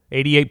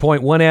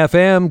88.1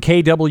 FM,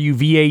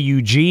 KWVA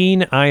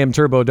Eugene. I am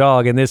Turbo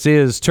Dogg, and this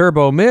is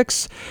Turbo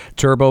Mix.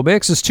 Turbo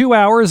Mix is 2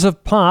 hours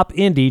of pop,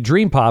 indie,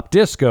 dream pop,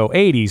 disco,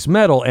 80s,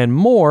 metal, and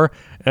more.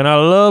 And I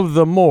love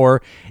the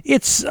more.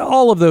 It's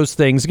all of those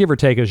things, give or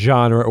take a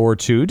genre or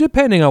two,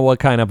 depending on what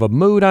kind of a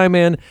mood I'm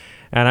in.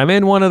 And I'm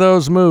in one of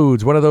those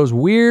moods, one of those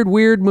weird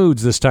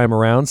moods this time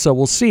around, so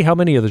we'll see how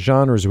many of the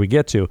genres we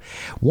get to.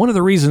 One of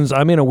the reasons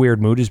I'm in a weird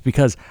mood is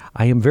because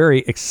I am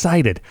very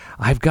excited.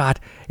 I've got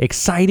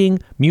exciting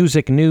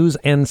music news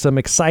and some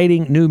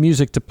exciting new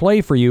music to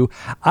play for you.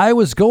 I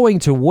was going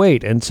to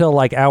wait until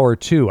like hour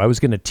 2. I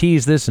was going to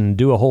tease this and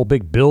do a whole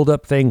big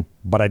build-up thing,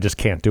 but I just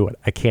can't do it.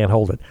 I can't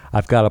hold it.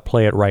 I've got to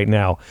play it right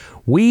now.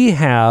 We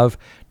have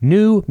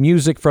new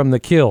music from The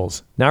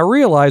Kills. Now, I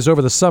realize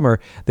over the summer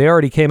they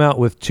already came out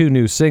with 2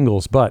 new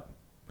singles, but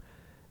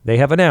they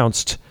have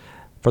announced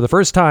for the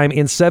first time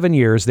in 7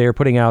 years they are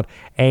putting out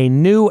a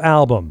new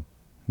album.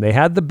 They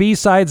had the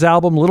B-sides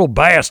album, Little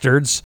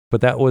Bastards,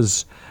 but that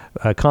was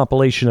a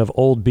compilation of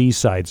old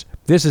B-sides.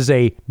 This is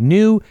a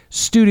new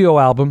studio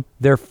album,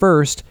 their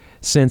first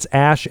since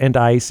Ash and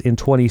Ice in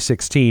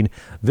 2016.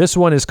 This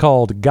one is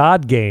called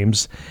God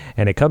Games,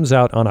 and it comes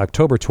out on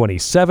October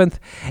 27th,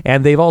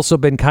 and they've also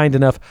been kind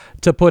enough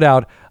to put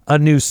out a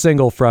new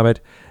single from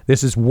it.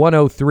 This is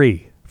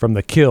 103 from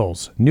The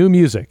Kills. New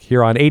music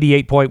here on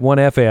 88.1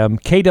 FM,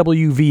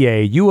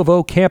 KWVA, U of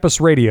O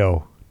Campus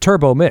Radio,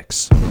 Turbo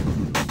Mix.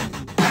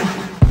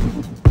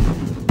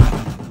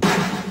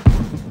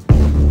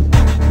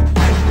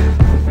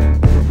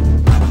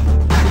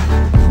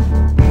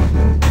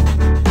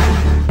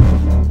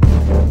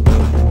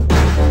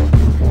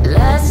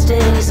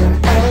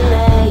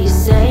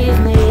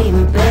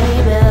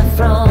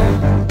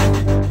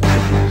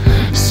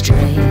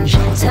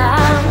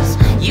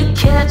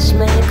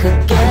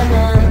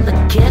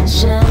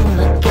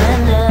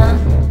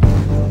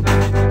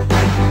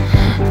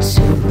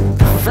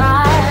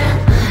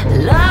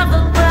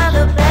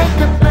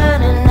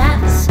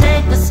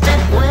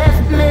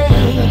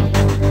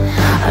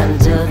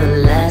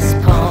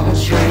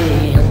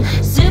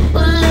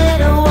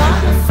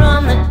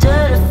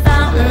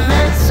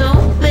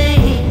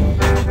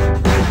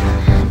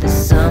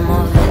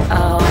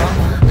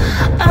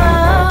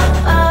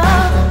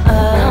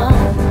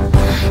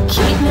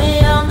 Keep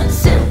me on the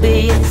tip of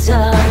your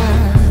tongue.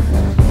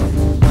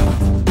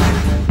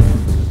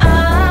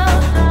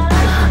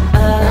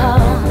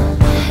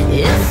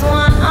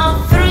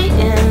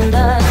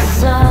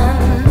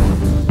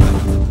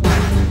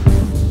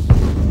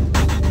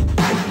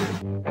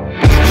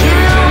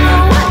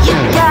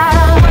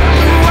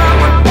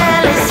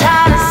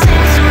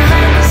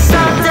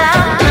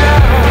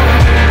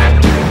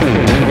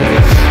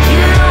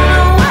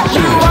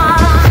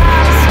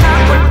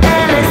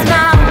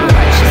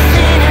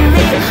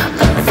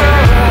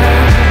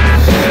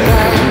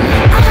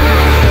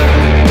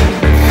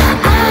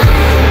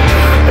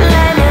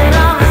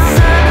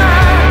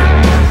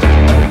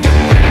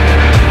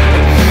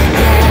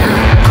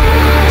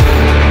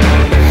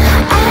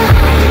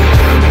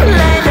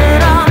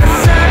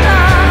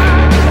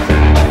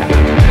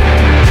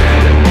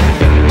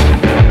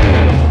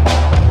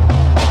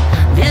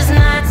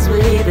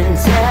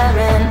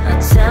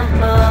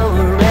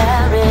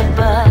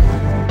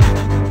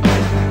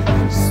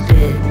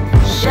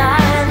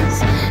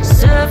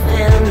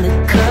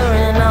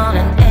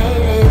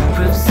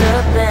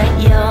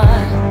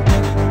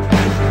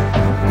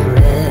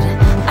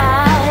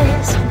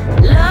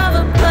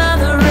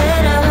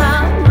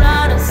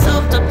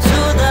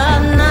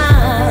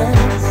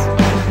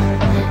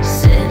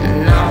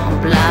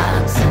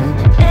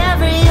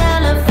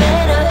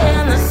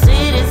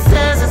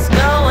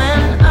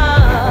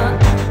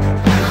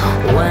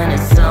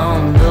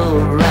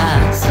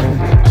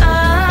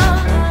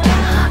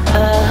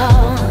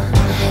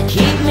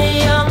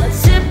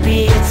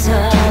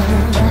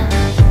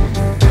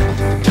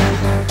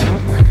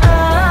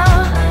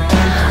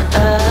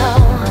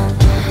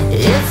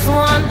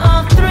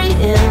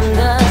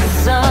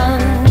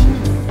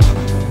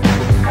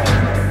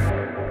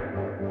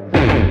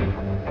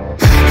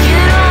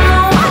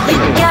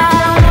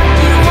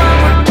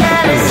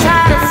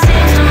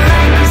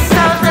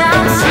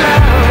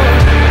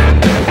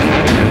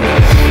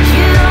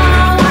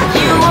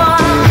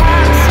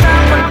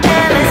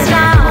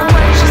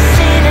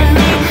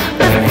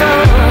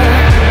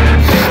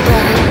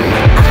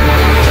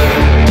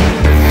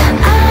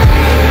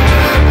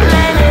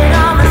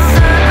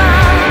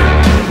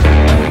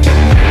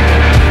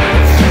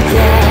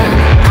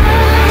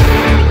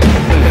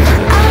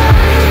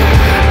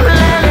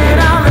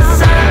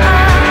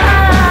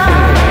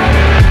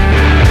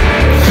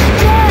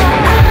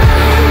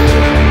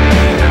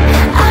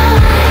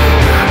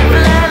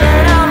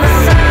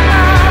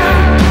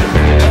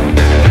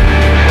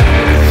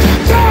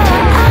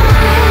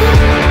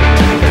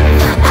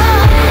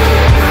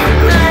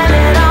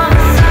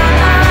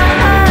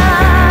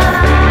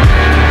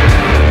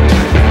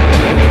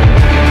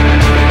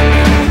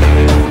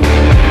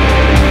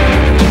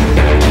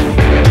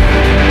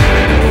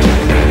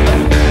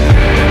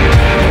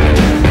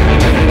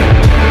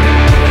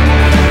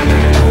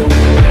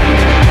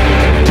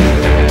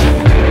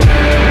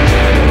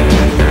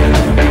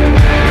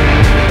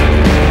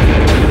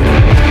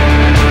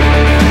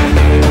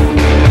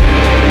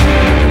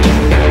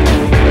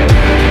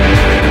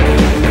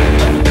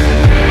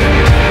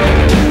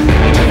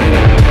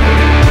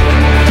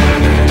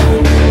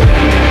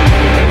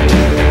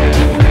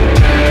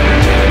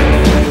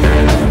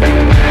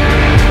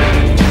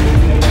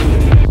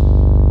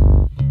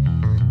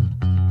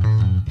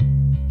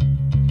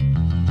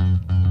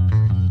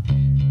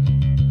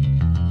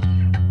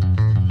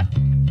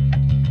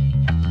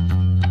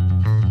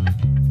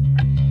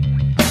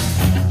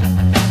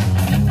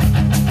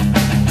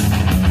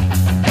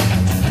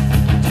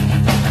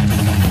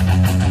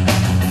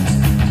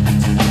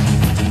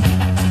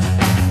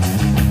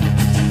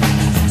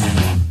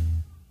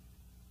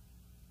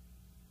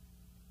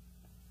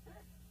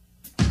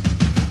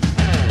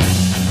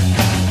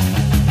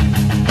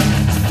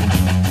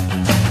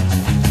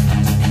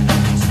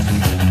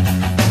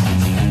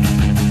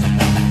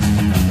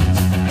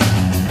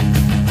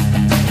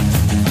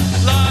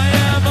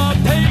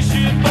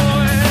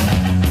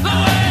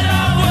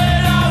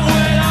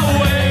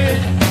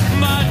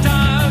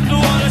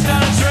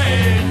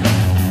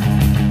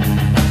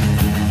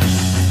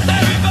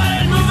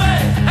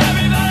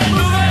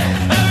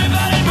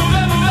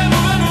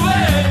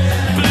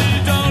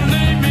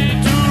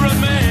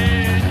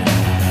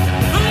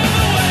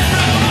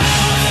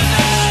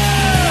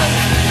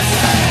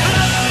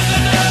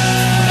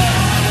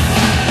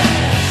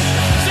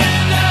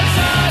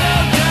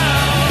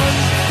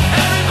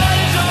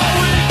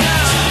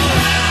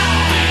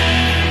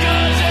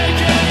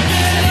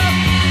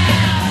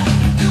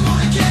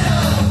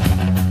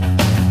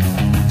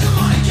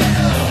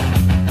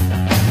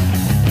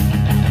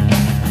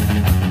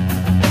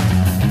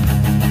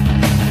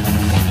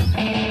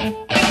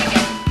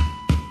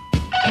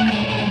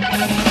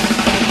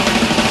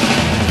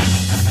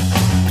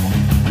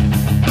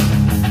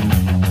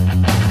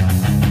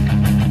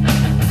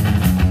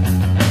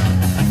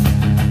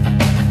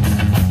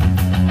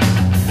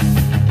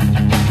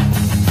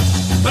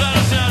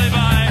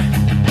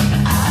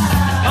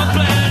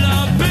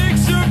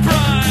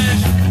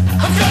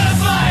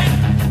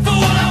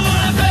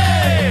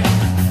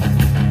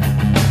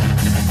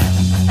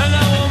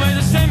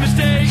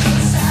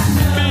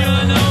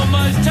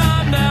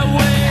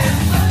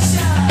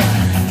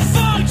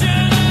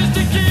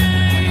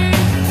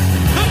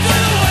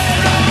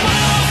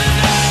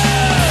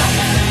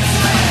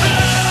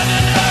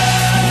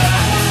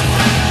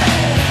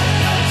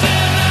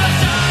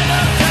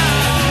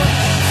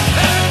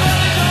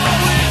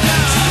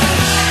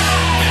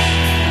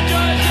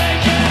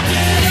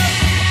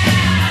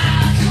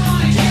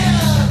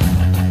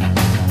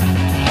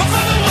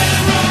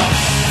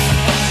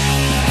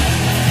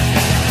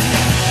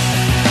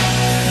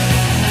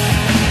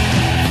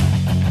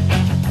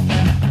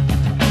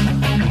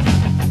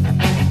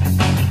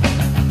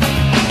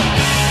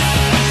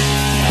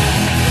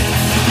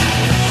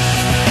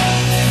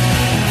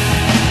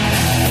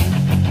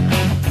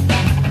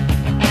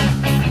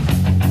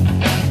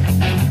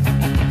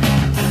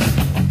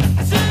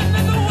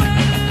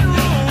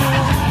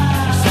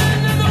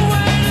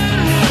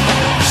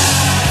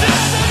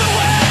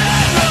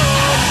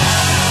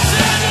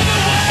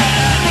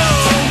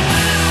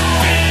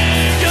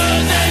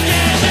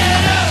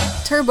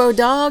 Turbo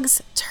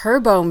Dogg's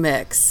Turbo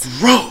Mix.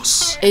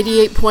 Gross.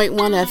 88.1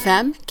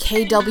 FM,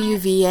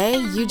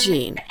 KWVA,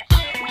 Eugene.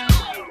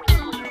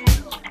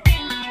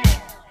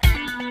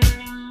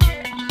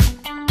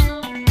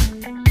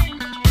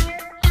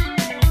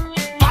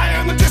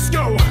 Fire in the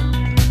disco.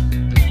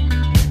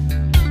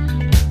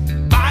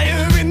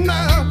 Fire in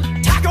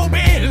the Taco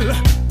Bell.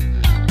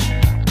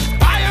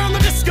 Fire in the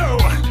disco.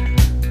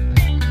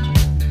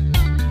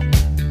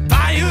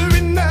 Fire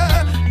in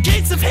the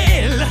gates of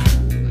hell.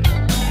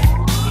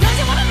 Don't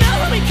you wanna know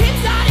when we keep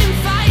starting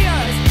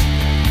fires?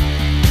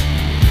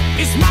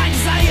 It's my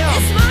desire.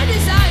 It's my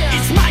desire.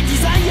 It's my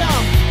desire.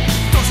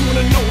 Don't you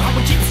wanna know how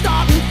we keep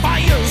starting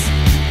fires?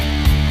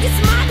 It's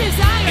my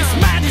desire. It's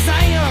my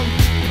desire.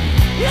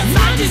 It's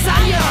my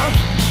desire.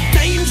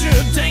 Danger,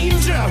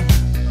 danger.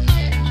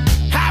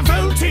 High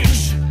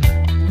voltage.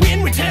 When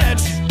we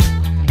touch.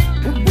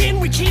 When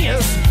we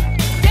kiss.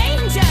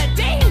 Danger,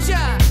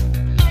 danger.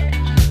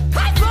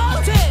 High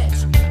voltage.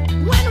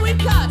 When we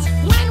cut,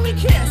 when we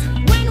kiss,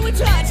 when we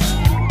touch.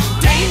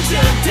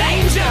 Danger,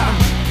 danger.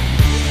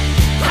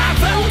 High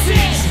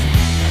voltage.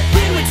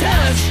 When we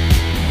touch.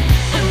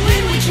 And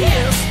when we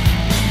kiss.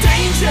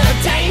 Danger,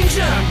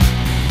 danger.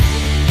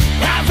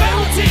 High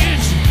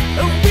voltage.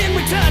 When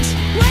we touch.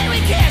 When we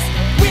kiss,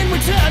 When we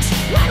touch.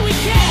 when we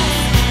kiss.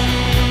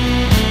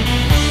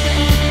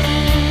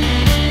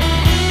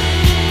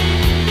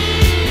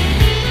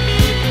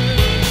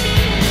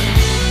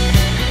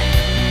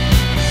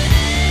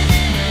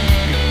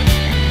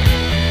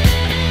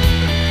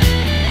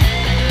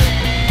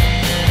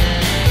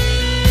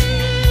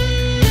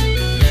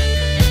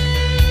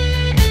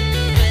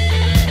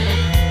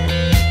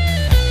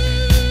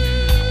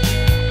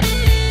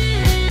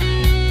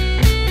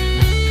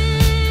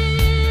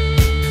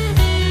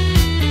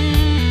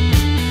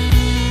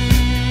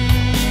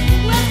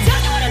 Well,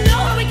 don't you wanna know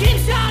how we keep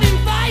starting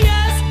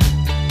fires?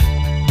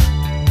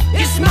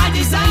 It's my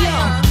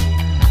desire.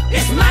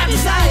 It's my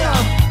desire.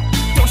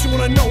 Don't you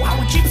wanna know how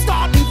we keep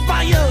starting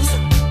fires?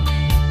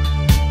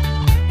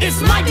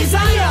 It's my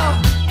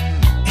desire.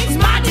 It's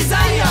my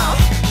desire.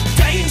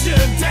 Danger,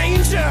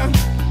 danger.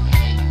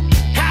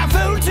 High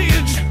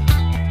voltage.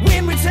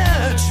 When we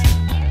touch.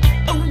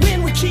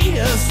 When we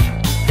kiss.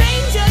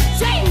 Danger,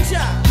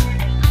 danger.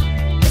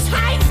 It's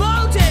high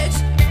voltage.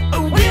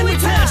 When we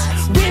touch.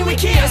 When we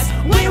kiss.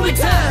 When we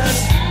touch.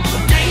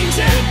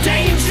 Danger,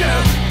 danger.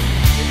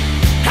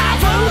 High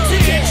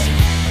voltage.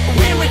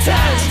 When we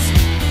touch.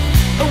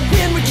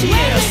 When we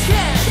kiss.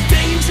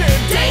 Danger,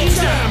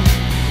 danger.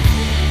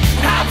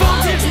 High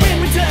voltage. When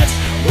we touch.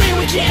 When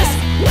we kiss.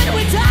 When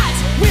we touch.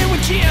 When we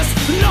kiss.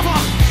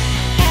 Lover.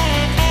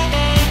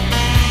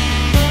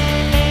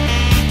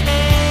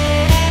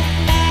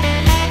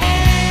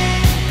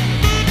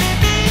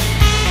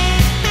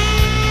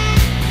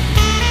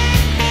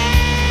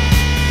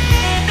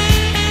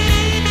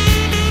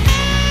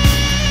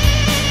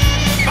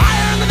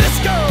 Fire in the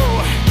disco.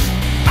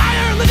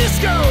 Fire in the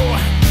disco.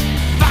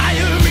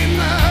 Fire in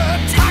the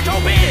Taco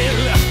Bell.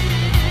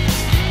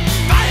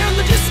 Fire in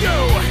the disco.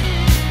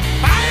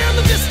 Fire in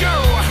the disco.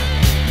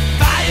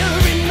 Fire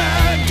in the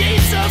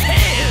gates of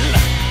hell.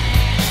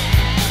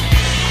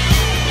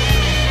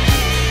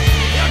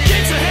 Yeah,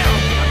 gates of hell.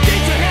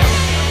 Gates of hell.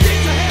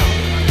 Gates of hell.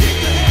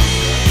 Gates of hell.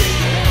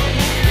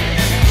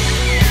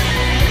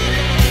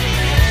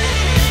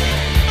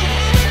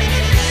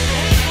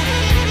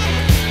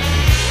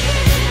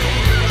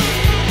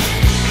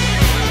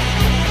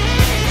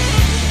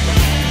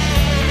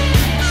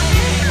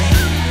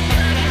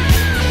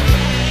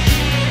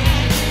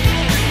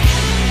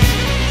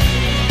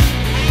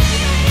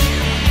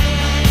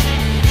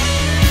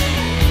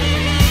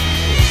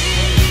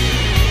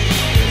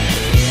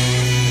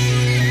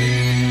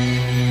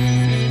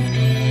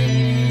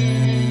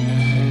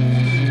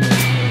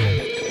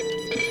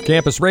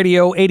 Campus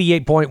Radio,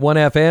 88.1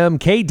 FM,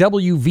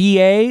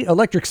 KWVA,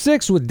 Electric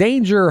 6 with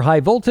Danger,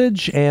 High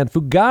Voltage, and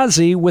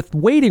Fugazi with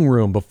Waiting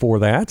Room before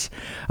that.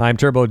 I'm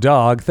Turbo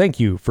Dogg. Thank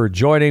you for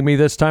joining me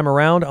this time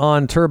around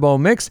on Turbo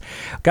Mix.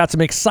 Got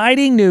some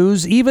exciting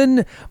news,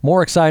 even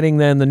more exciting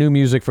than the new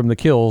music from The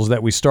Kills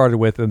that we started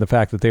with, and the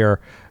fact that they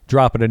are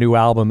dropping a new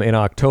album in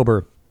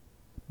October.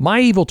 My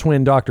evil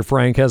twin, Dr.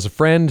 Frank, has a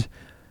friend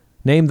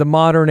named the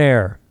Modern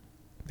Air.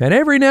 And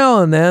every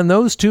now and then,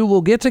 those two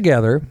will get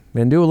together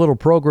and do a little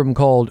program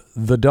called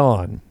The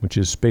Dawn, which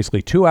is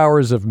basically 2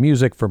 hours of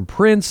music from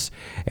Prince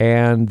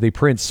and the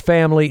Prince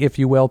family, if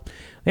you will.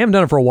 They haven't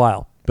done it for a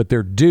while, but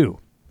they're due.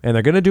 And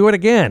they're going to do it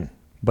again.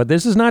 But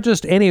this is not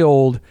just any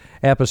old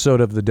episode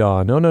of The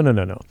Dawn. No.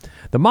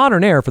 The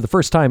Modern Air, for the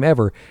first time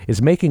ever,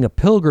 is making a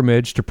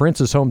pilgrimage to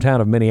Prince's hometown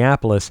of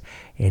Minneapolis,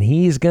 and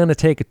he's going to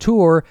take a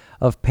tour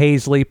of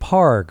Paisley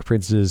Park,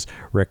 Prince's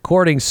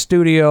recording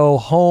studio,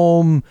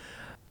 home,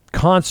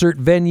 concert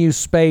venue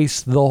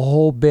space, the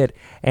whole bit.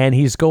 And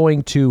he's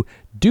going to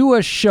do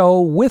a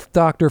show with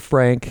Dr.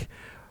 Frank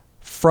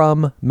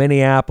from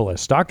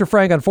Minneapolis. Dr.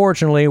 Frank,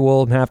 unfortunately,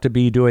 will have to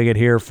be doing it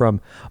here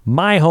from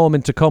my home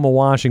in Tacoma,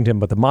 Washington,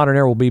 but the Modern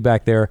Air will be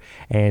back there,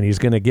 and he's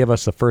going to give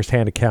us a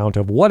firsthand account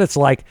of what it's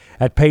like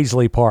at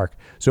Paisley Park.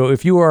 So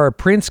if you are a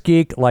Prince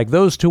geek like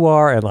those two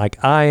are and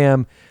like I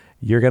am,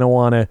 you're going to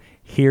want to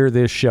hear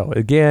this show.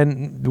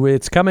 Again,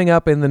 it's coming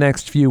up in the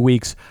next few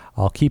weeks.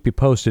 I'll keep you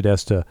posted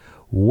as to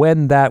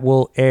when that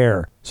will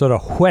air. So to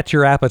whet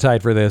your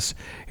appetite for this,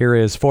 here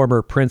is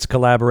former Prince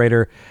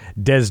collaborator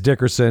Des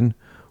Dickerson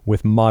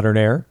with Modern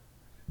Air,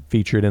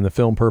 featured in the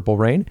film Purple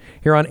Rain,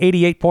 here on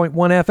 88.1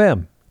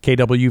 FM,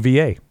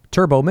 KWVA,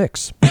 Turbo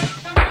Mix.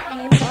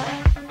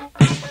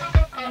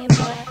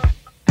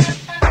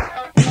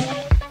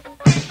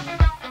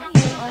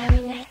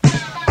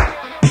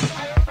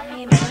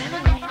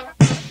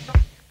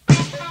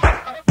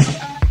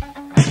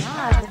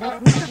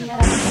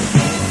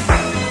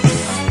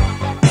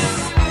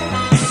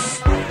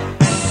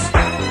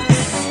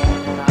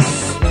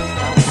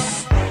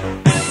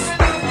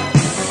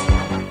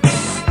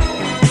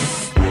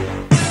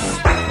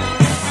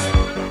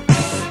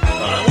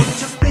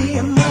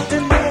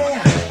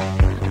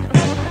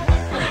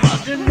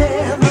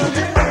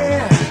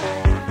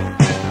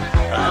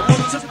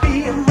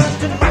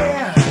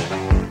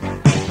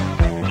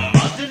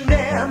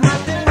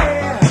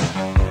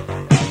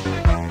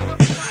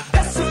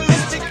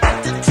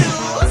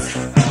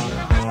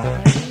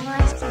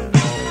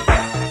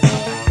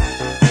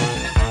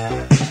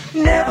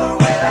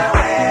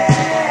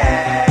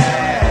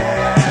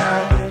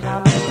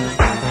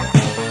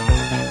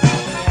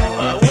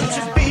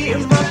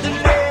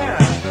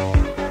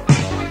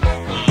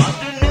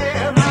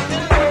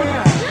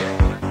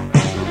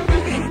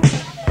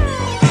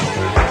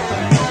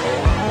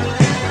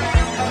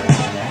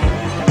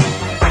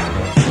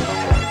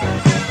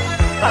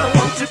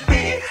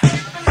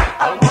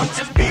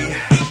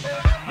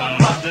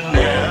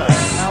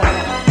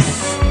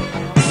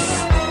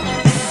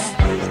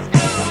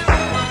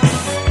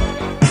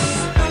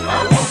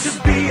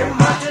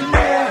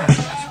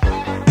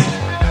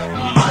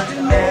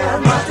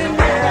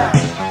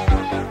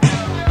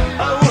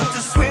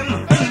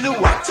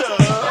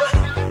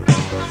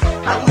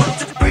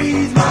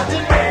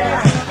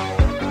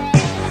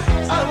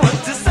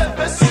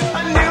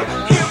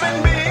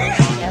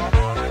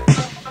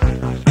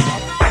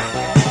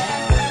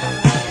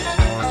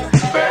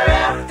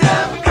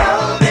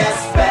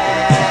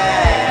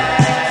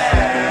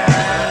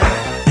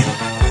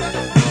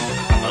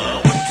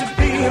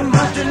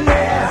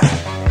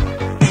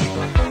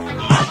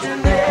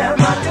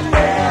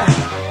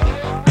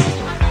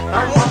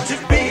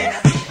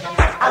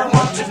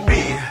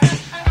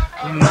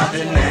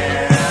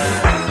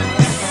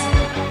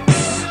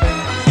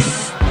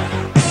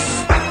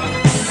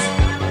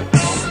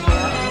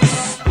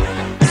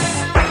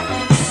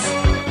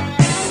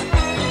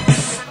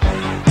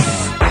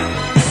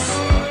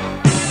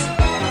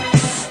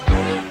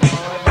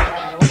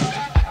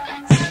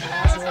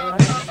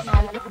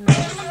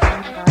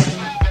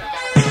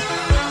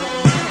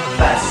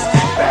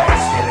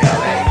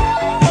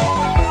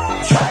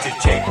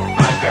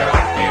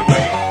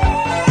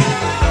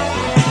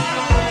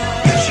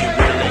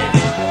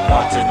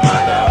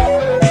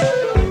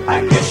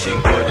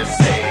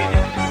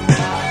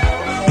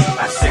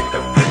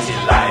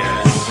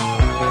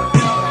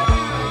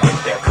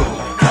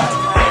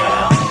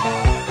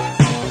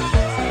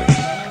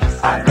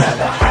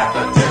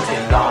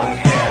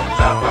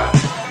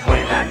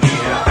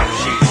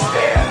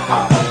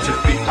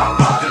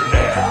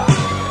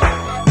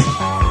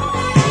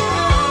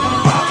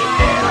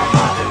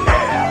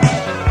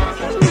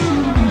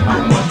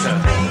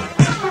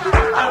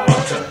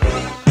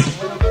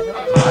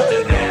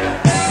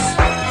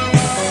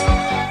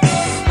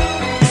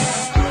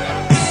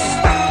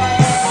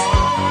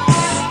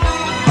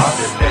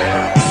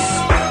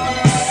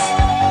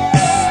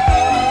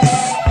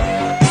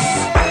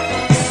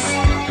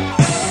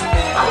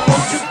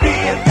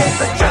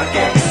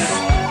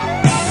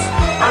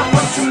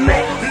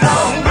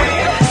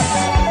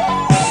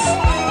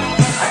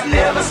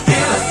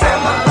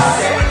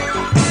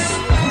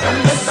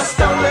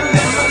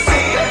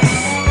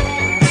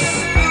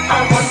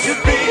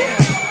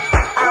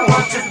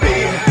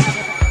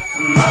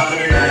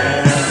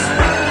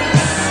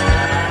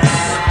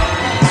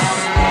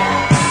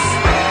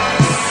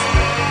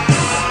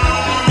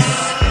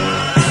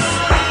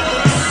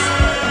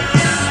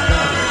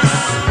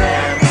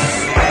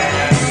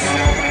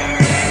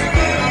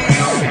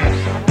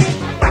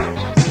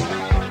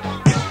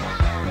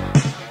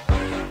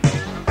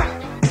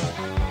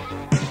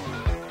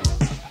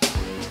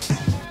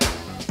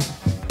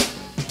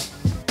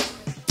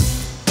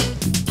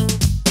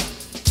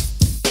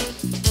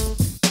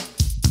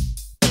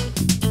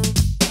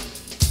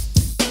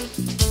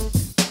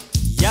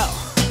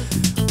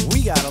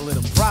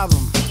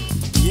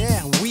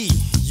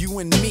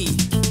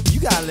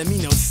 let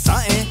me know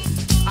something.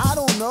 I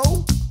don't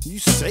know. You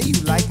say you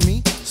like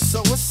me, so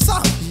what's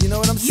up? You know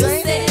what I'm saying?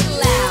 You said it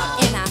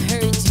loud, and I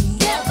heard you.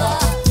 Never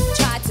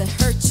tried to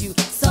hurt you.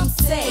 Some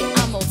say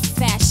I'm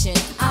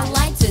old-fashioned. I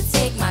like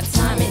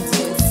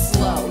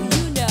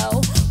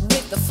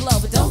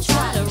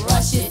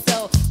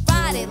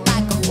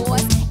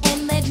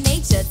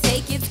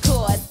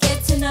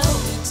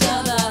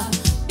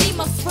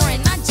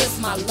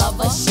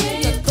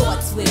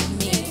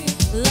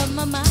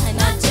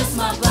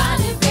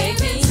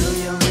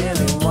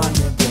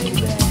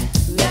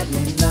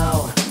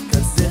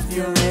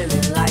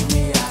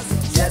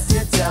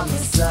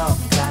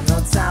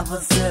for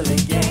silly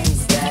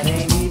games. That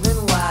ain't even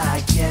why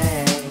I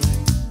came.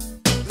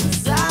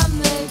 'Cause I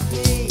may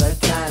be the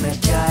kind of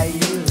guy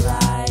you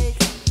like.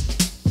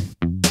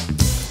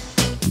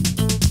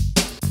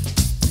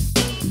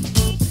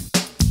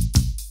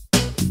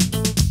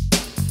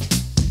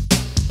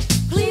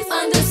 Please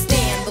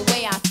understand the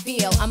way I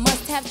feel. I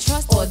must have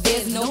trust or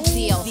there's no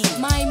deal.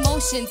 My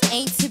emotions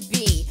ain't to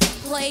be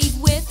played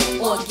with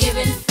or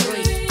given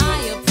free. I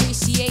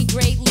appreciate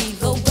greatly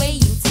the way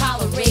you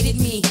tolerated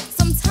me.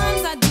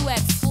 Sometimes I do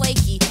act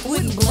flaky.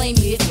 Wouldn't blame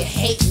you if you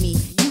hate me.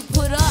 You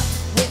put up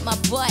with my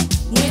butt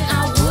when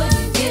I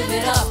wouldn't give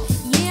it up.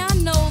 Yeah, I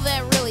know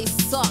that really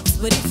sucks,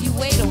 but if you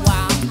wait a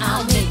while,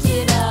 I'll make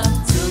it up.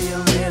 Do you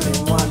really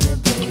want me,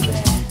 baby?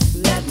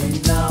 Let me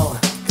know.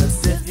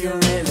 'Cause if you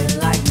really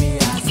like me,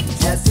 I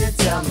suggest you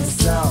tell me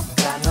so.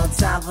 Got no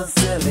time for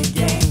silly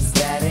games.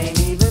 That ain't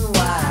even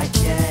why I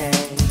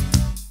came.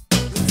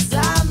 'Cause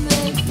I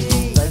may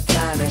be the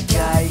kind of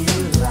guy you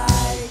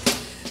like.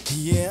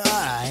 Yeah,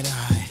 alright.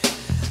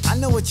 I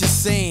know what you're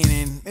saying,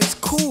 and it's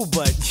cool,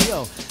 but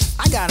yo,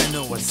 I gotta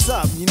know what's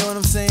up, you know what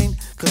I'm saying?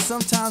 'Cause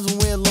sometimes when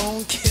we're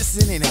alone,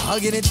 kissing and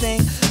hugging and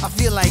thing, I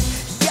feel like,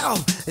 yo,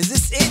 is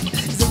this it?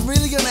 Is it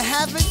really gonna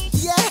happen?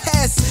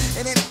 Yes!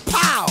 And then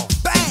pow,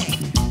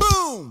 bang,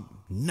 boom,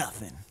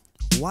 nothing.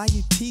 Why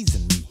you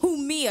teasing me? Who,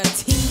 me a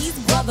tease?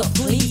 Brother,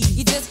 please.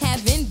 You just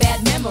having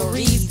bad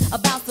memories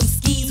about some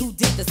skis who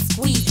did the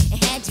squeeze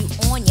and had you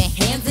on your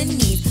hands and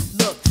knees.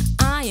 Look,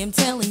 I am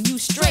telling you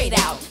straight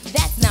out,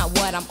 that's not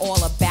what I'm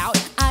all about.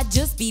 I'd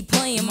just be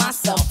playing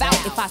myself out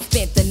if I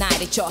spent the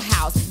night at your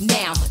house.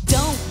 Now,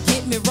 don't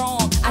get me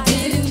wrong, I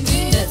didn't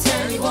mean to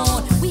turn you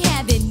on. We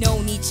haven't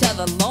known each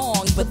other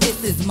long, but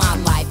this is my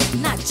life,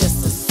 not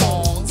just a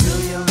song. Do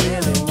you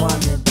really want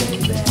me,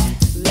 baby?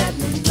 Let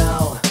me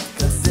know.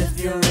 'Cause if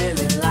you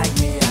really like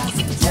me, I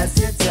suggest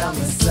you tell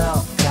me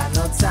so. Got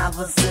no time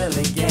for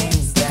silly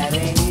games. That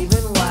ain't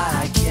even why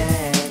I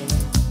came.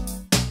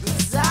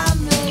 'Cause I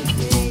may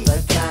be the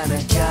kind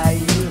of guy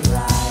you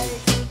like.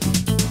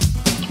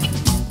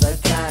 The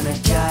kind of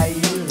guy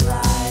you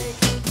like.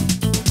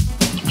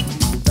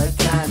 The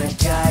kind of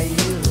guy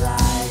you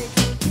like.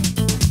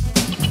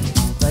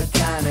 The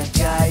kind of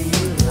guy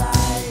you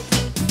like.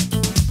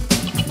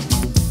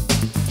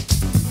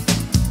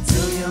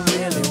 Do you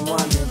really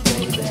want me,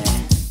 baby?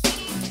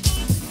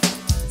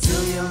 Do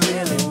you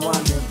really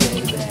want me,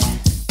 baby?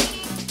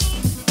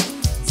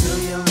 Do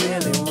you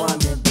really want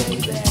me,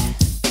 baby?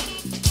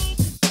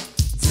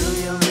 Do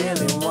you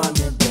really want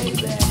me,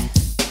 baby?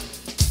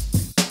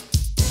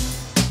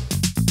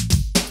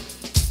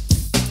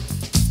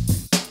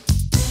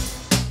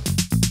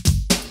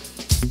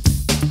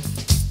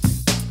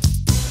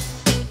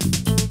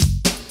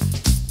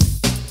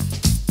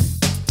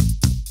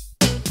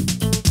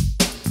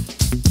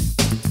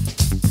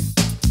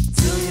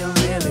 Do you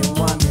really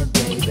want me,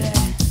 baby?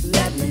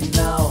 Let me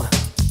know.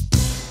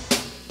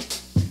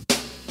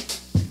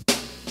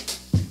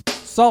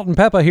 Salt and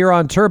Peppa here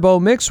on Turbo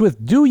Mix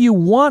with Do You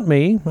Want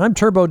Me? I'm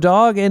Turbo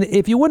Dogg, and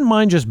if you wouldn't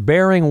mind just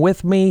bearing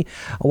with me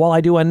while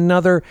I do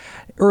another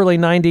early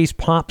 90s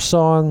pop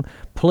song,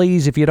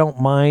 please, if you don't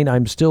mind.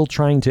 I'm still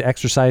trying to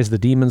exorcise the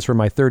demons from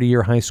my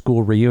 30-year high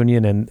school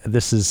reunion, and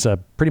this is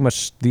pretty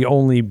much the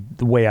only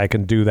way I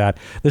can do that.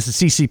 This is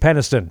CeCe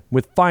Peniston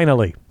with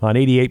Finally on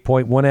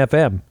 88.1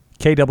 FM,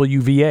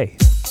 KWVA.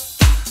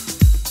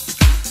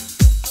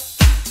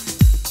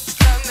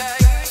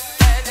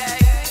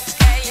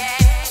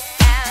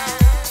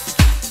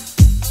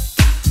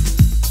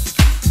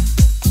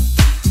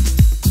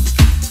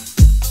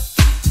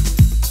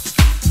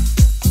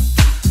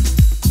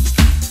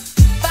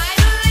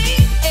 Finally,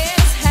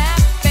 it's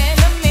happened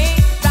to me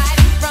right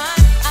in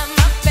front of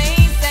my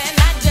face, and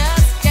I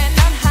just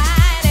cannot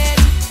hide it.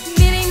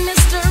 Meeting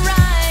Mr.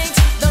 Right,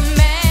 the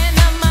man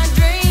of my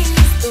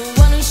dreams, the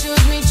one who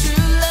shows me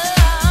true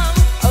love.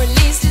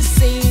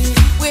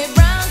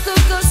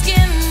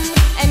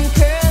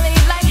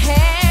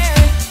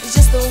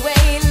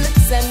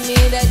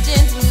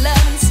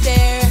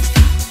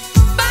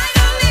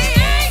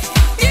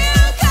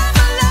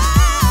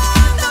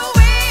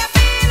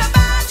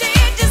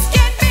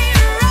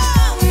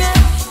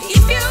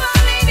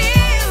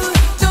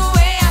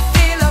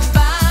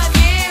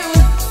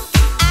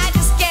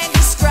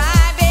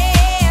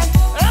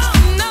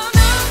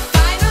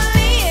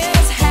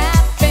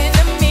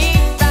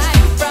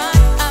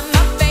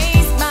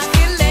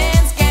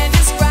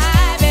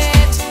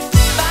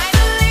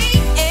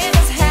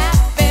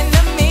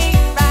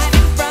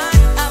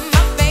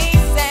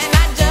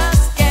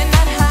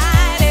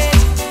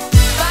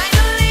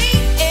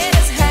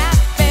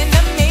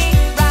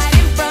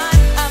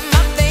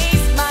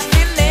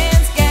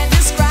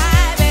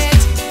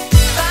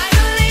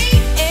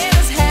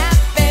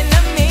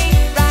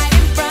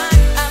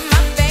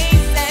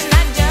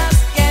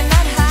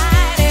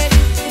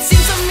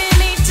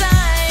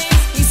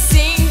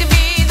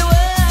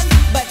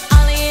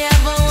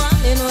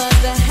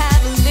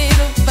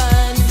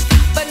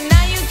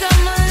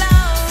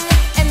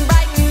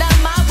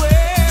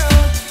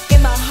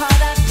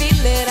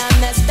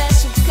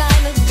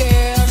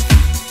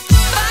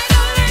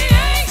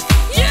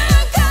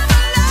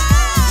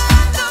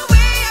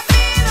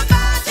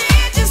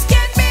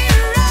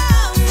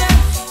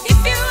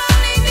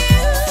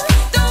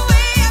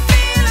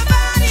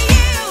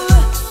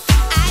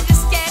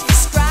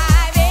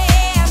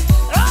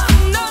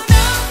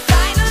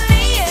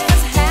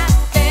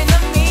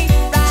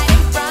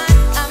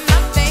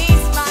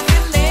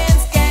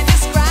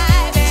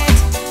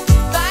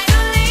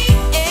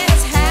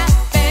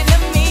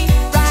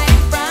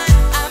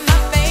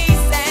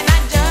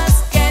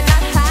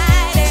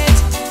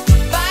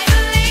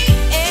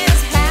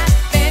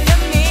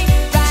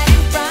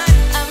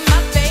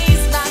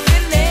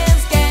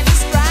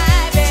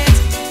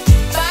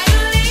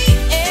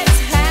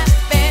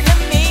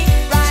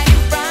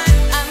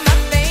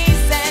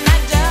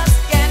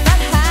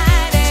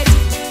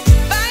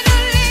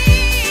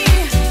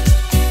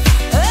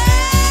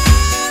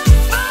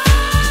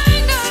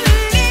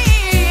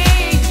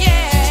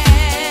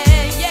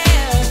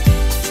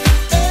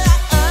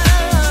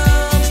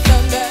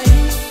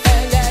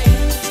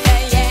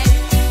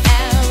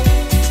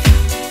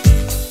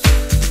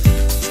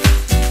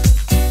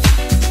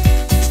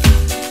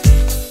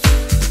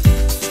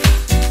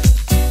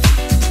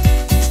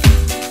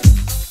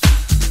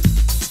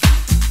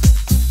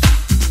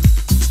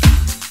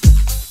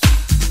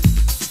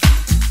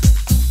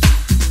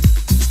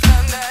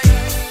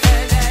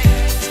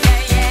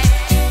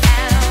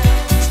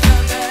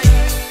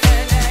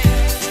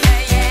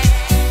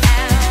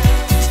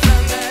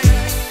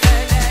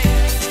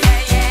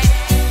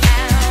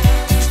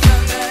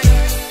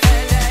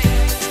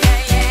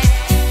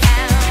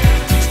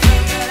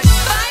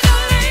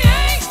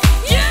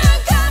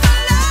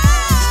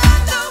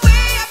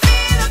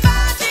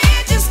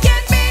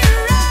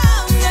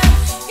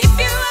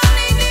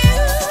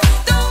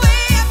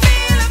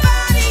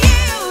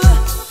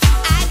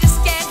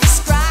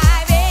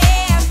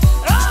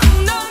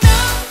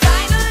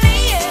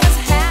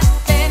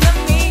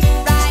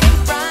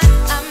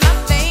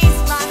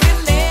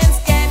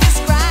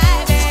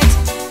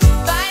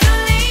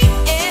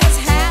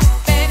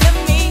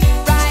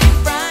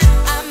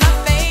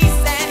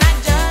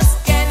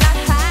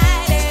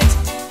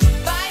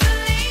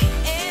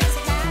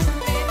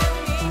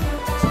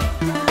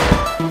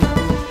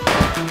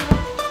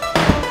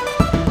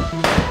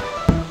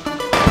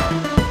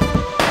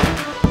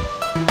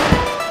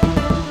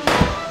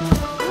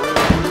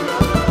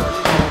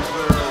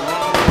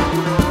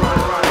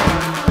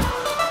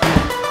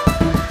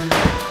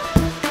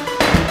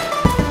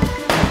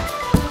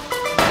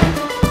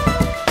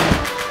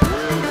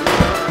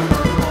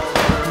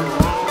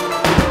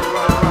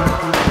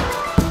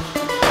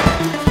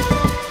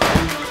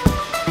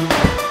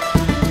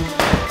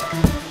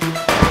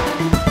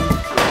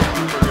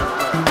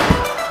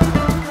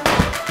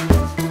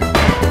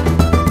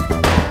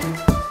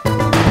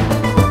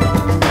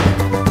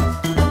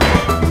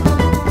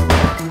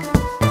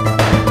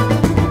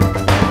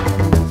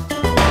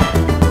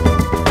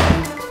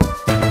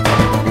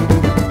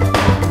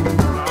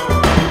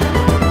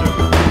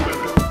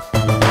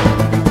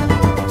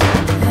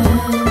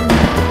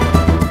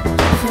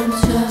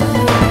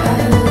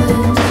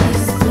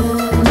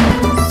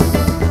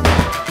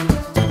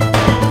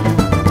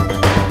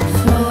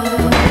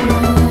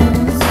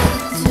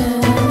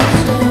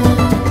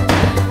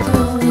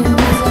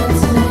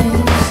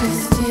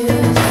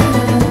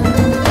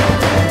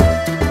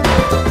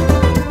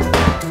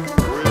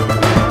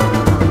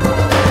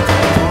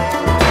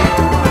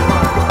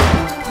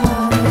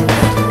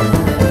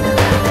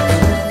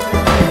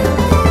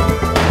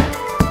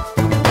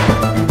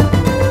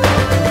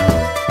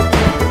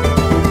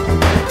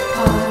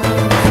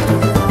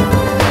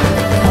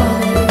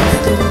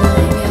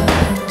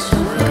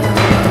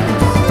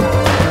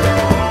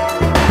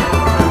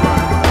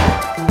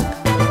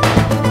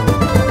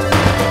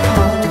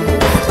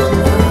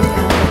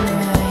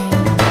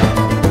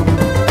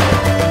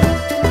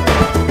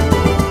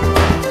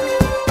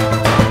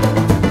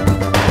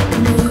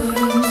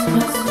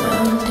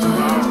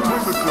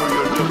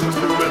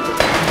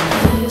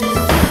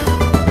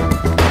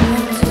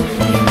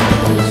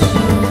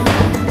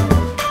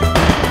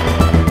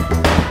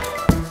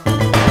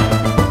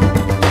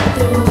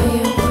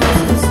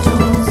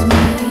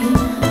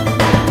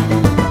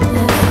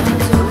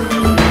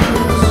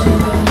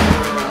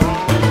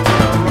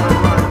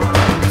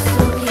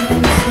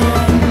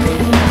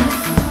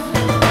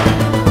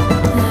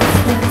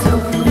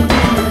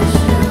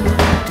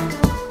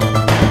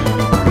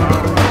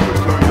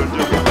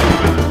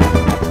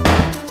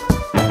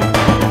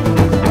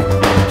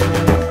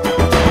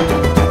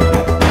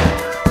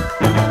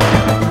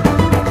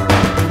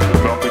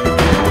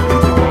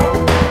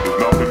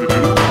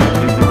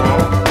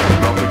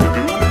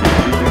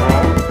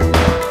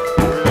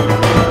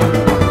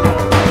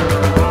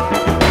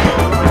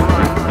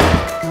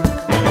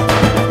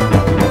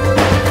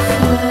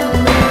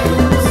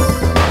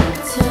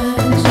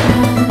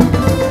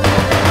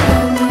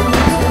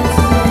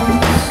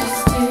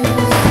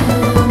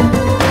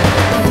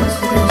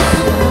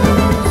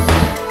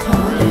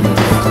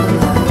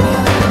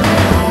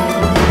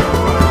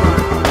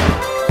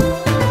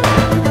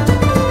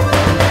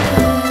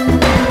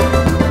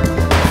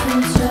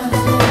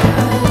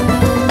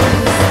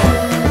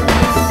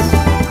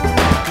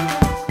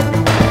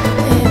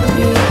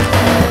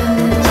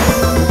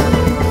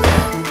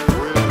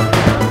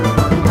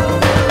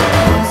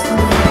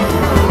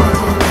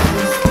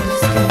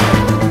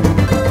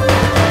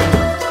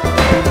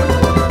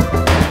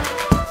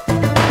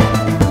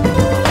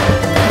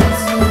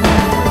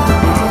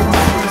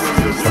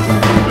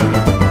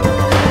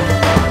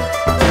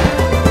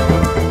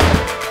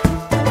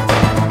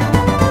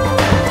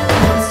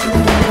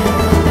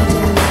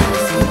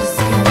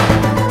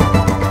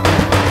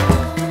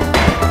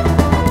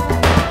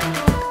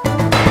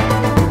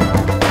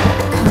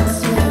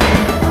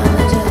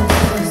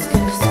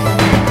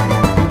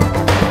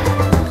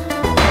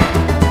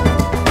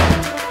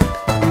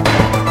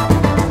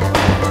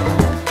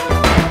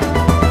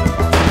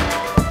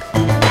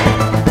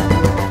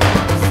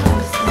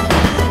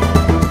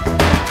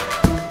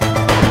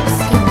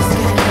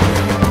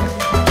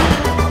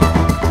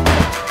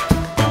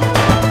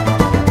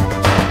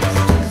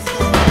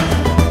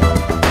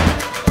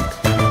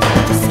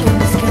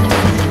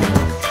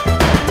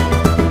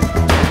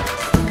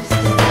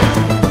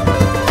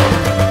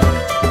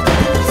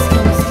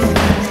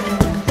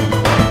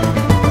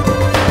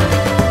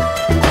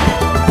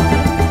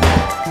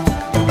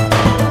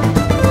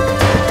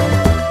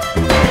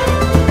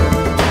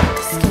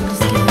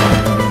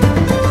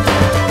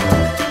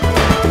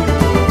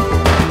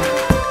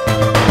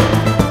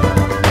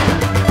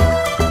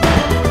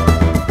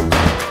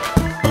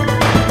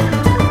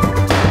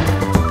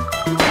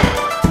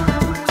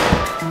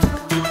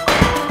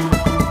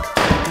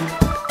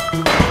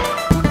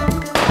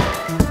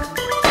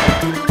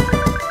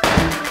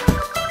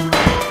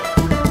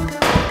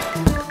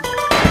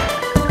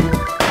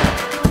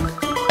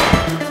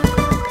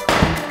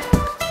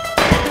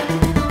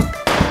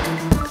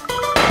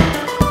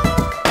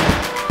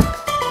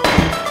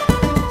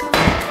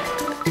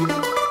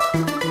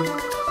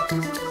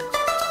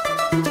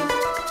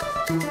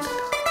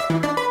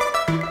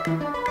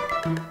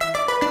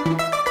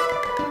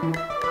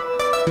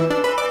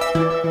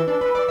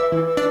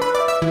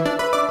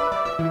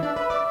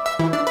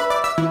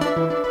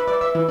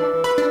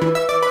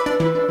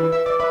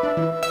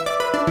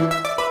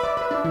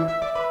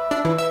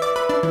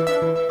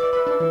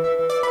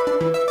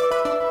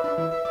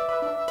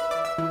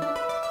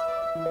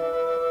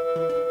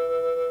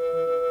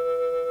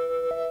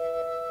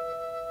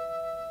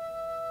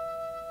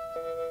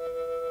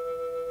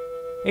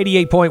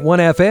 88.1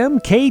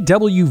 FM,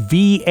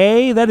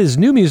 KWVA. That is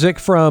new music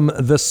from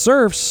The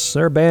Surfs,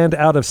 their band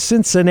out of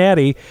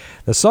Cincinnati.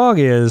 The song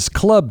is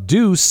Club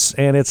Deuce,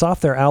 and it's off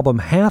their album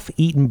Half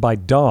Eaten by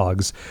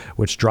Dogs,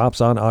 which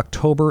drops on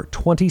October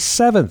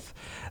 27th.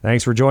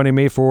 Thanks for joining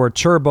me for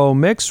Turbo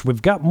Mix.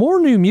 We've got more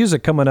new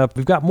music coming up.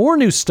 We've got more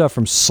new stuff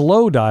from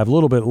Slow Dive a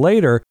little bit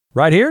later.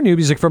 Right here, new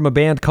music from a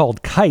band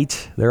called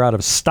Kite. They're out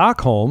of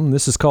Stockholm.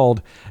 This is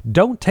called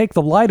Don't Take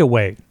the Light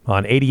Away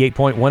on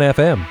 88.1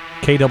 FM,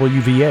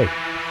 KWVA.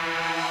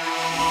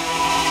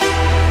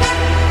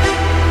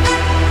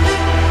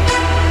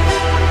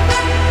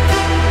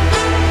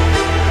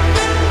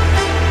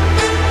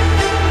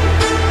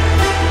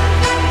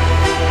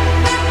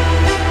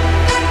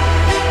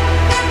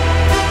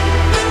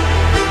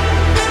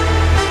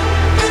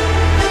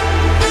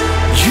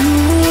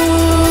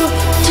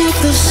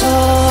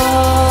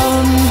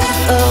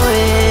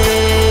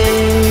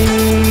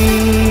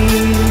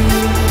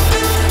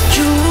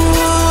 You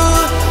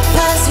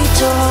pass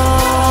it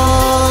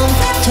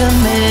on.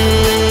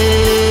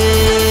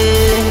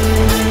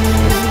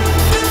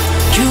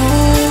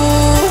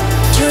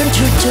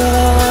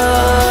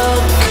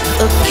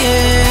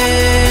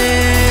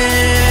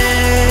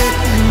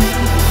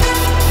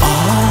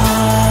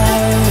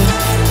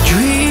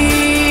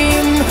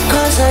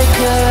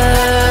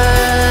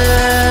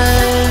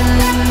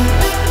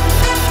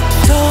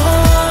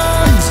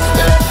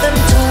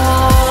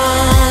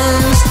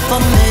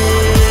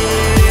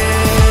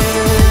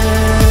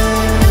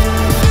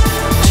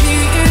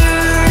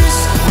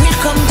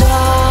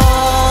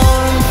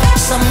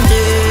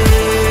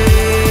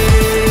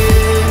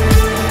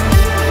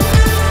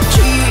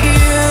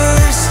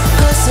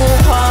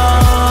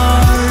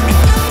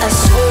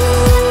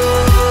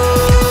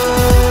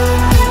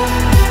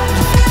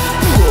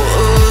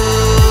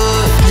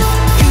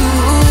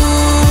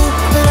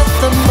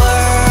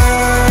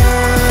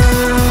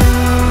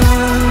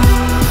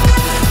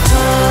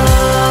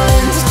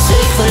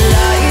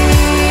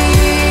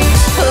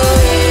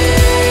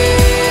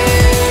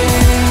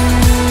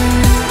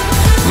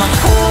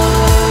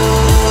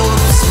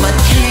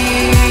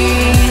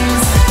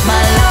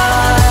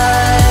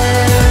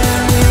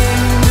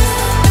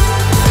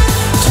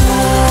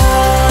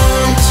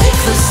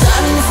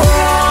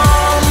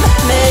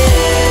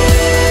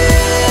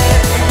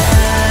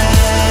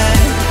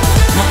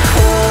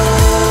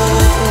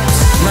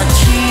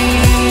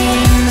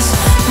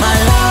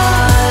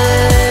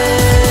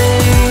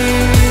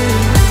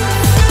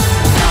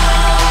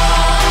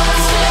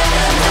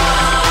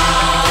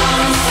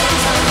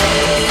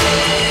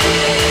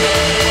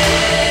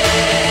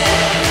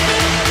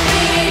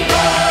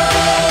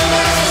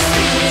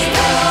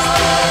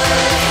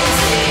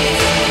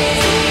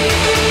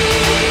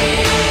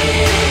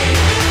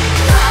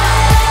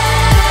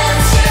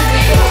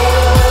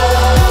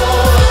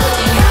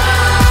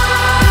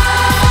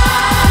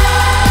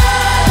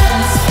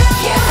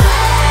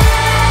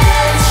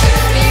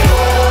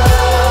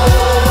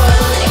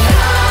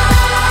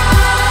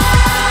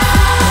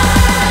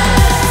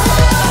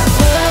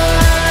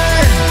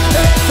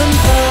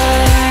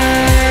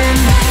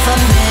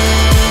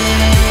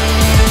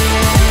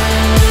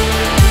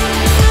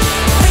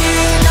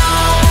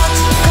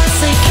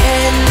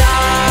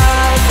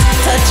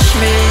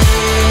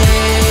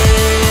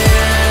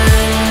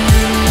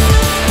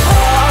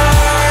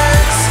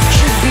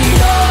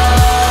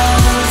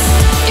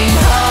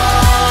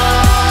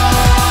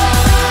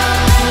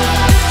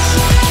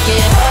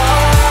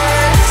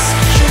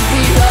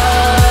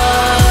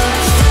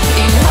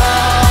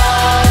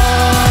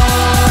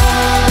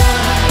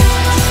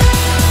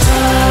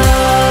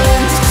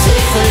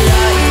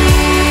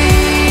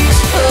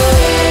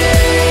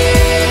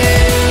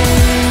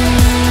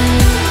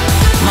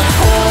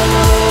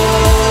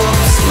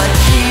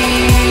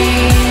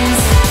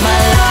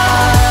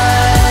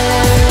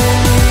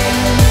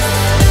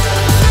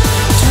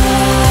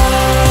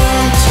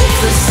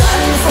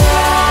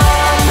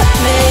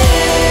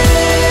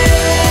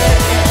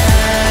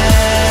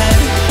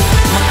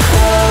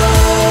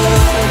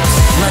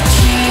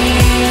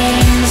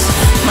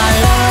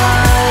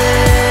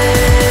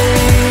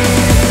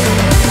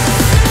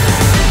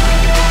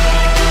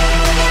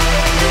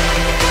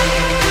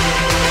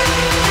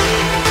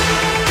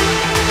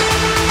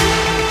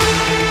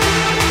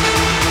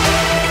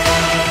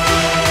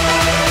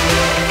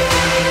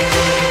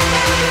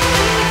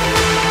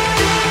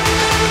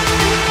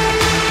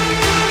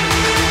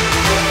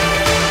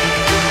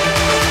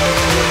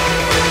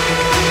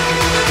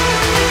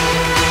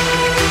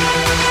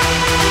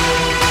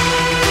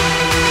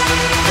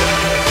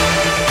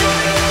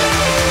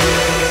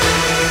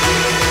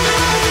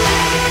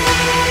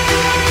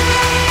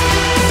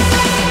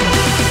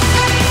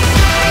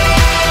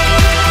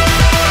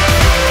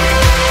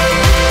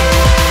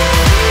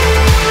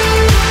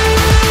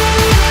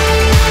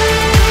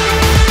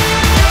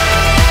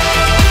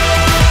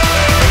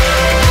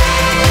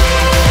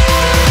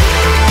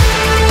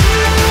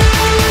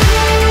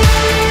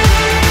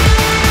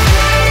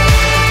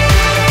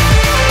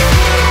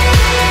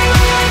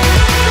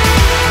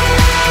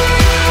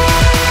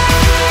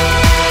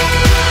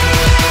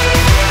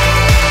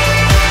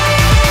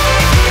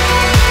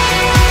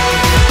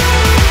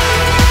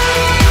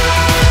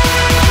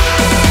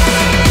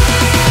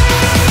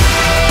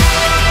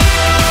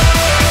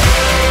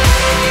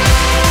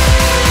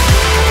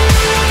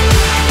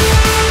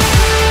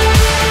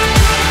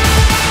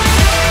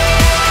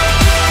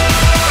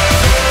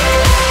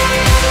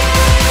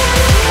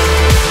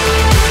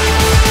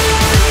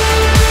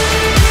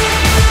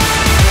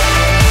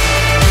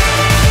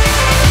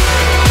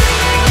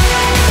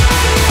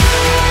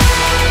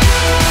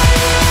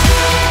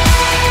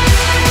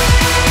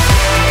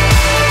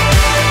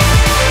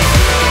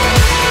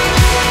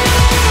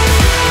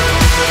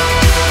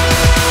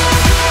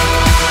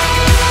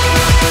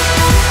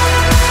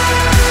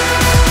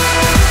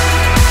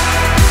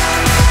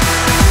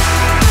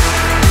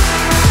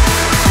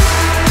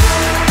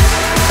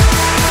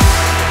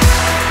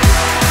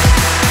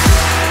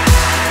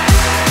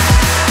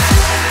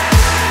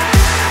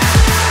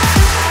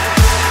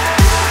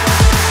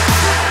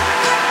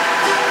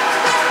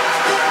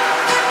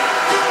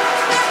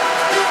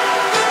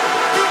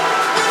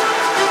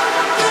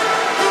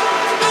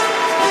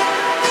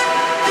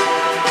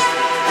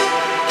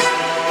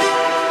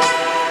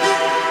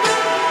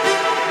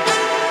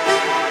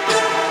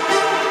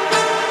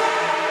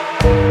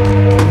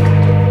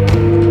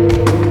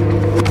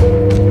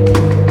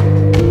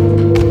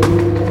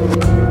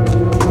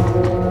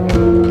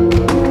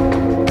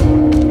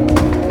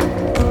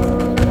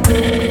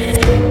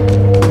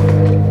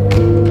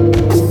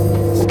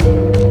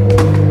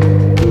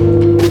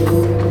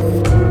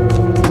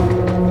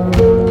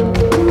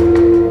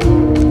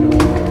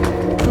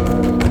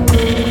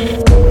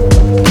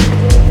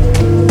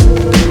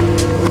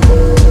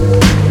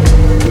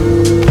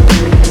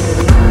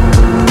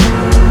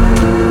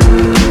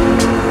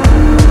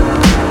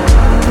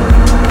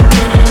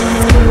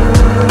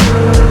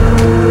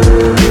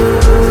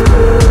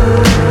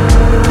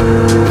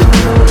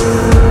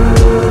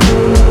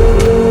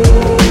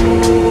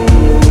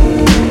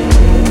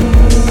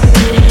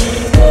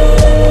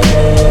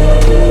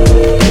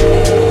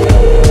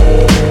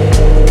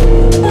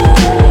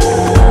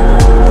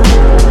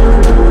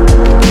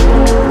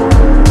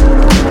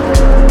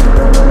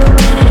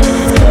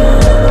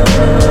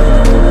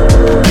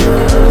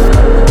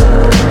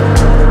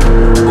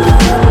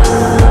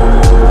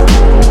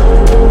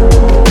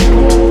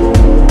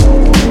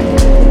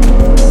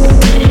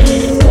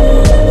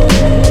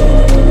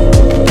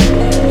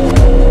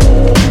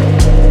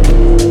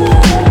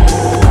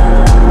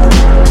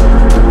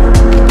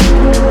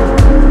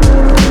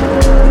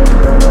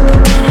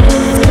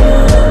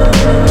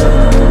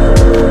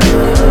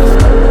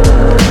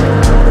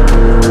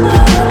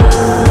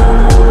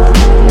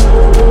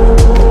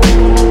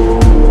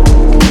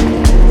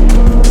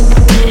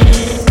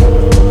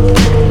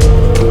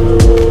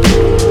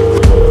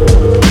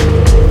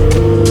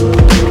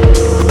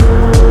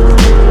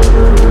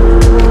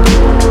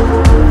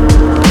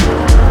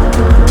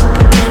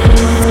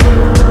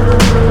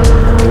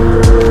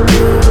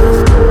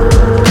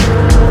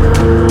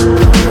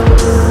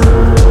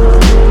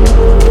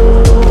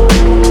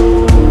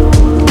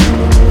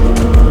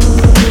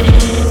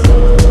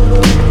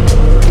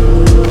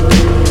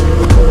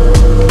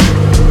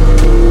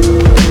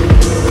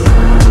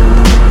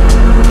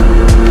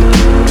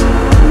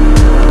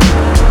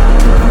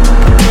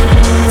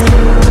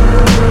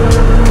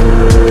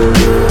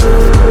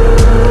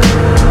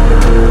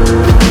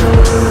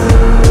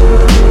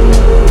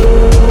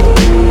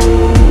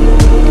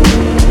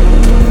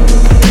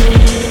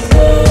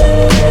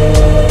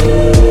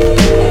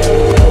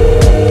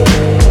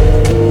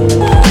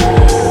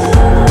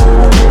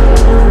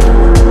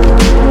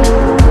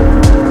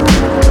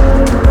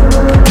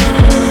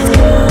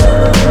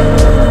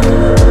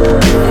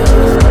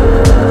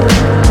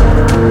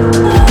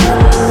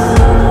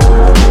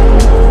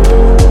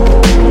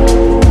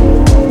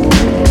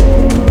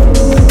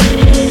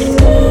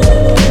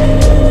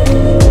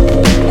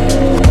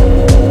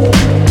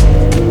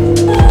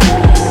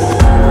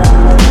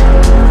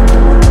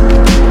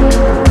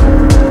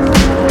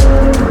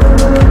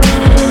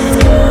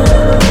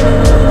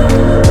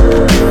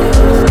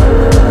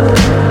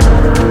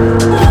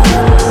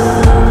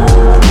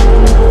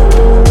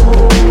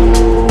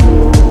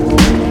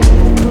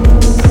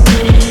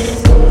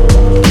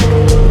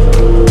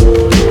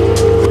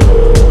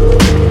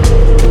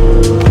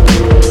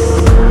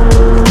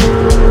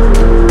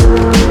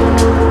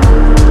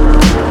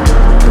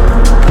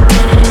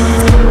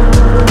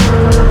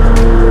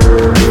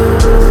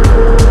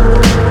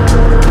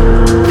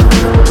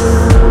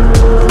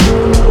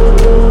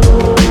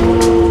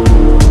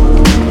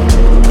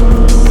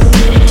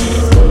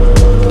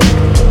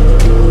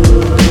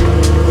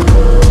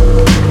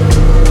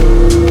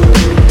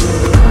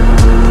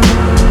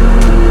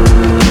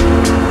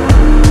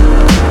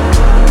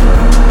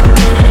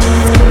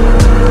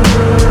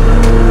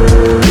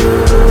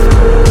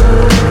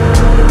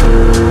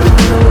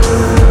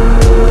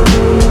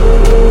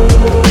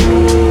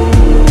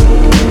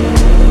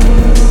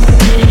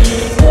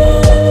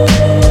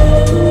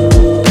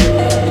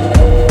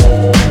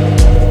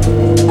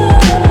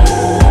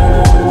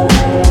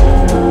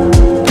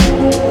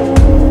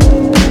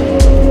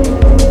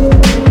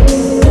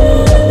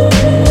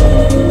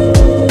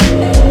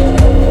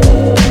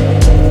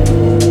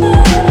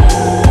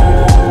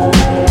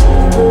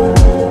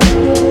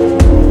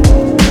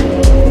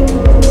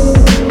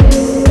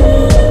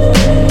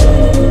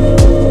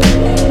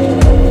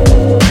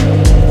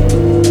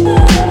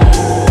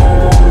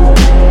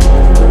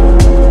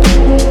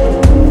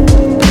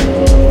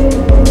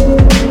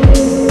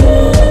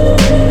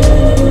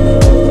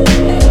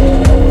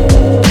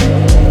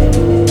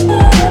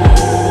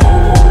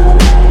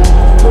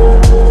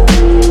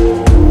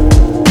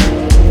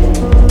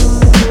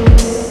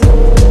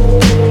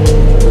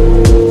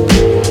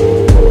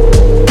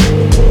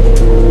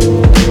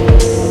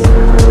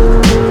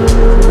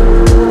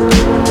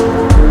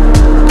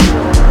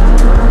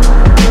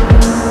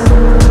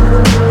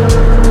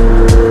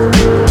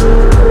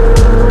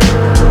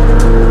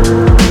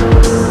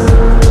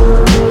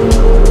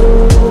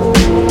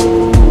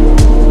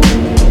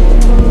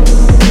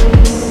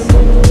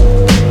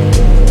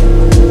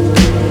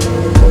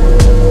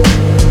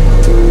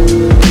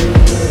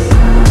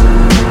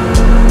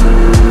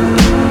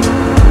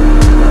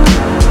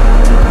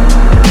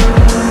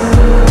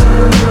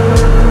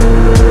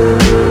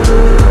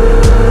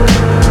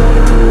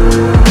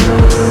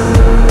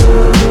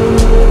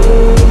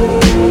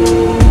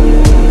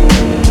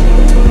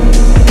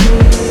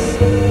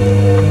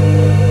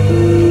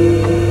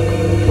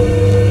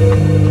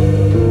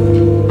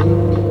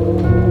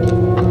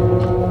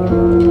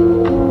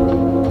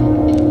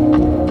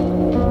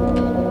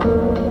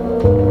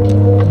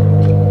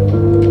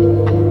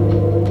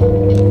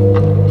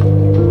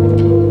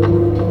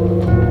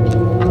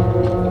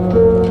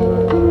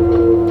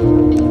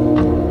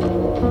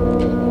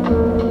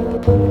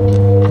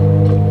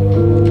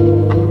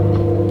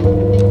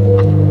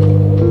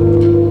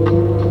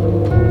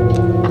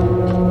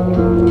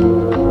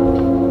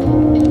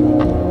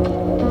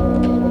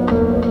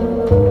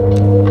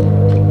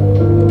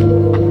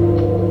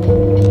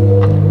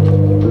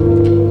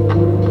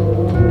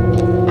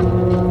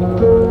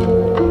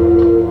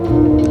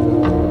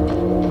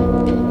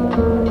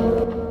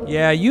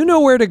 Yeah, you know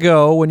where to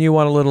go when you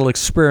want a little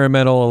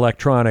experimental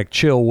electronic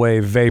chill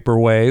wave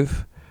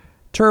vaporwave.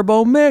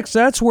 Turbo Mix,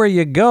 that's where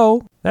you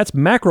go. That's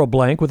Macro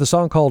Blank with a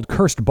song called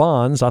Cursed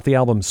Bonds off the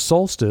album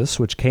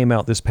Solstice, which came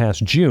out this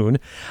past June.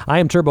 I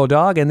am Turbo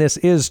Dogg, and this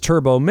is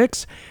Turbo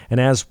Mix. And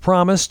as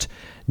promised,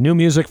 new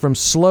music from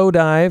Slow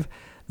Dive.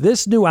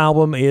 This new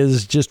album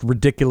is just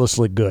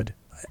ridiculously good.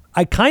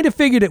 I kind of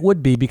figured it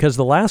would be because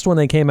the last one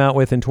they came out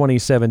with in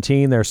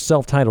 2017, their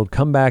self-titled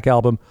comeback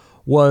album,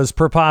 was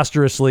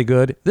preposterously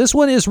good. This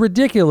one is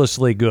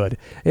ridiculously good.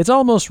 It's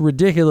almost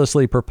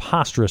ridiculously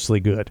preposterously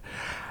good.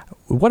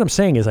 What I'm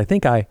saying is I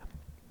think I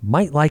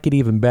might like it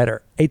even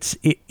better. It's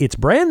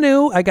brand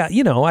new. I got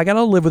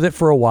to live with it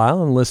for a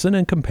while and listen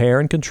and compare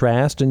and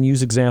contrast and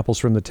use examples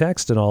from the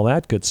text and all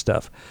that good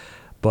stuff.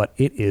 But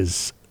it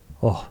is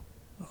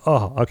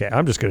okay,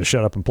 I'm just going to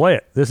shut up and play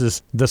it. This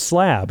is The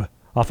Slab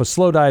off of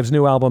Slow Dive's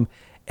new album,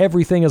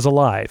 Everything is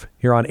Alive,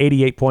 here on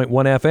 88.1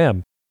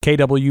 FM,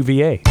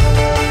 KWVA.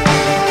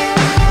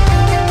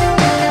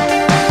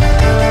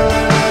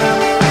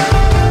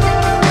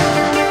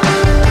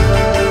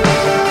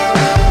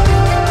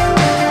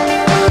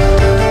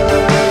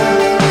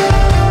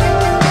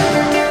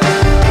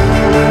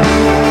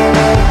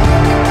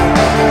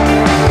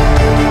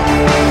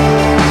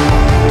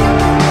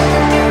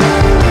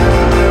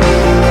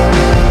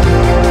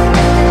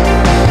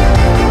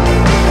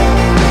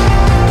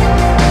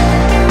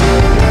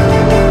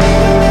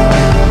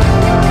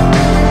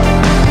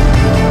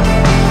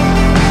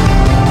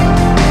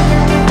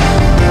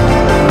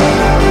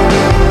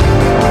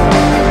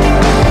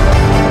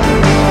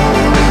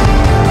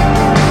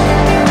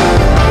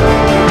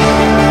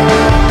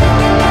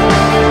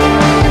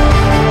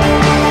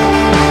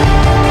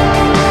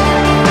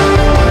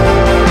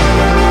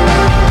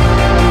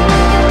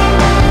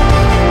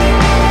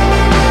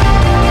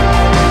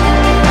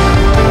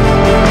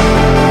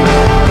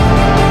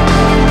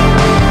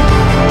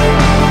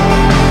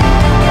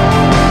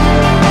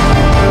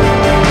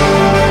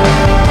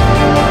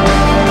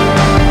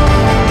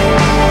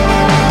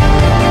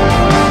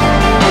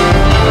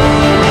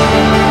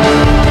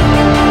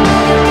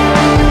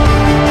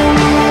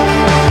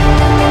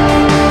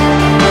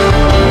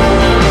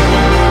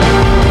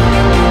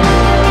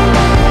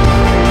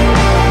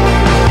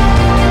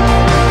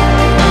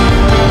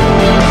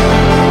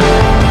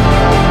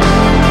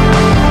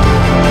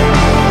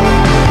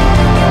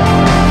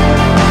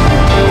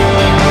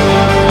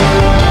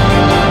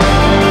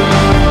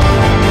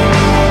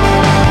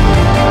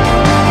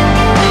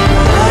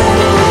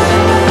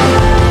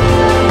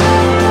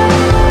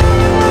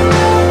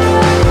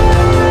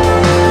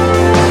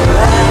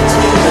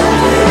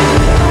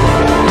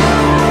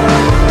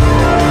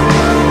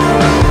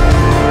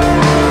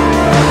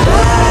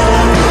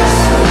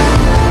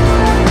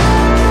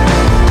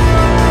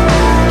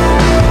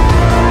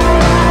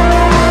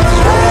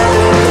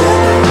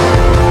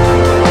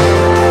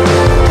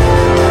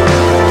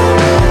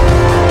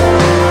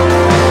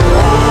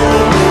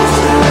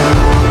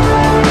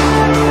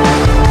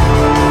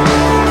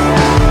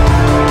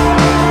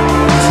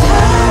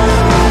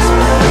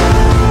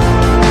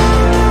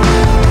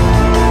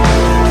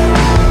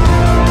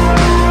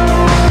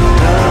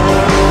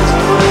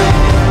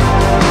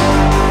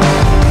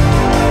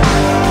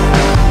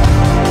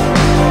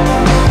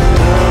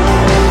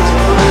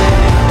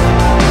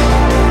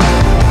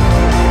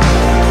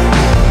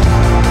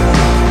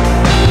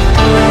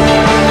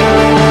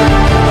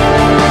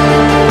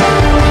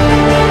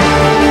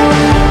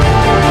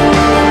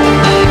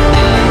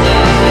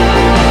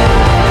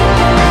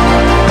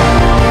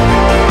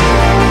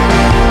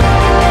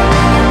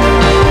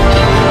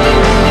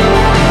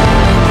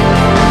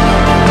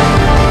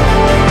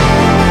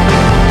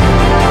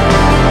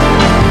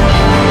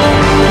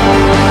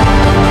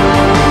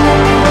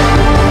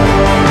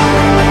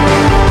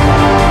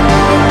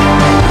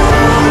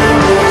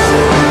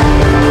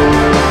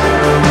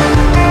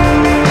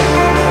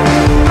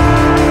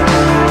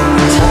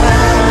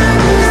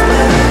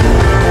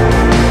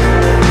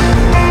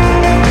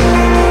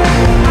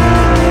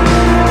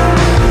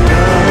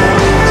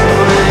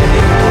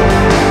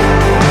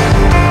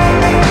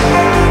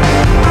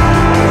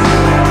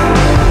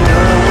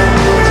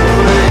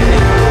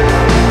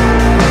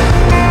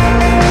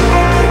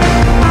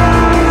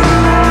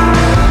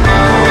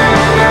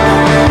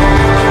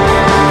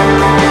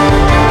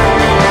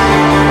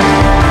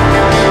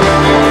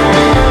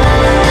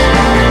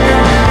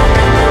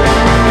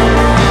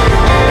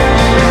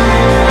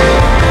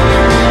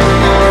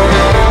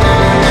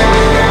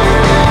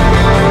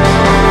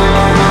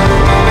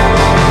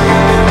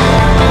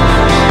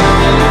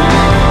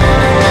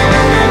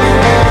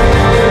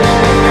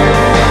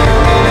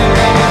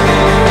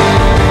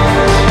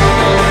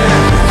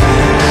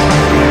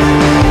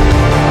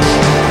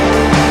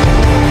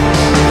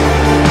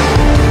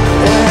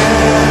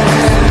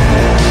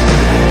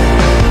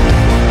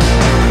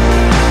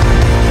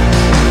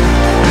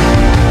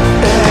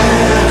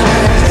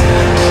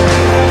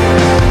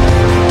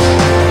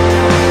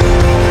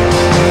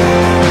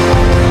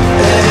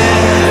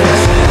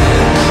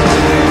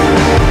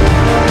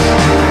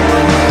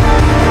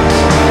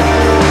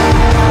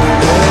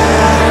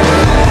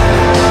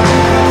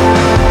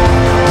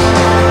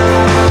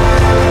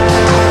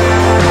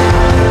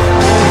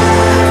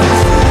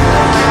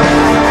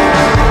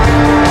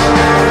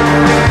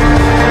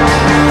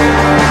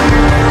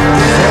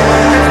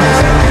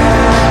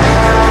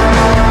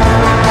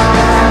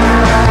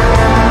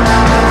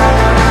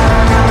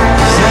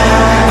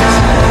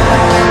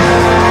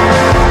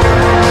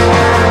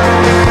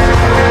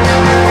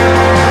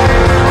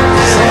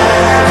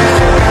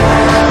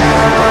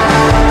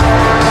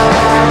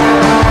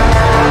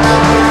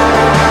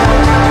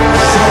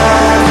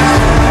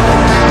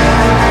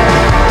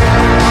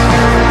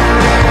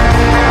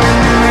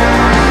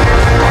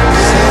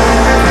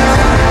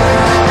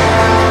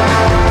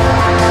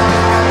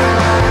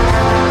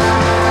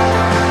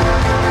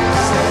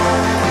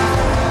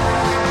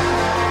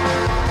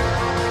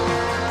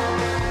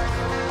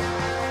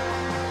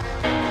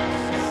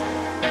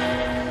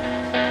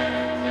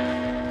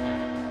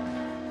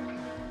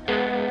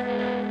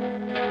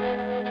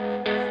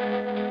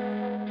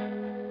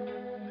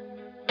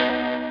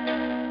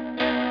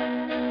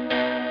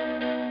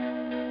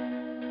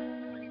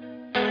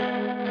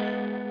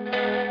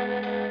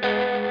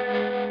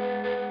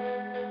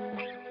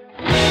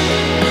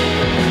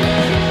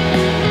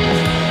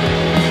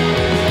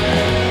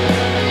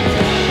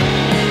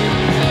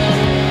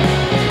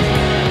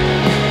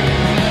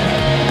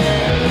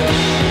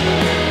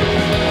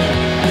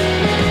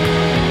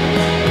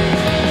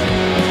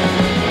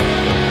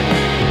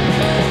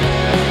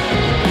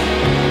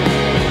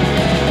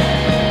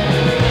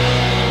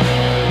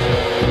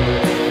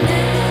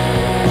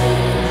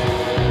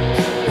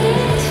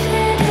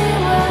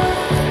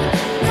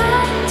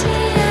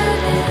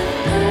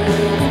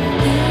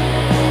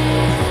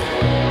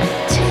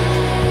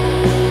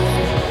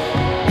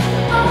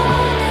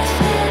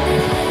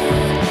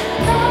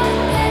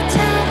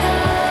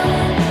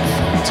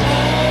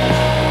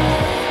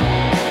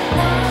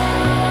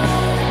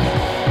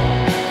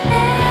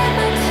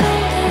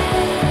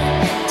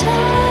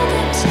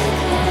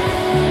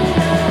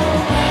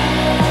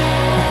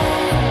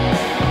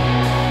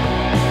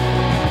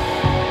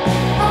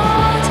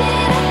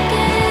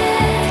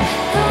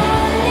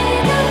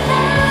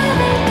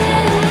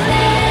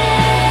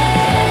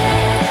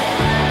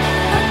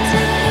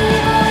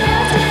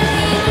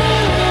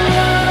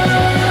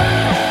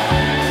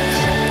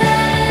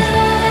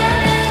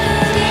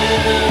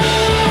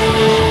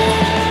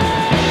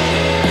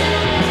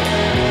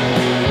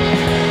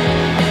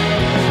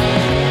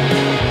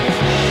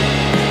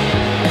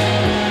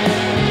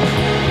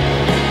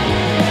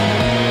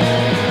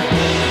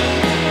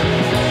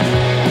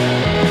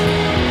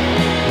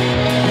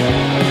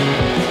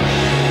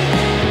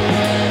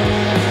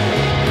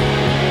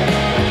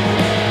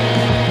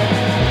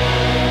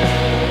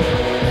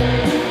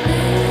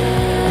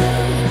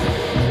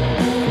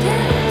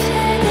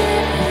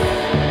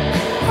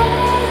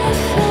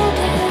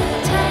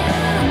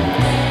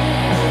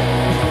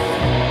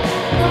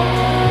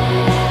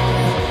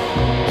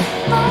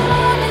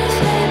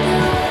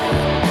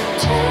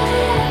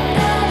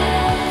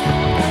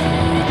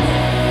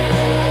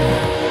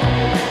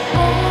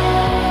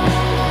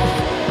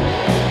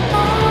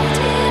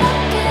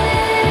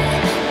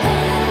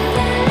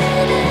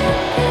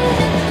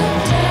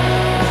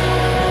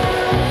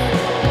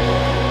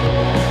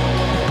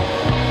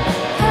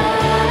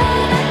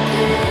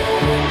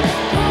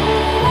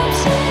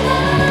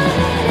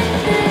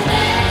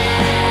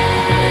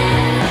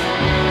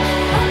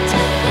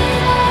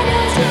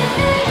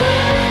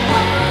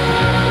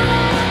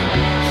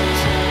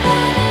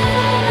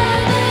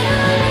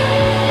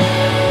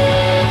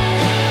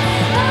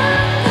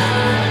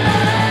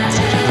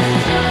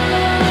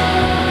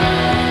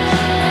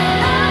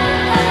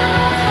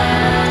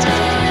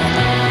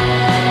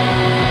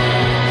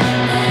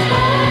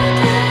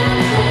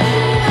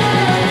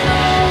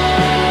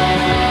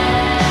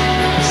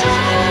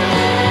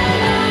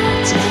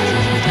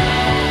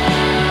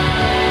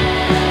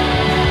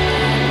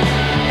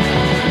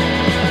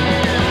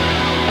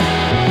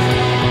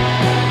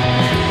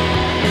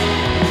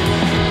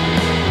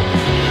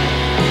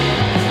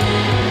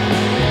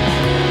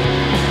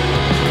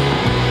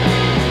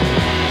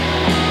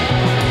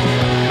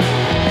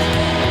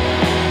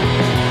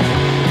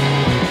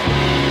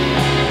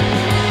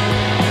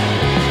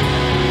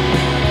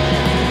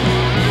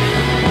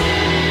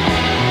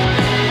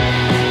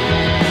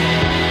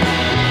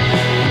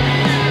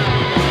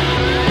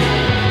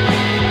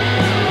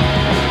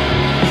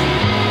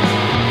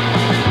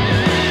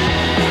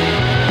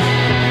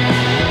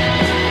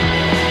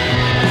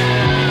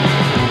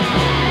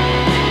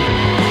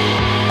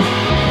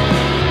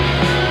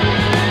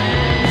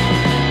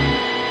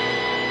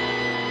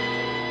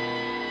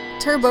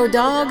 Turbo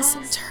Dogg's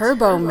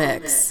Turbo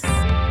Mix.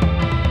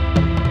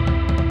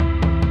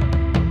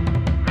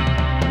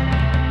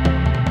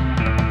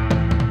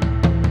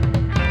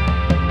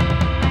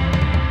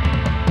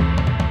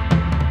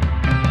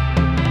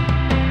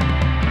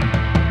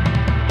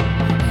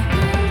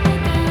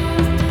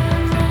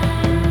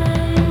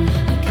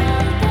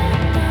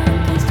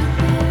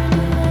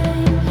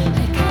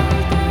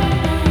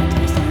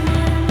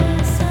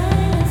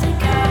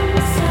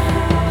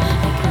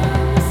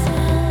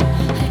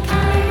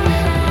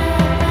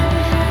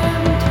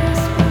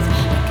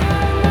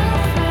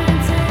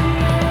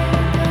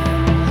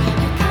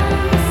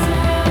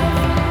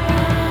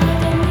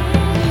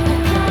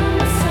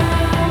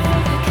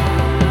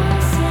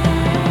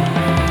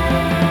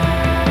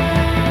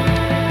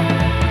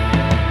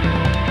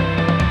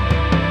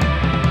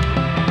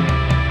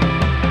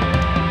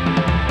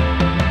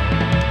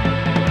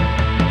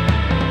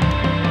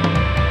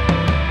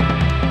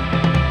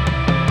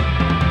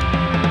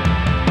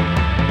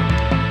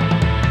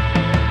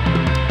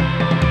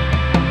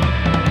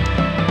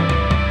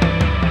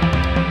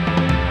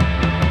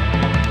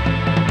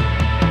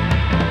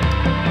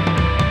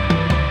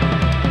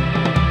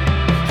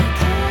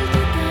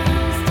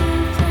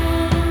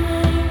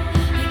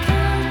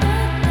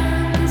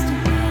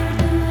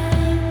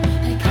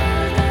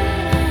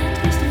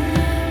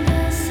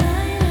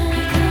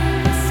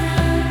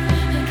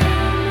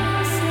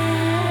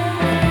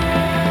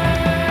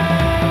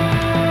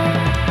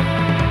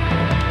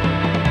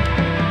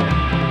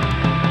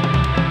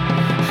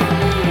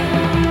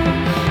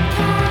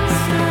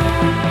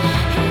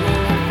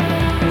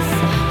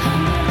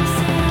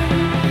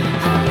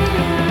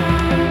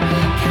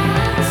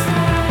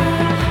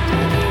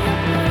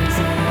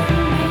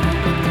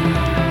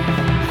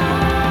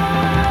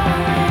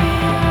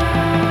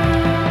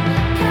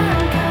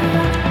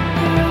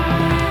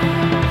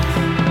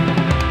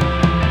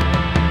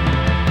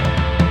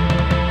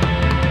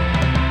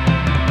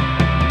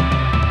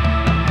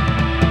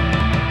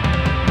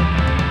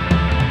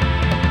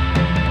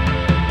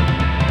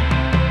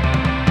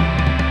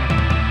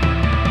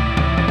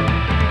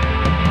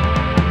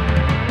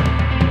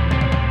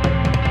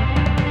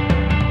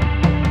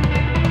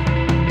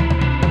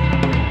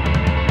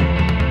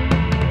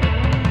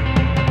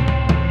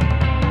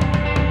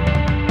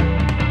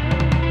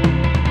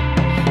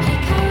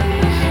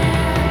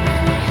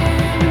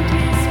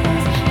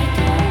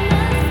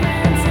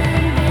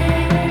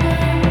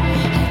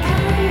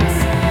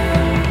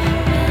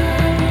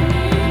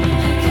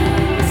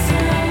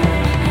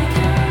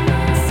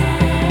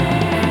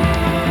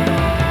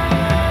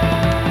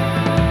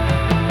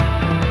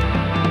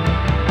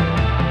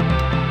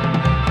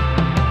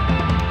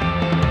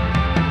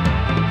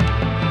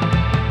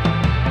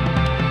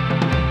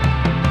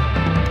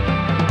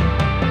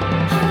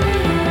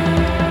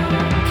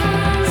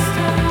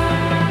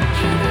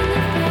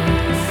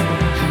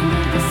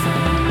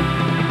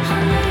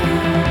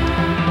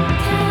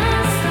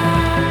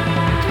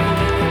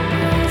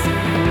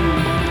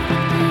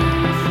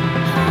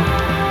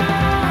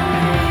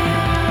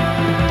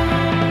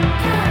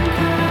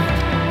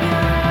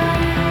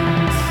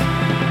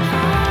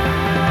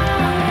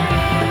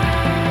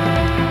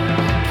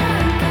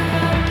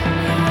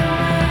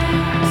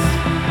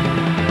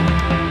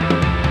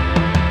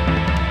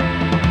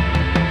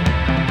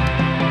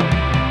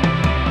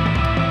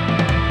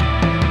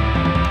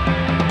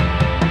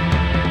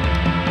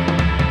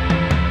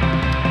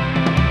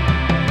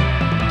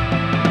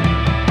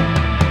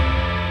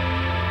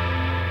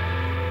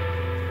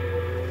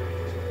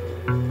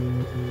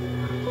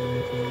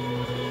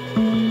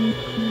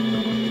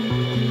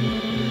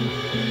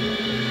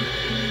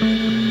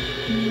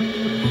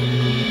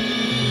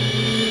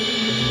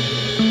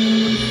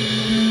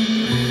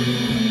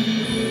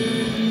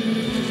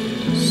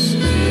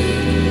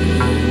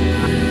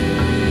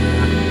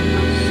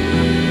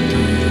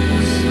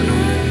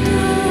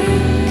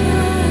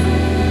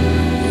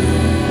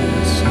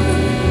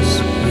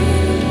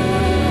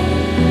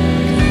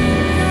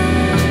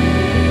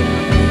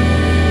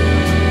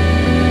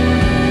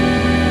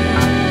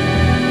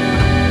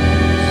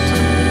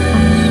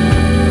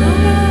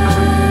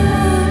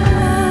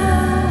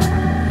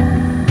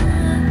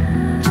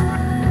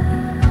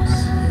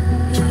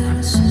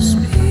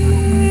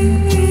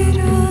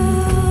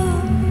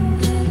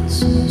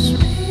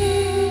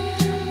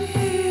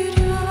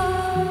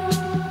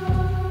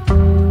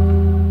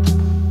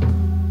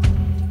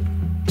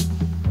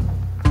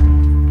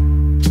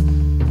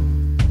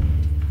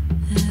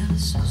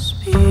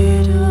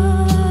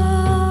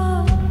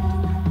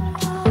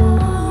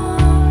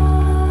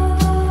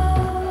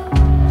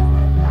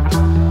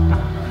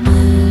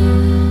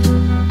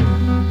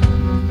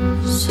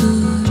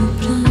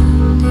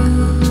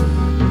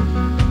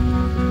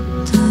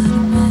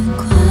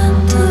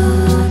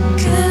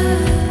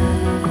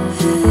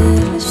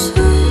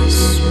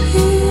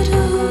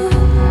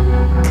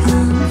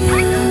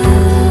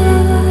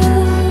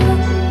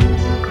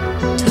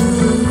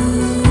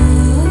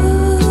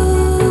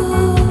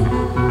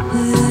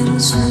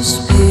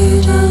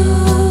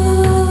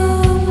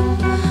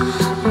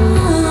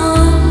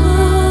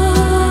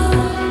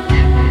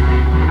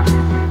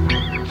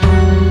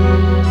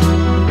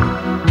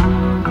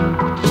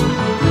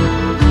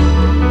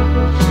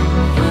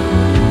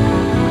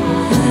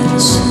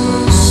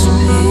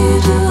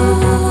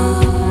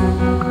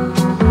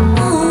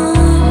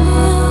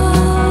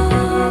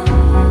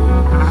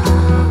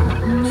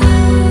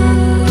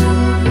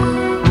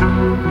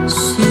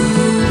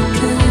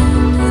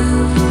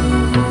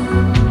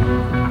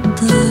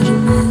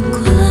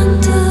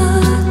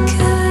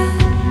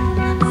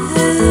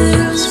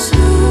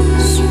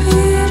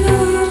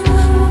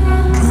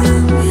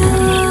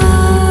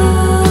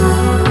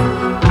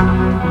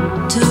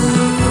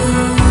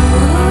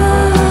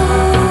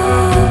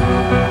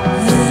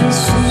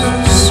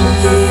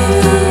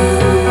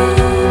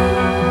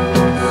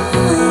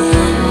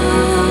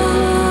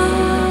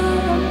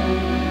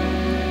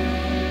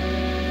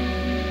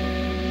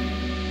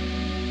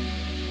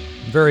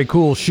 Very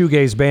cool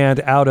shoegaze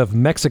band out of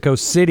Mexico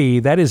City.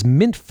 That is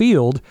Mint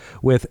Field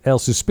with El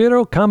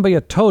Suspiro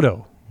Cambia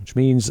Todo, which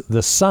means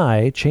the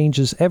sigh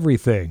changes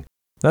everything.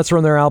 That's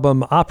from their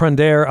album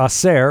Aprender a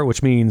Ser,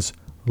 which means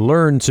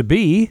learn to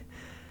be.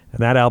 And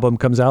that album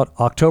comes out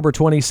October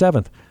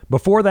 27th.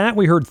 Before that,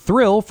 we heard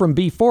Thrill from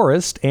B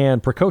Forest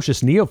and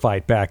Precocious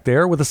Neophyte back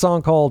there with a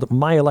song called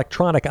My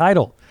Electronic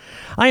Idol.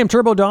 I am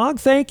Turbo Dog.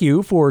 Thank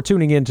you for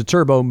tuning in to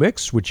Turbo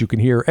Mix, which you can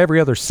hear every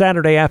other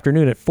Saturday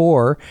afternoon at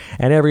 4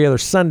 and every other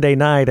Sunday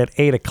night at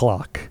 8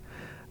 o'clock.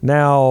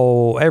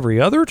 Now, every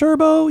other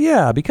Turbo?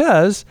 Yeah,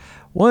 because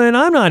when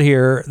I'm not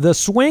here, the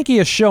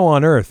swankiest show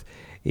on earth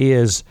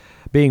is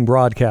being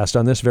broadcast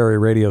on this very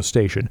radio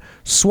station.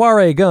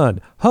 Soiree Gun,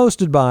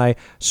 hosted by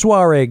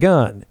Soiree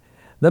Gun.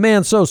 The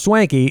man so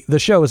swanky, the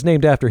show is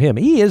named after him.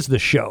 He is the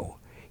show.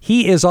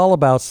 He is all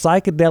about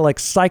psychedelic,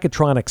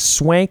 psychotronic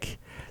swank,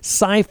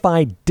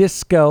 sci-fi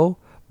disco,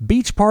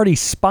 beach party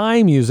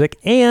spy music,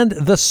 and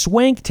the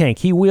swank tank.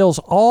 He wheels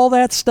all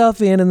that stuff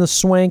in the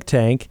swank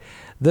tank.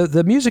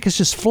 The music is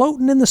just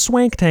floating in the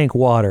swank tank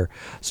water.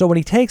 So when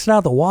he takes it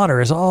out, the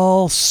water is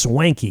all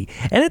swanky.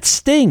 And it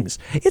stings.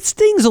 It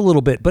stings a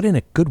little bit, but in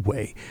a good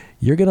way.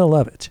 You're going to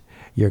love it.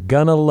 You're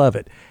going to love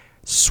it.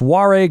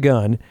 Soiree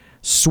Gun.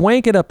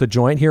 Swank it up the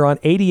joint here on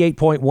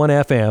 88.1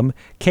 FM,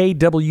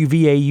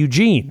 KWVA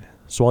Eugene.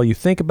 So while you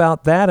think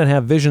about that and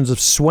have visions of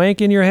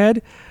swank in your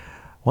head,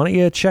 why don't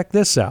you check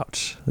this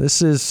out?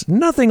 This is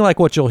nothing like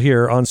what you'll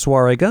hear on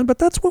Soiree Gun, but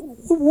that's what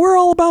we're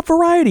all about,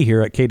 variety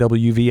here at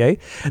KWVA.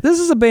 This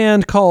is a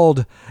band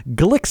called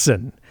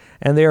Glixen,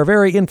 and they are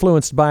very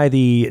influenced by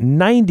the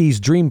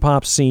 90s dream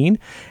pop scene.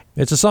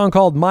 It's a song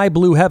called My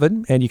Blue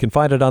Heaven, and you can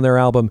find it on their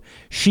album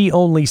She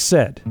Only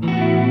Said.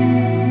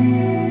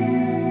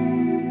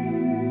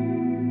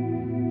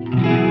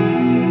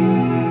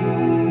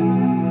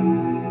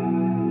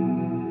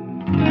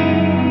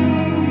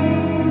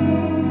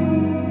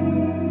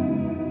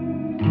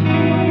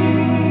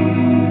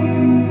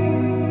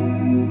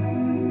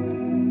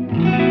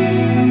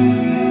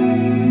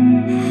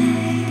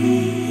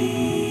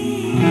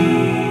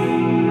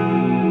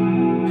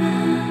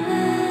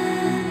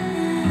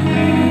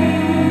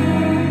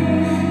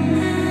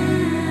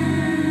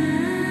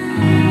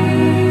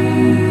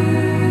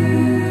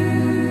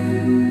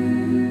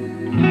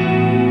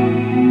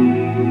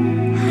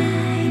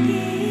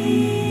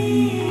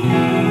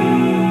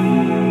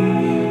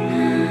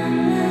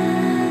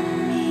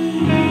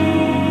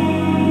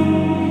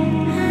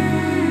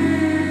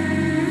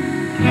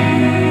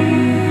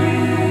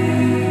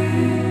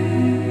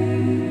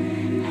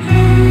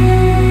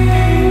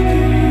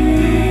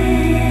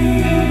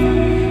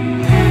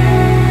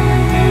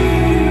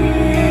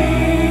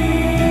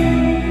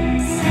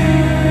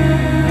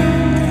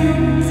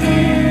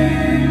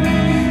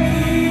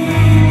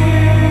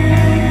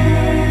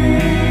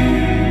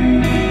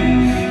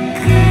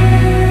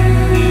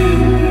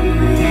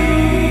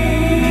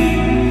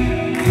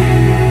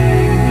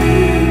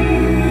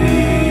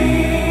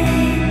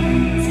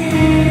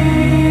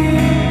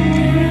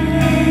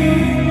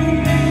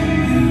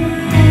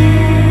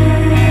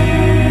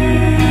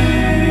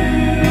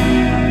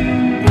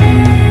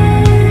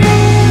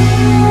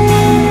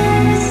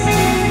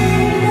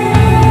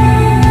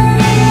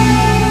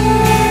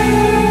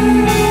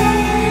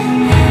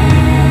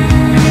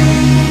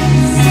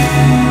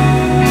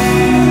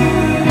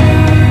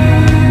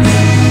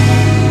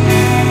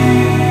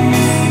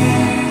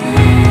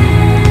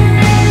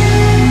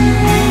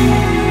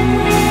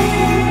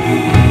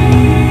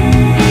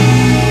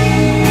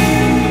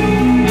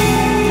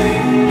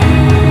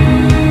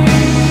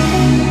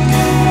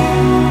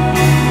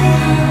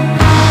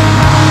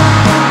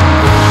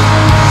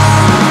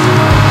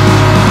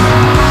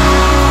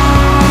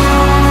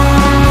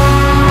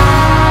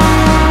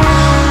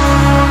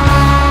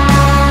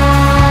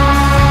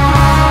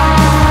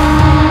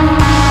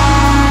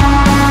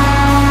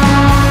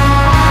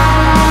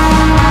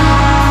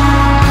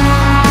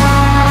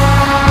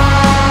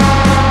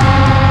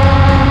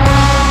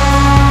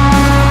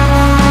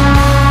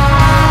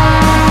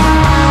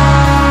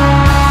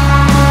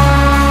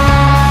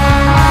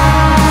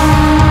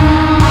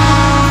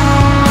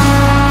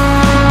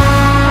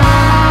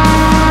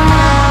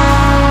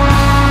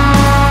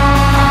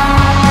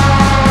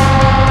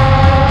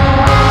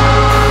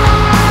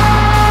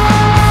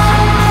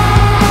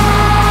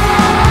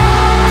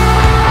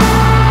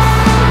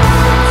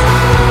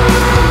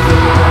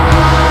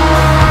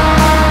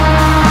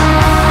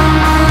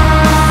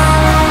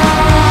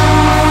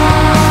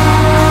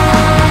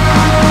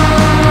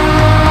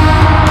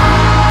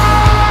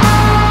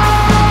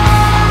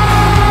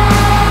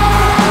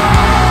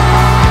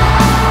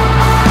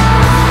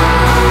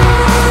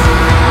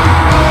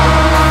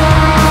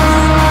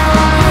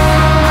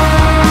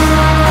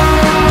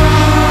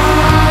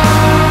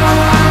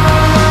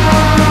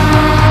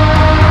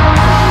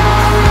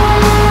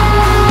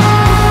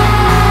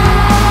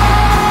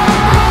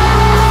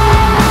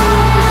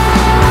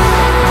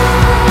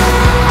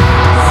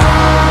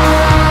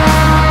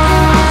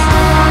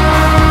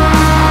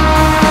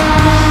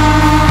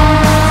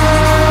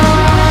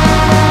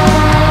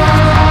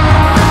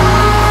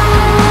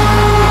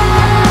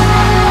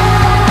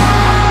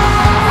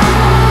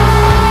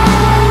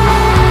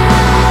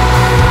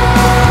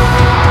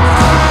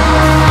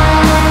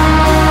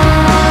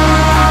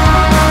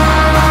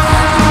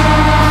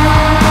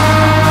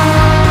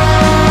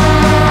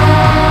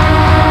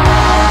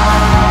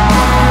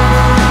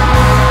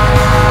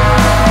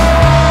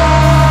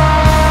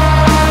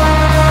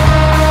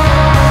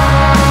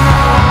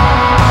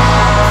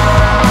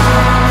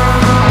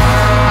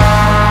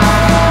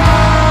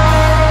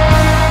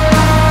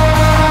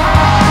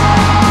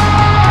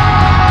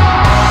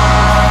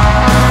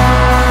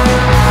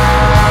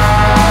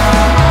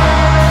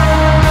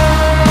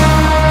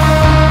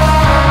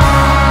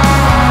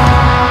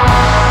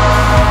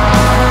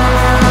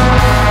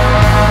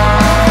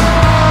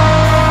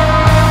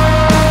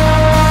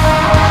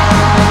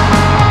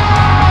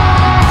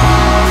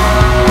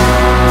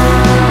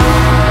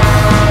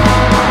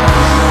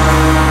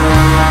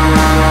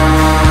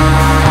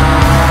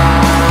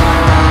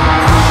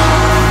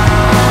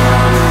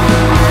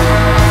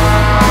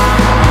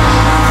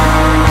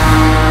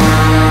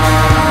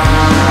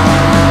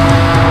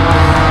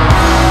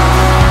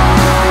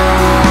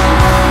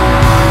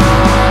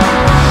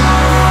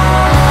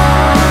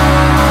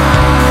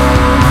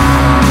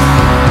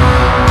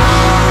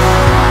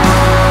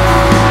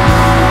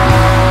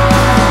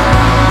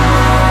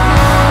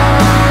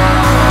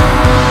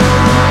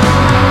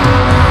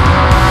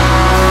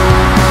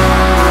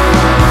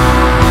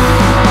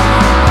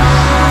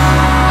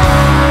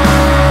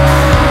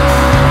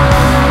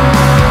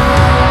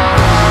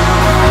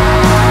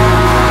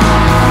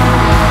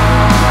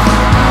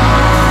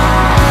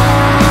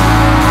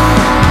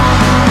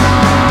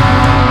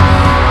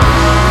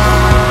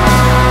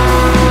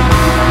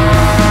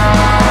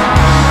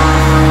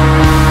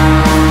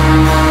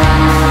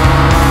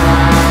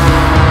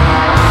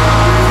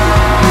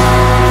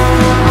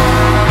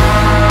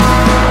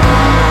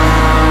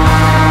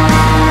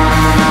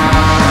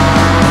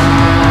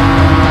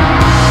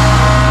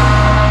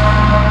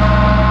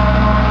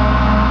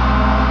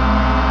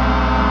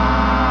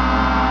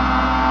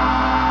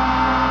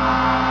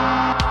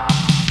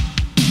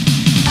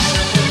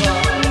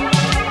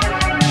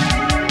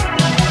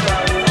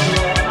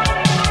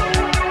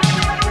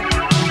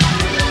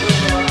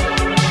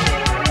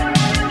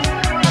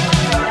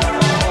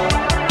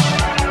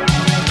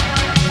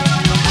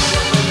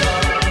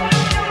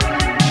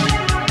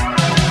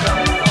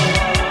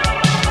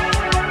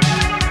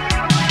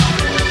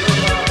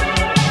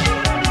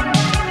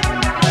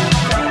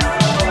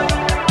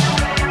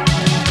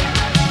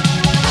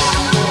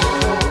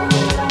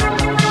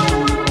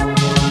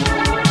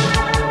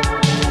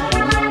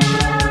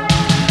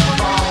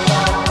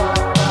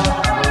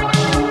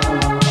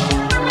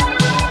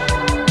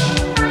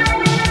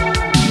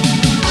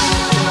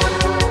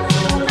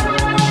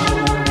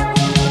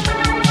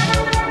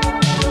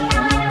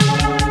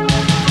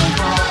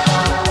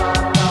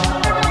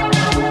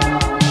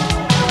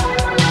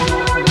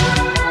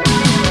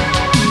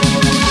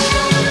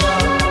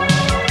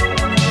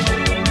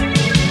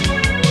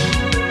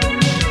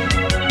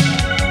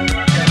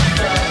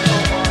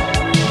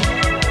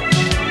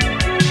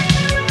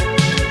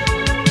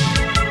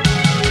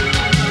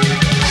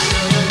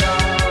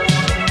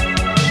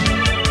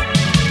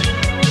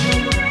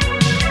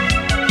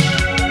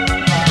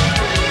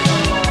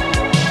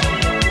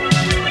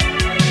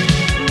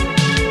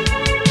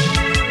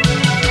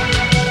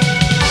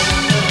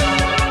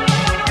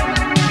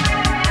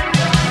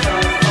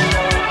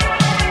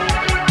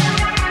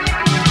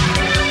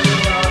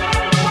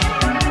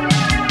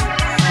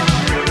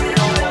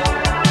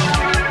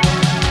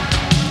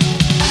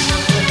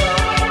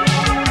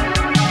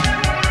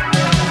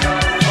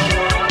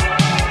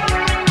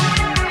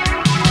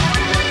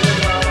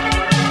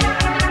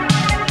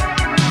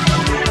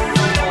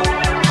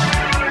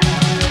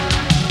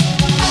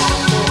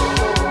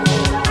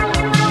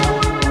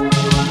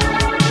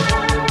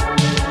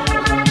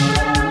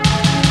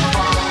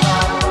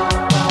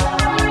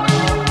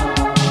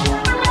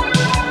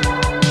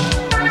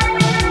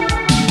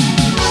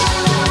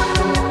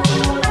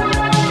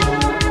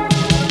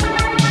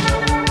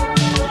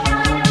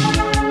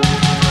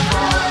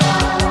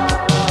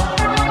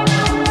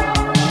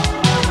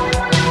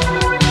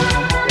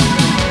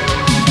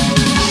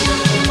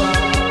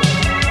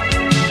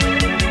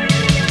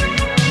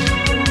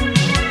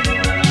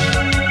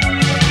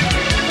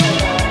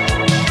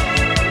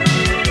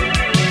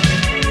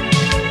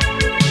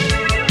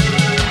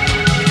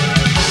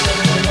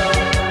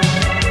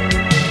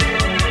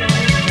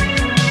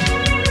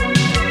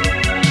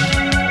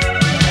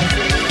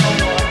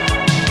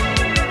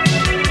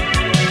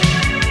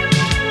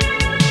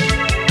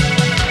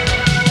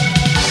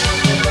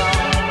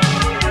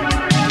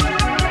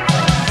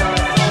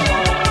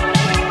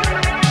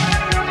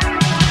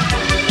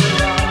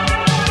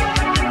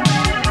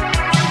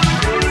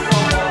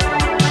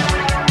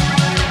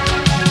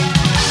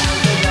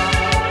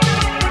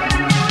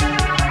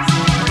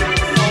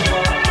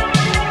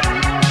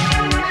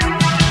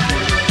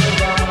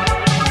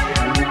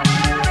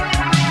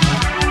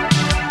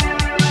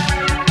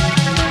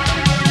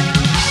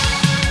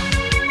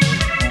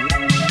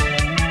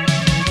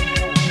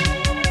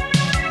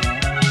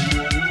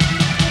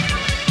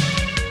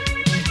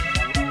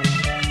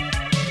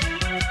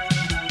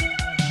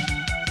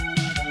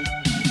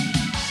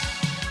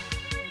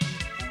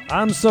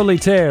 I'm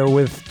Solitaire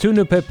with Tu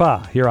ne peux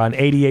pas here on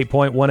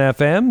 88.1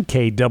 FM,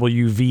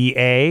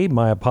 KWVA.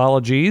 My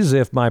apologies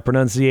if my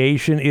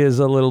pronunciation is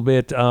a little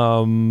bit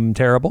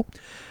terrible.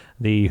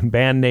 The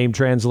band name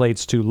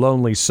translates to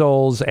Lonely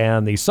Souls,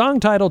 and the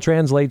song title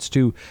translates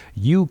to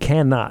You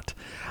Cannot.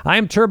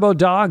 I'm Turbo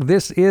Dogg.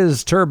 This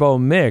is Turbo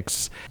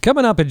Mix.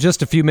 Coming up in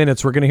just a few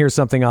minutes, we're going to hear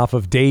something off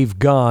of Dave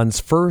Gaughan's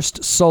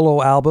first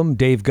solo album.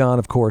 Dave Gaughan,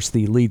 of course,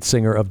 the lead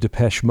singer of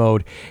Depeche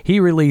Mode. He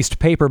released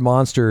Paper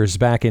Monsters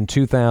back in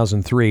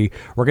 2003.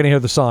 We're going to hear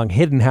the song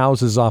Hidden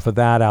Houses off of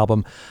that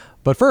album.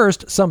 But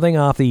first, something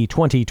off the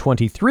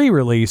 2023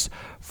 release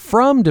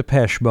from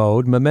Depeche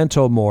Mode,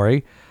 Memento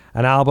Mori.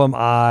 An album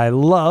I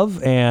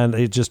love, and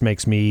it just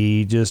makes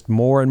me just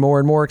more and more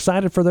and more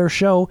excited for their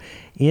show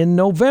in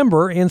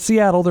November in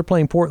Seattle. They're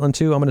playing Portland,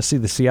 too. I'm going to see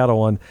the Seattle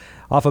one.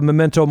 Off of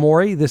Memento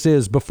Mori, this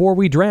is Before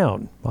We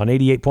Drown on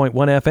 88.1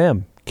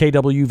 FM,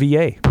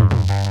 KWVA.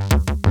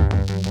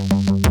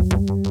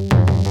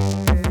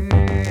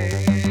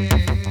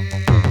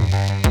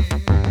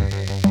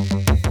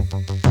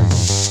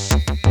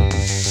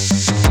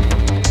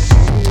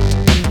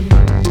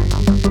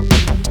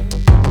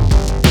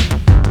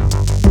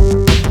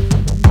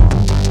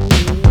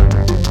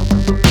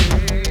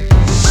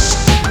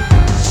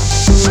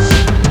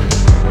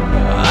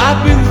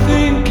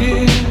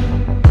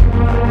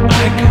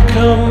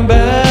 Come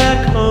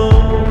back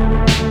home.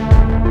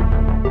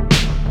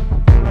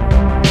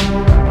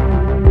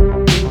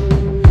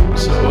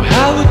 So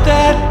how would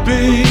that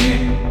be?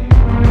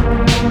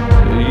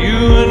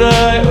 You and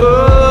I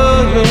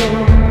alone,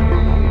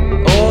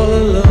 all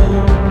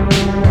alone.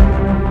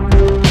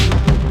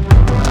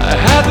 I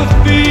have a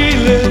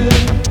feeling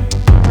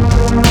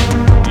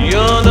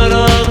you're not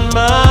on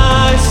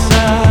my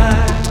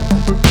side.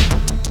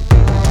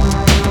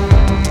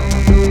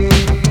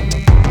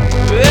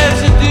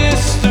 There's a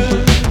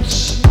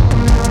distance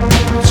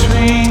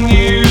between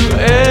you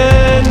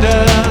and I,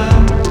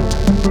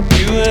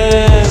 you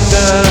and I.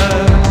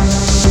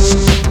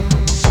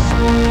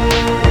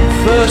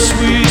 First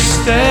we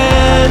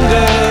stand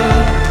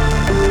up,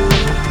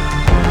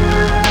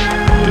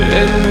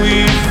 then we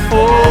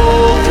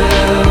fall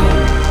down.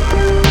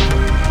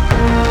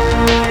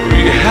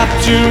 We have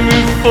to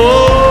move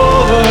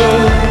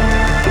forward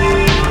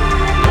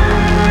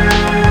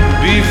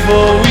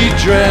before we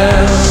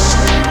drown.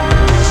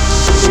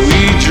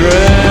 We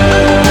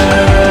drown.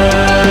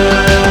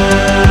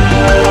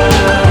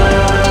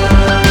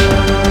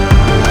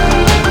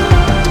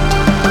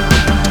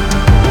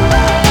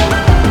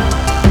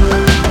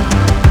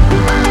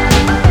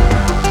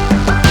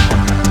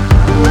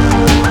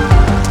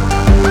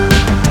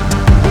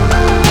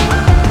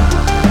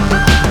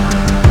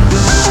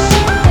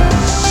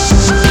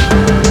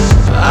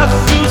 I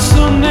feel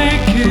so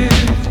naked,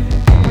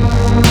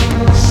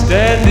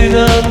 standing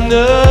on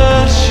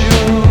the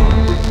shore.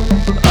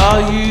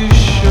 Are you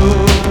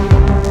sure?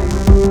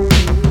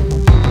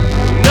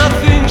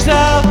 Nothing's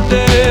out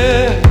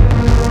there,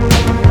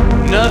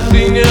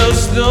 nothing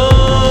else no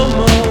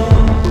more,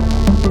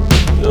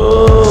 no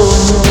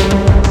more.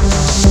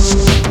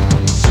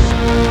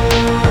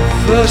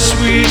 First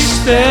we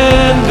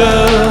stand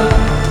up,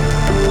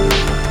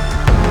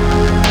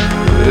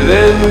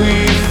 then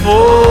we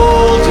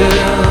fall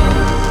down.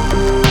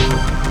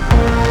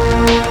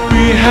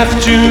 We have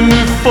to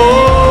move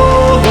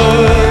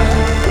forward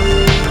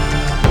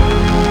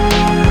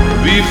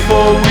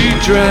before we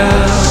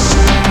drown.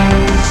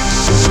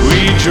 We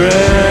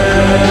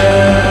drown.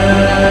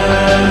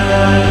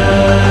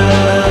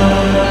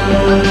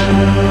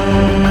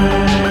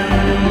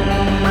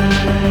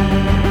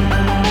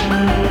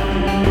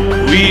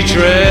 We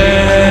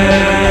drown.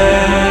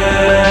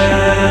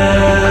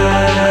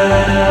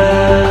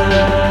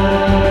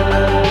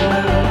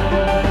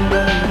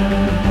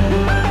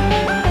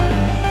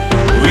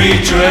 We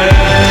drown.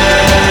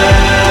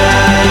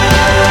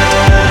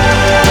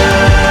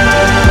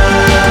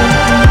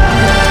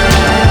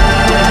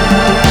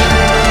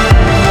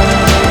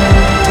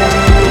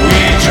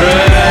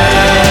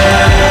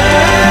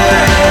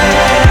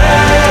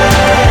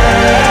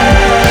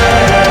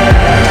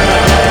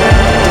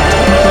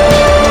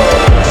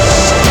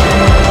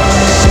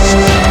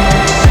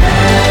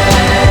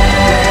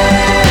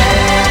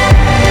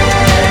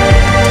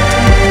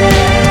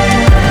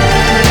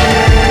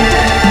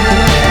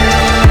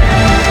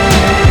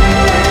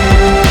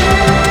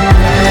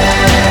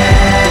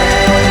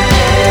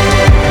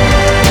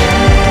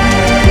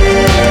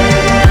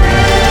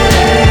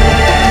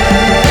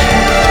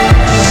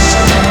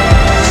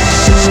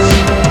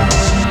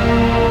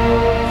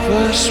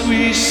 First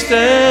we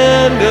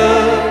stand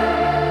up,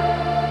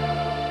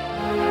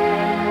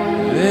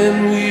 then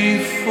we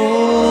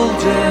fall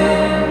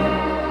down.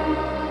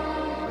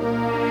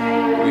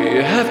 We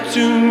have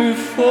to move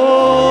forward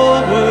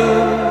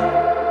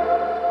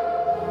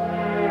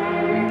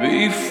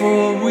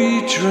before we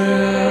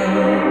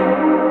drown.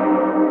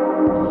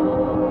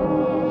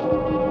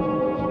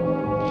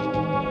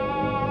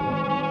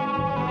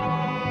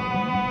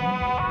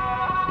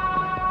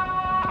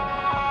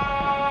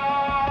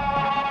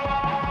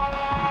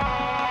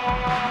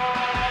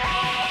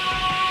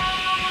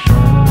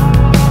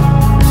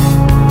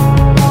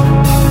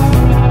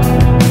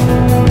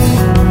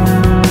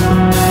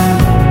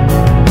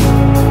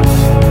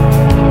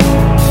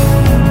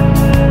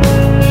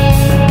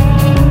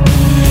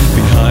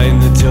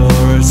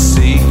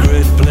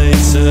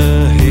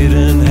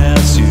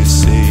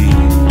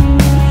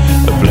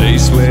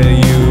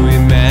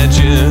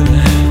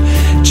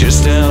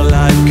 just how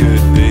life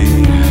could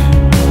be.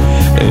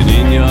 And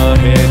in your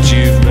head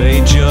you've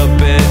made your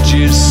bed,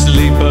 you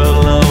sleep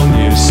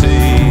alone, you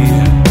see.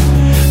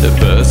 The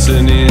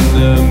person in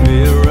the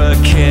mirror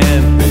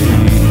can't be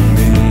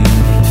me.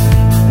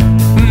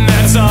 And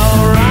that's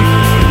alright.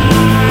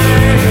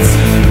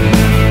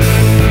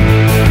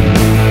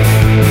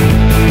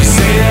 You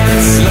say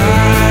that's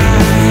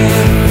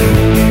life.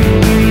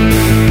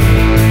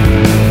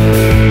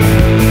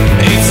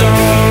 It's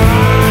alright.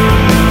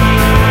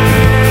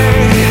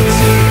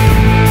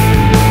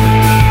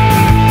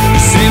 You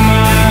say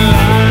my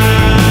night,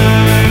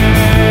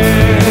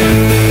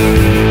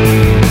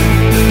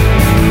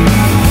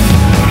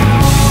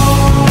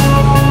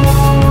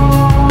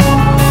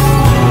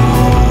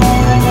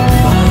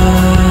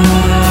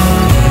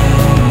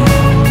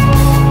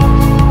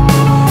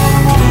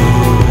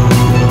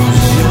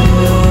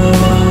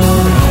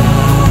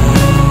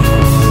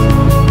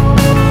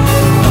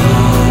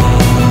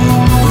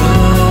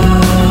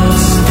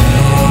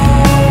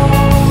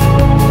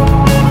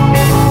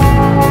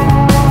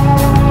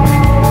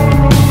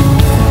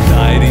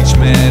 each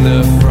man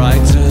a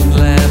frightened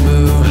lamb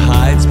who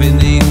hides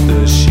beneath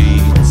the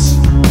sheets,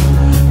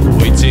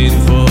 waiting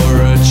for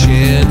a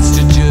chance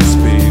to just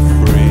be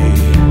free.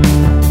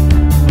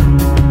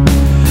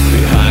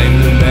 Behind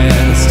the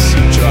masks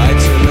you try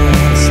to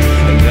last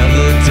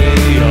another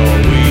day or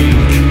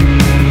week,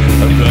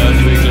 a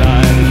perfect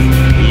life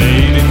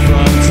laid in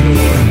front of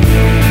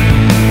you.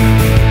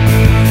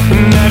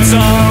 And that's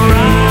alright.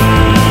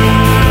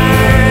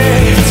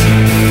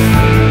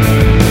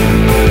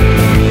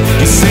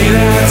 You say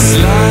that's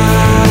life.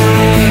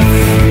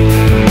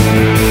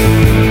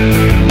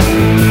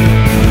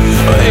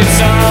 It's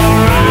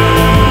alright.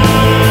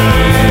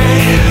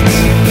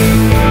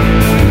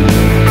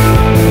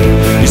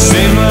 You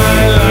saved my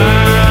life.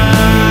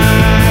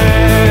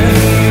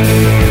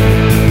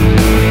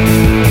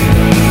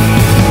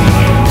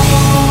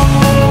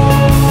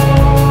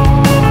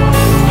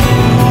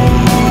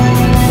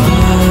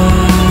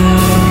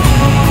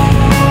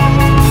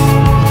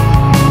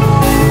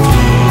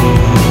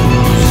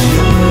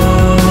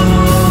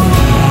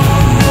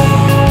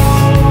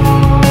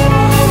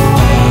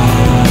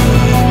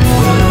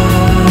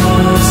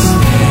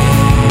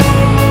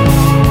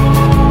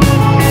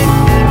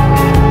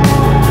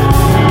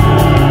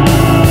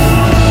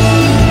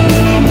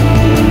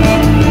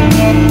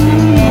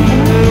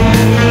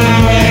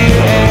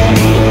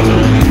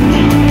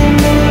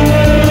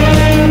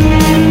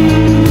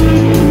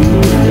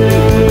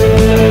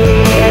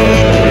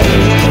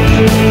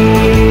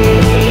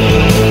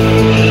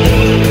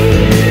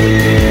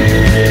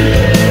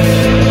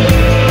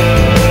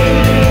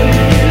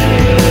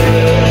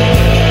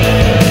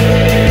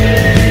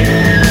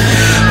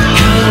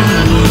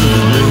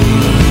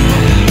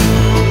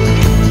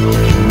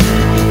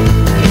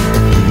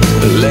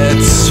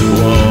 Let's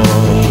walk.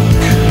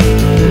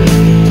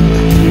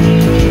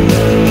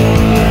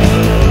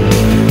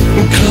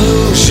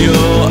 Close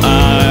your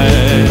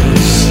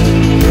eyes.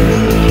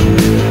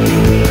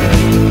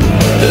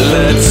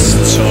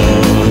 Let's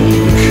talk.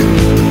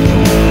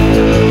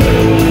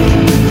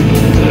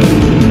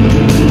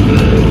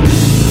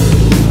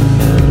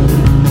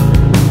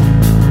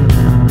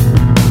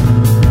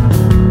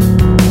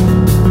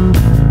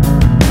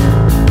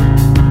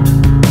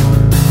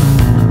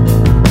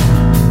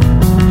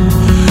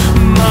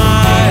 My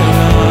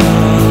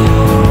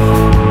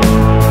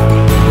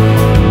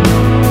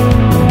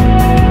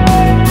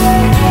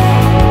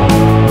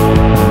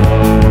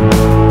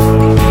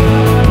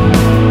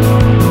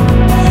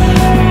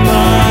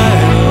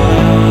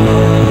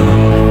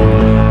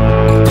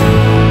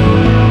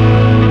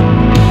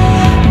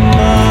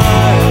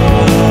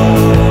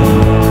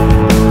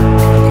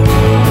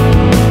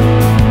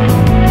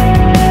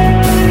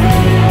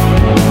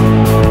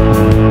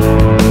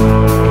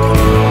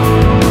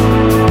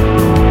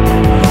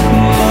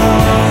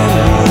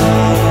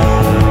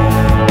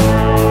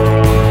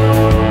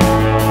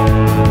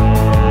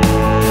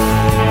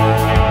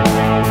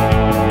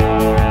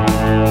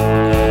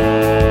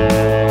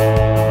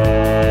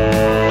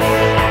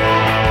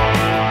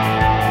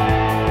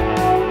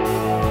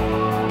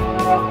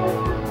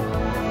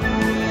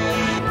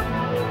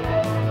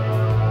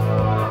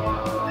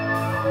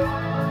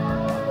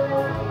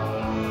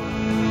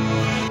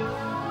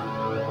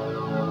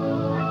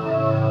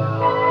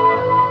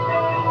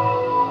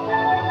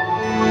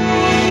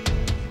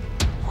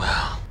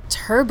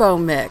Turbo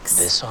Mix.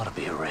 This ought to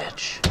be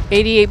rich.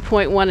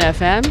 88.1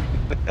 FM.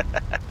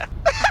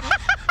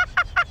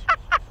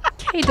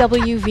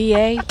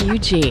 KWVA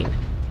Eugene.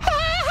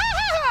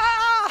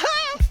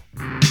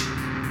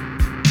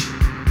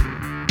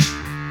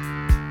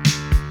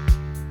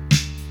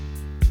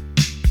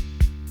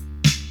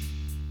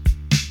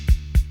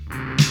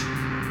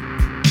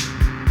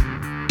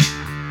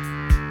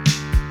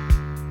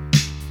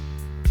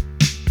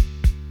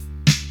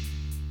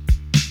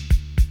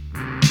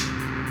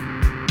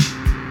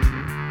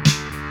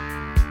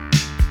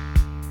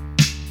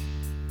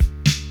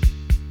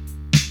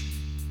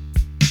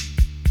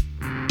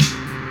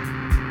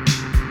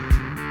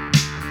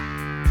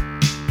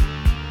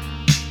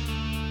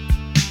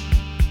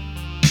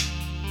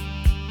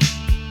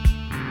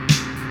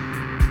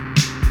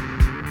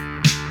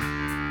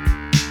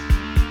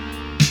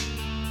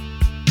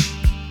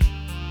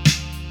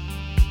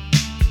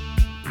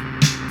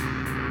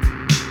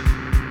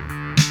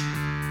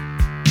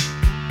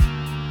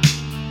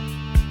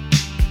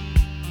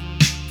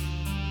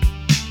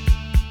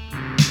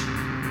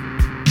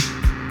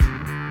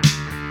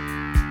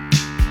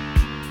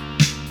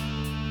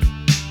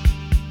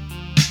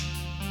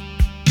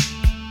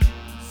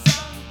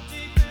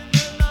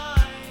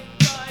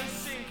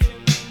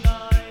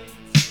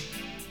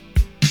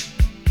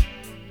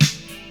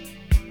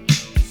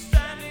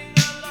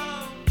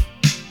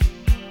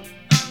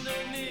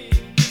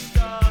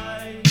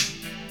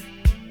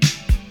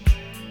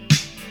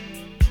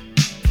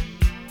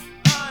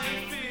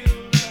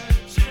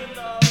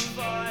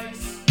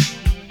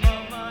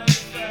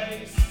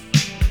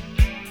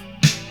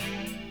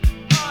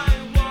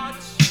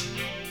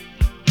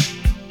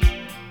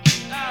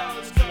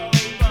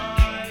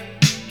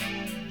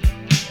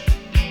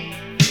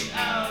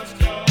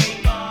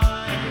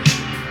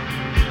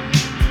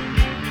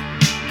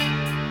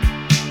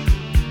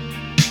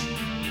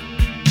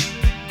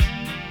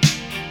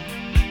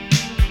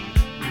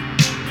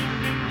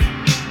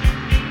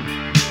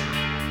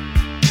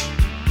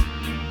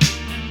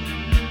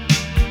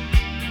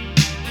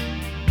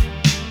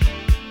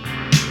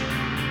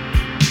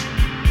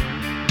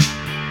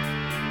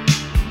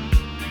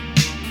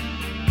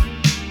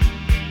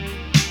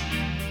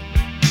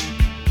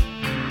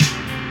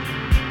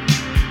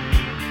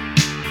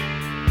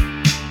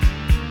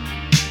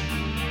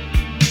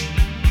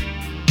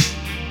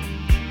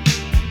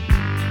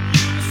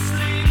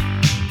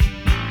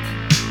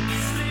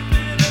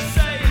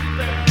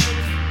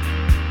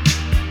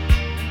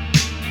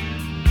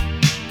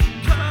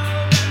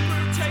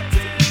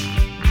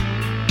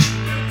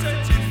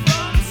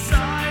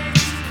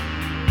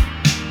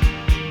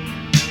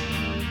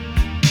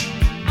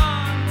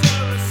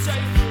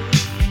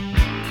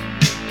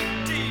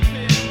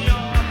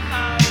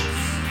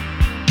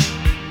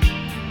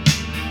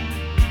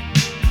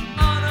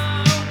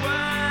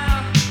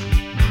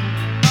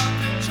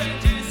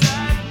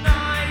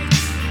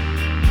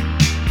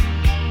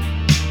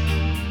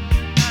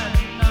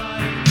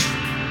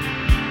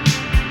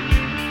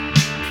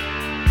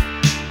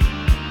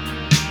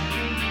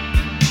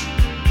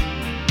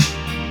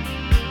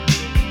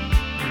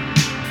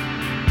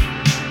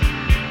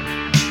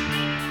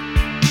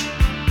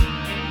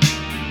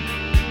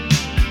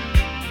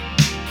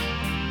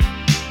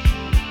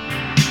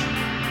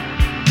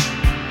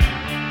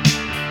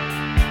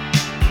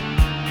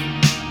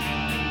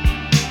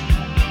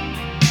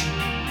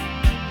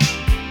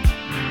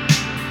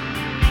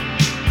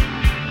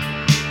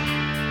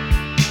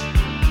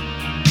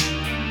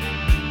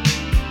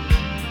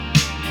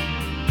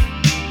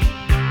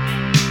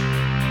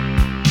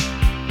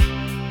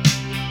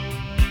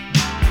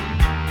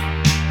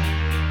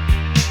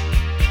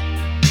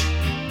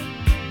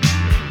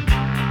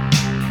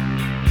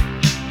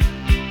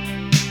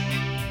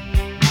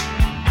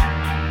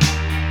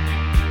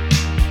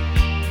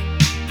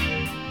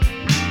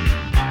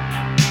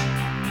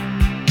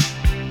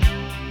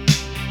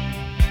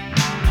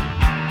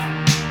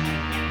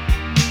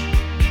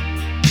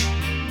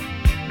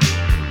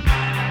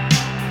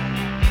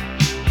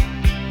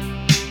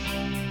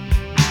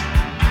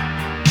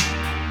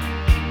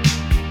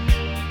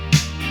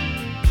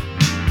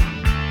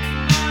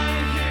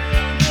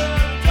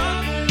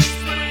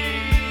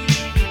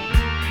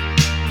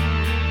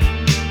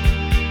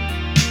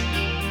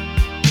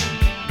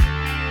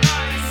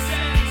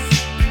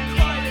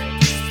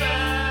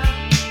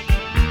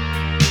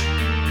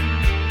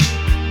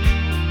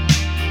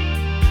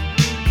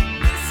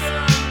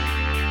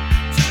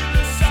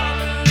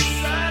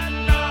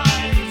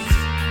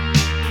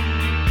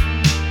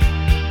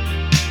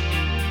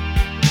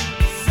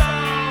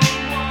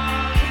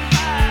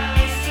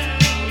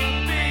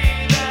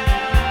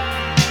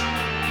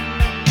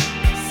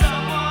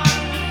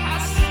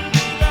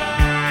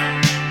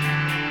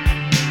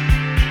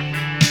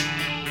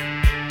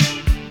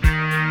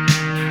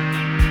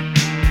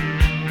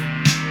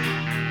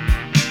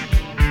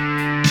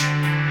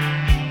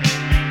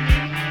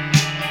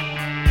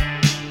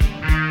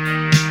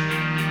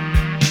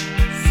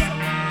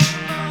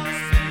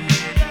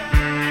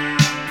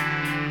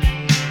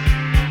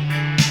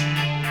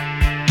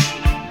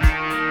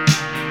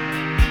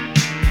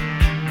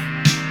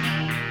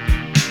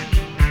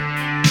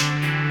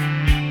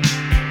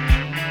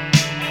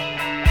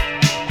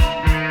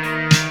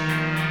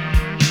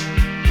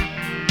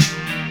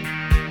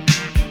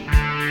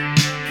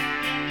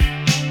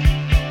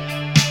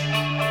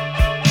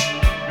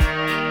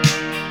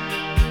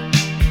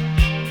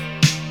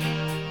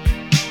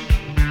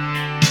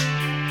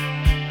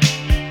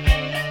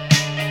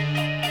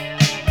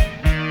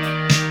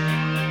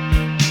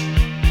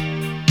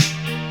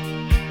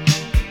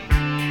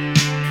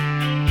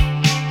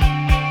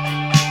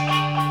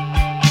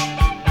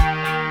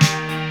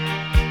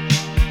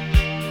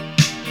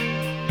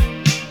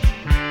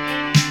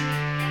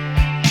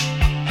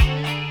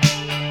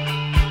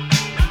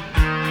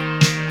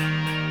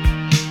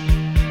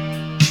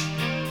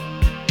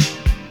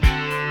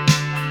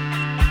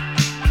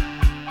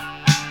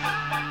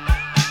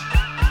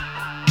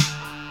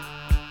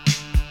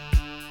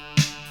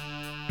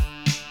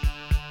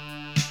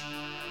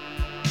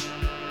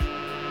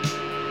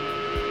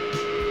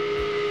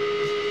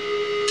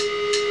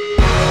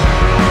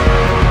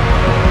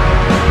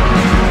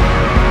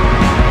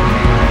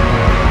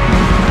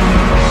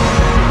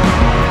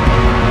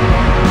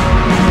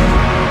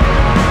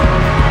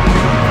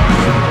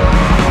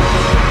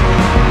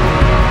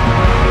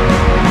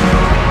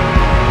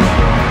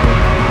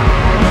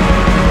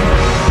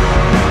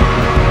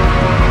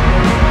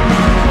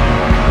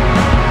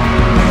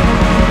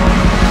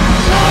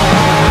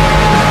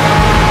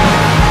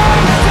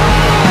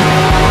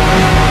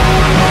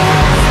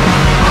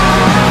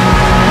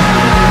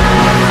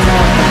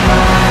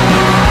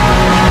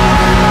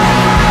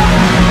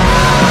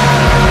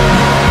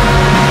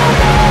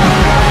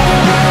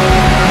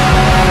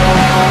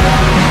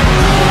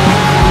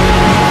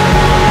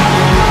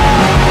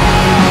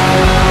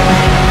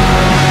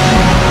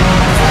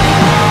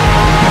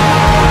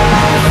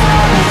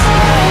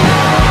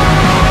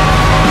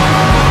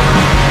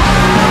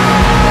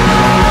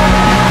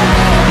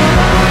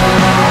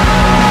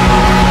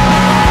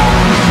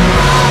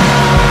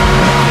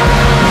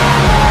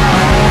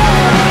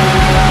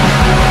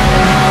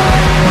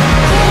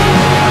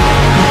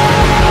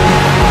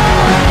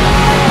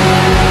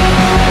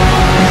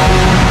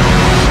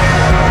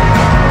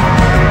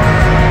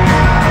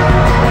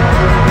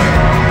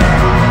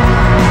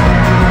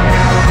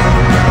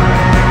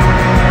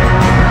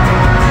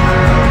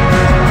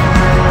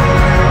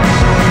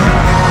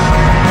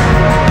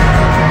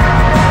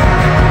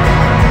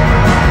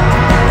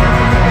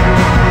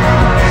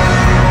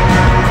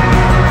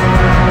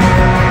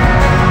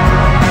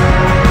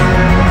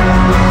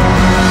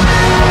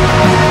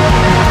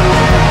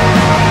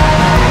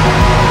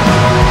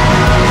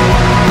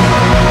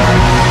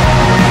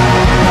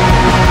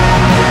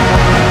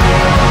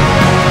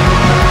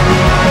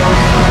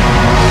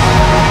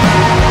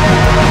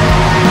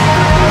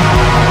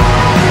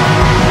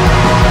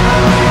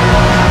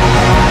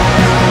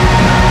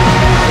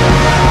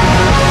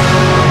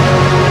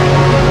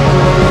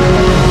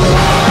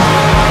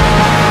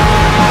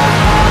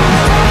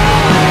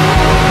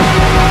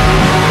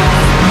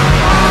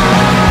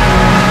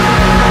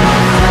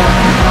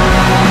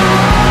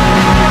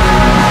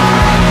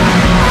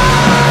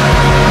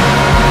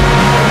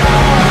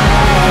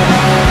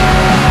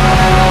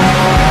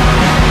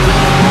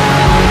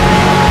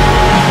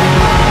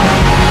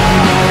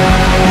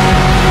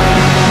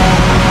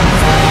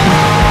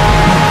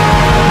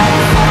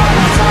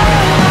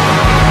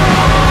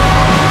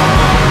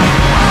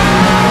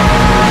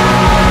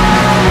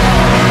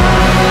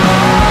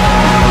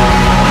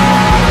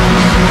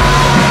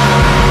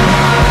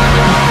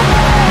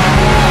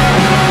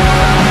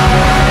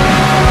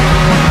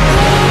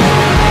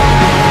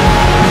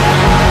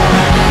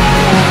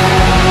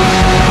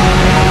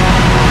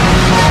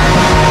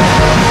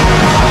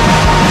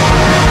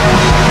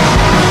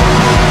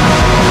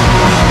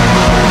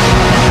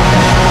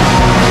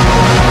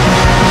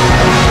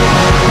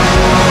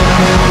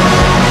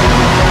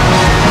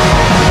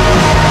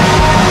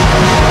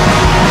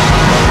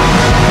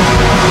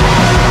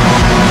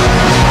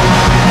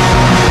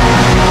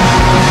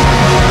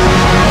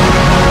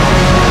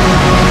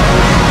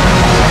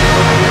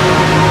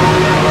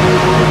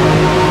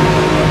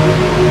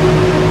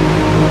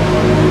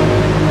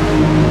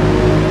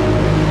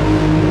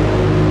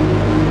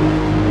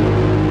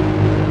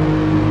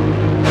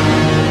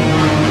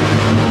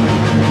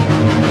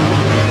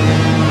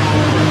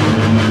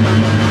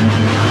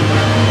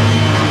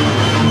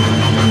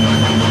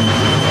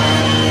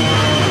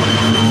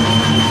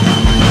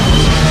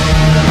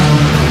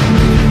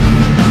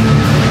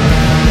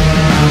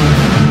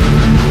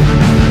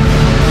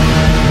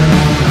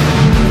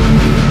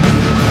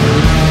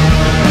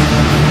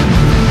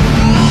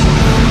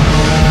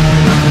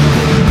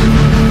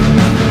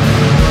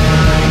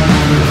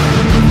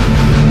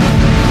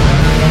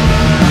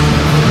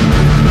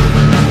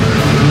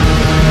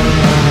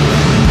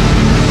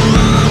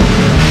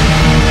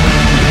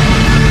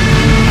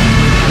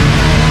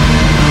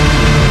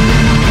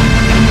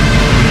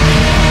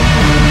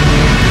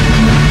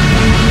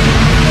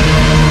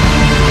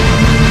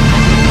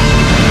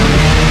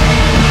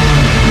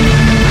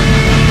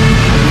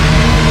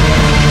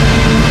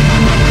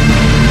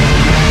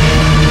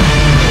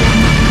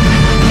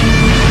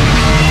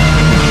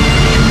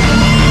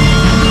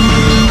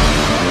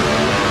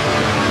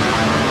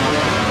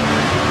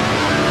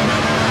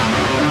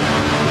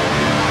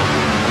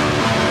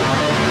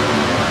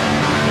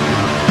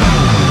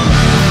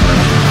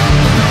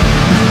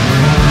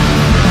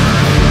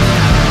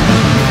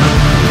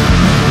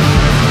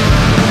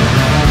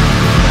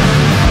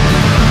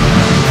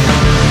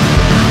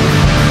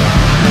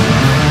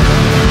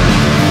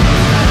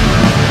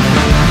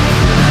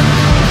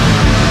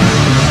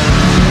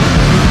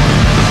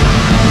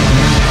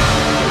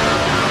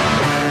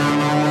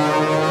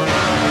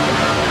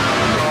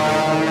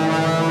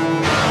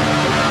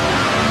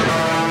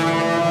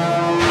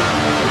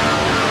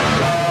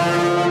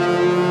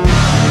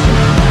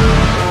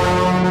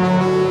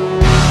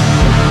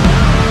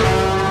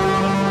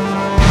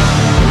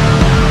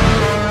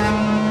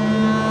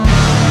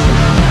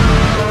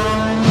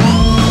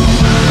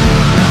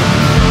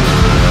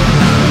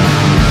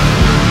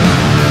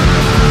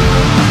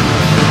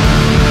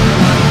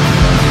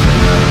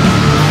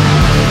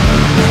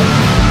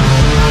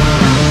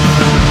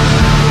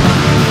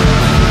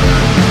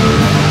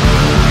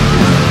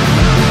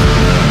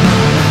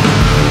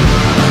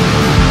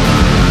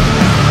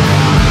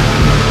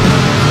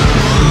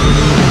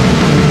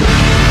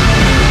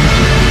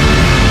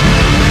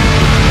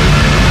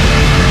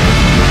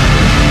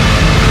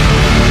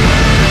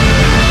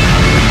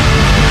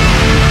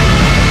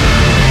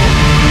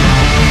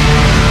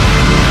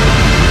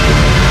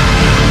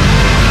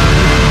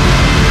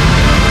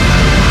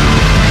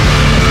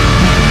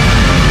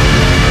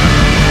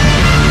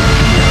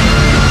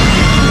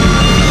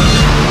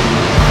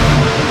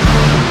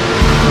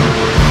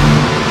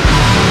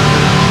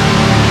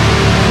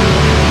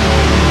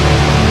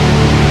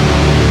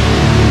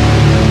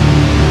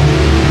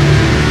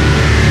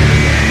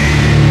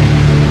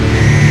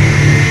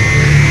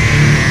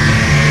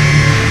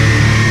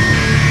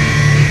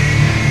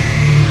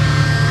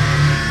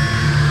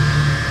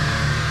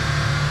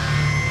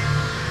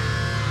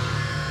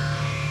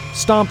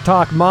 Stomp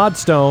Talk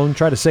Modstone.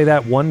 Try to say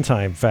that one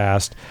time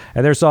fast.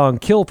 And their song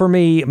Kill For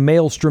Me,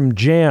 Maelstrom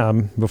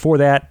Jam. Before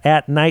that,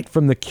 At Night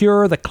from The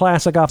Cure, the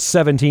classic off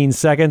 17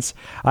 Seconds.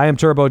 I am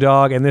Turbo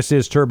Dog, and this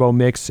is Turbo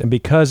Mix. And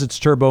because it's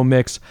Turbo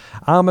Mix,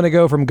 I'm going to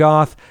go from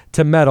goth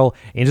to metal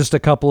in just a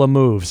couple of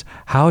moves.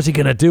 How's he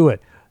going to do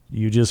it?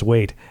 You just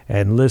wait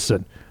and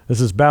listen. This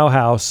is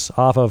Bauhaus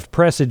off of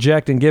Press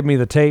Eject and Give Me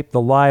the Tape,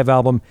 the live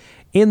album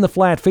In the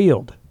Flat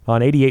Field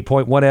on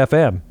 88.1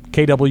 FM,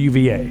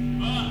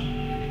 KWVA.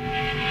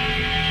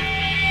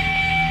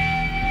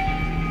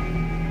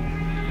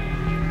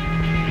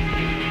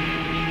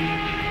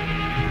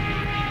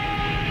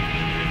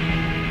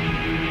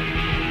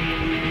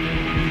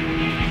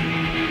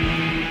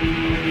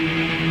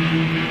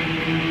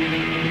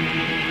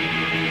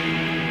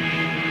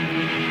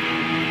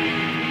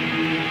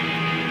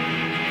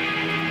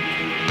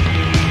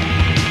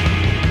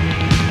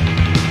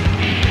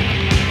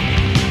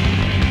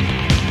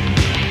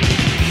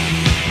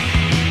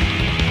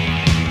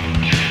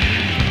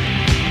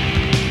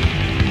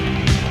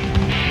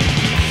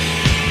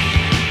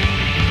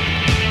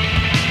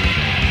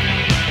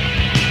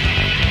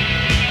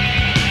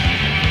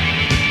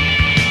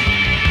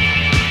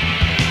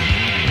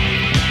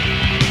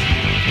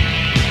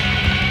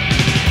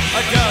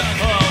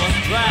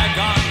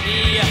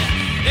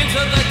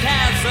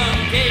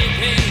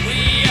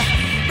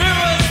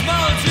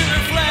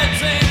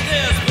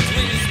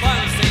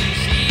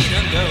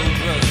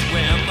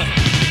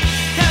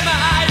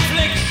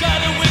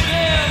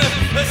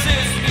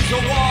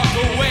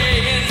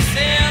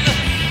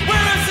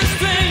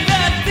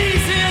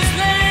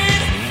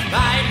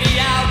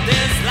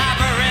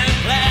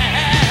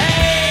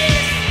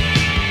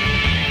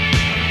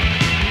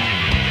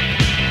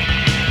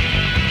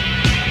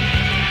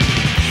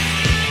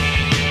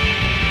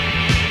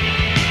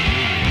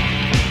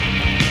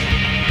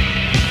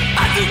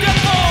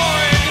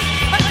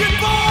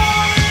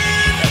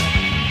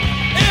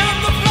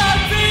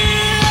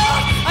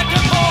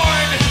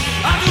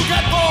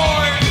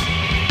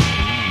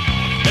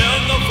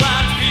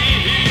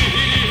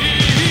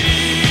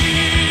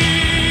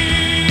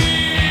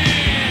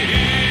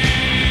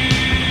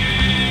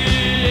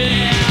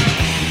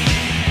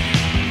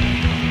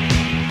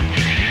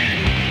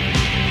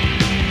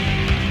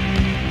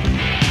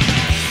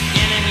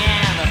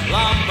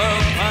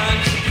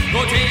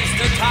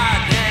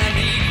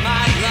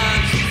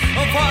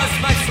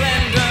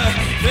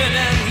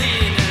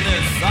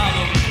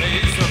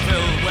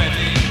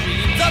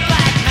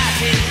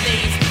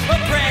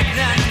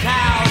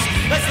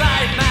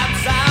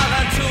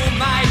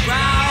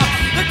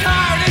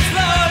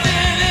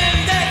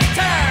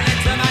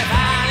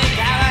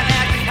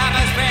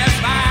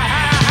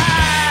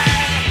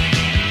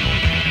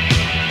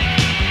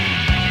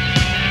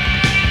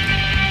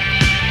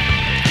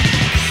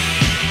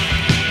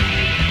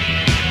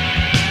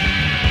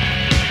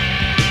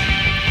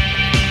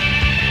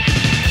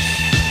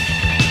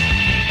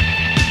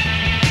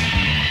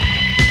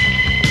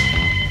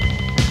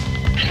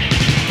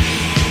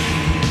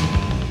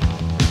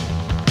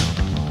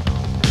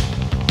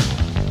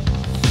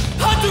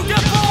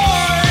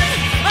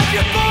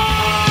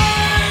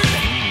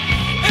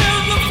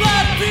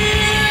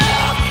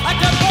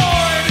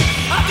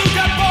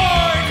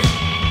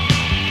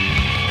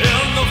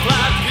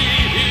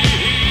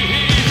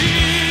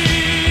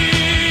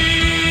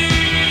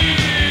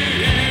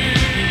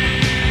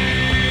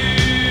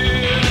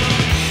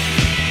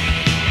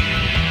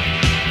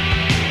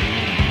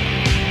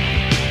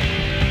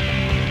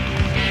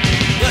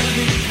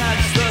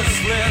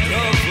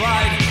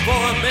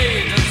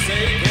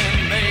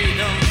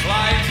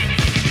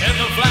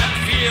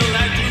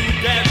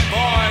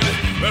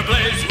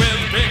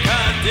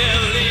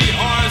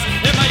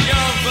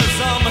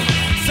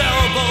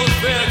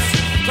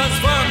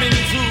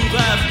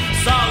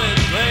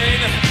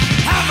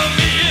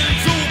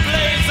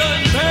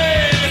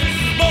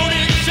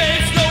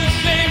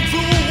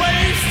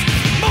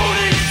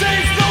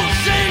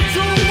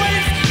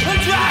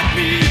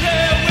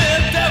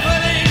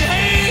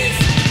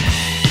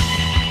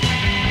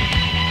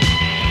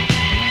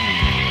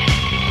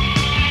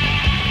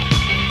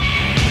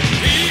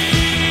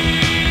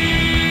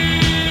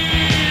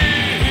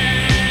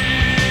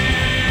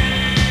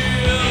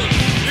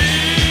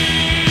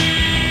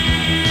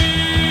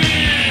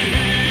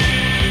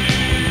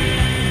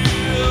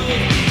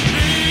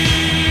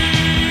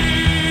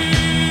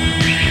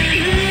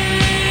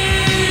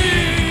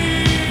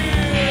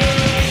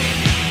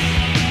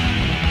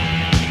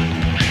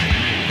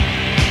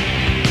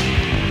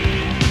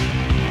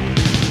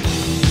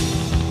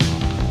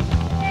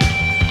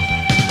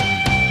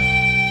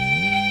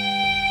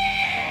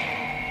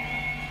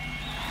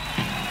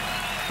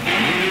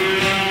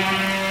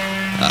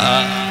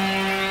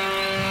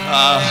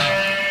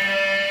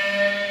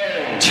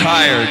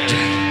 Tired.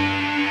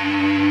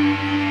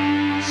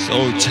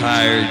 So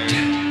tired.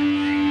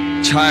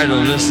 Tired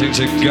of listening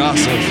to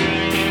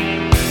gossip.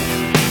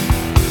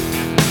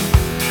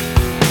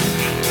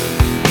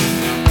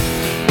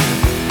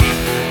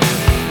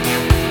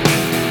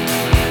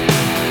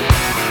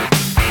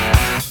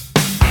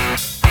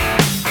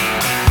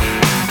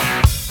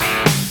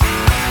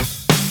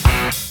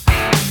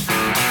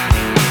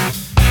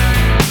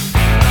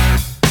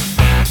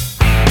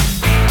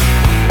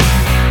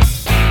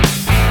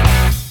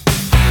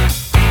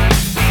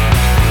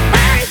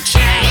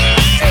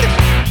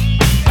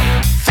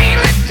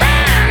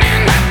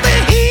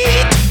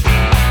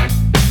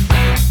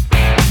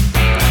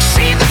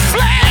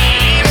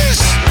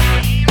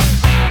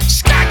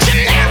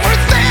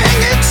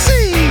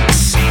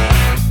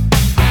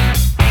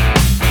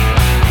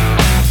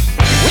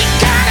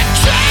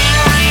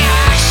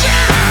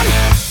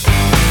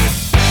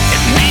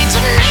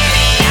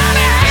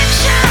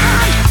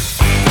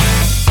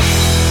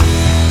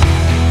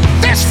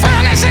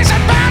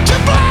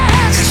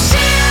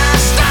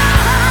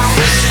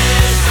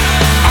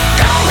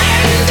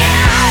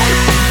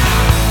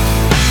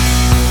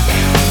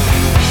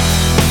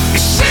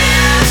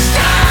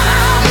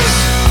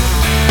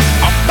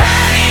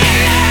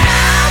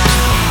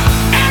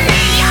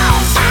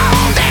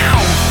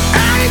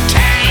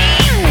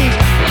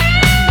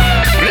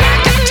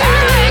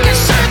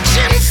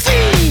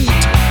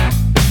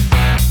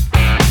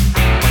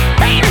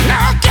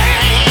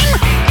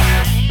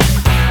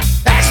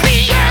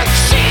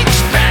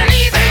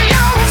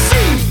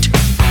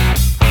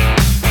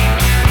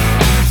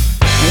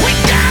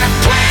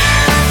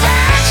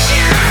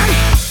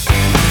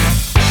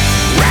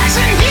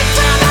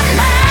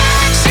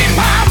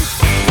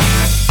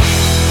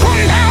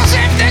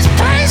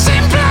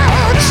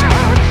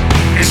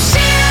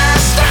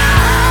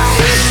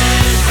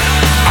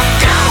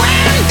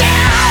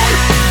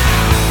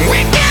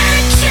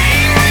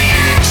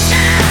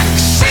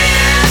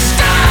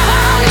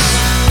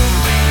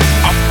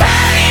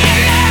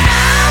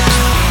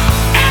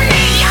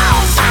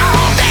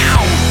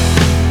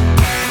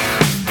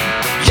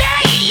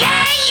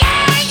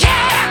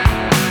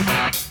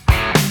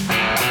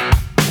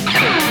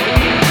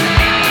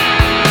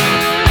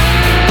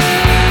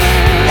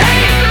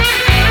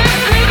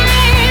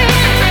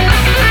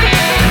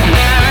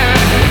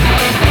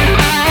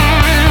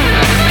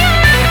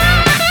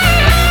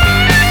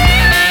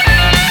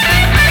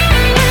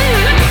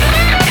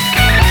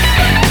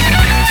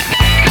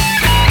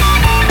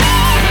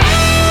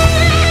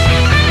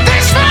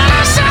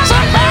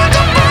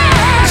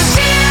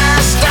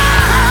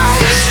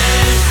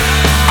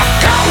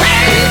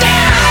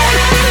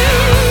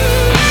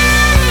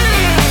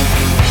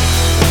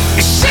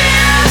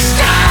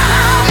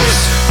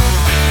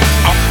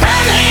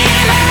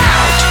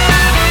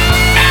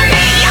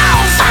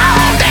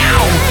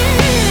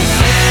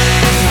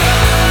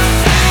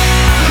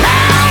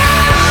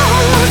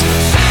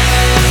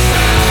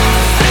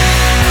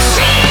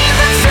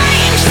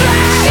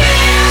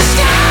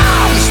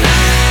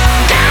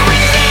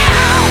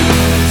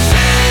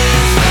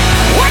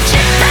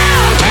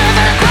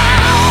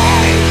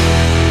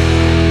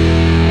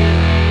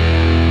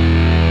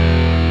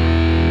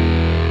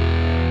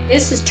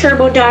 This is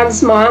Turbo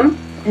Dogg's mom,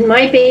 and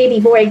my baby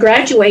boy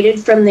graduated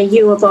from the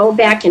U of O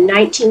back in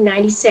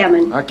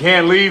 1997. I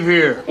can't leave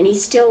here. And he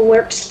still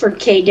works for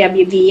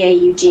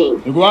KWVA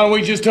Eugene. Look, why don't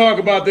we just talk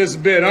about this a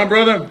bit, huh,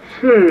 brother?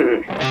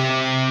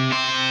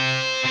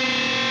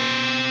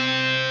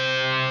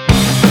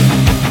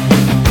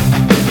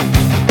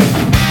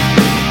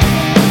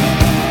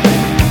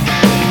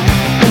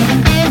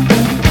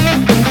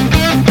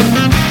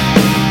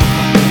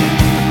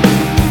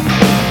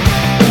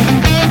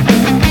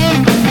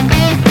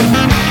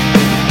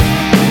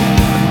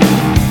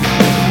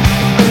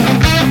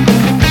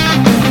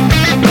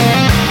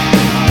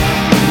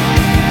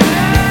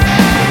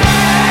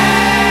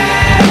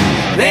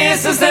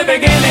 This is the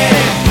beginning.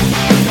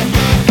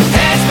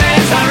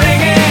 Headspace are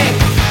ringing.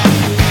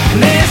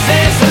 This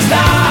is the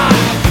start.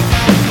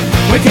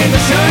 We came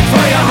to shoot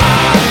for your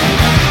heart.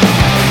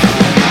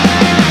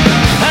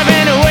 I've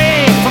been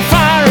away from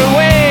far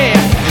away.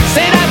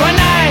 Stayed up all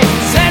night,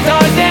 slept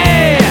all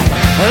day.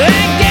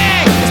 That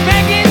gang is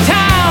back in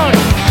town,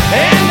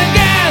 and the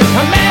girls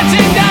are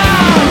melting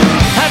down.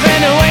 I've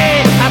been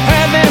away, I've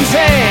heard them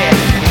say,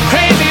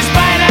 crazy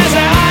spiders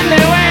are on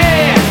their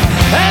way.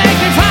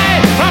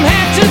 Electrified from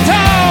head to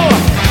toe,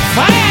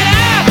 fired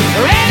up,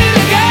 ready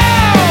to go.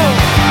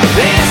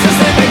 This is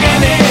the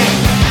beginning.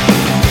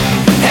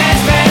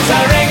 Headspace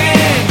are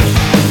ringing.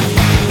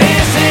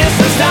 This is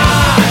the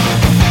start.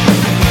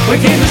 We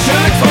came to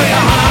shoot for your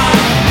heart.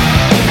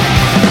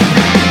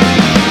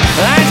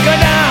 Lights go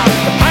down,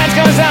 the pipes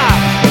goes up.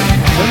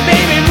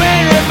 Baby,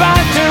 we're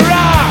about to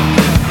rock.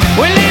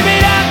 We live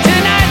it up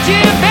tonight, you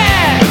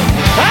bet.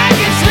 I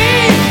can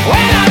sleep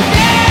when I'm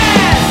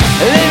dead.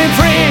 Living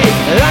free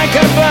like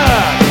a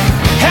bird.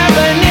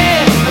 Heaven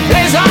is a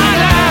place on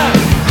earth.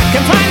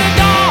 Can find a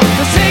door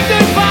to say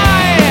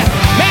goodbye.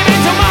 Maybe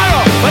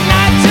tomorrow, but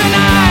not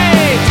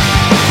tonight.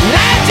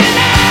 Not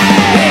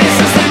tonight. This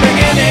is the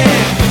beginning.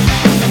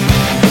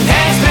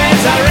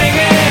 Headspace are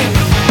ringing.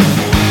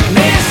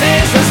 This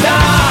is the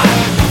start.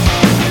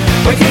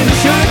 We came to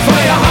shoot for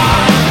your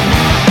heart.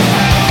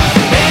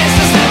 This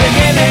is the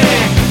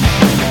beginning.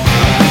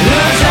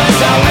 Losers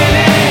are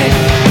winning.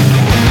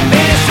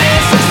 This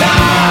is the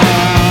start.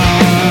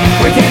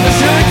 We came to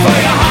shoot for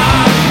your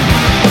heart.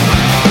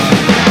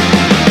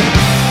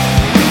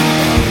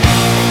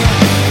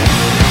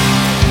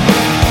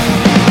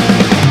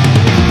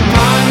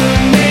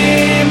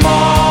 Monday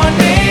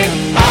morning,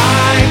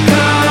 I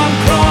come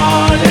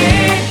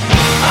crawling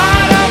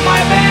out of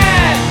my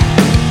bed.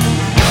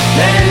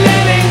 The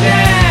living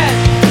dead.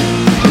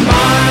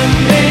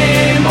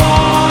 Monday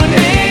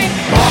morning,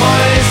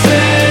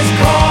 voices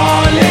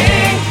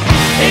calling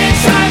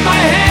inside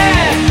my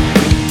head.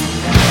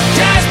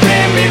 Just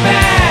bring me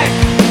back.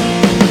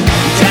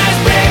 Just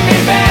bring me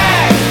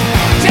back.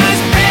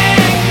 Just bring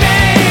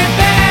me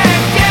back.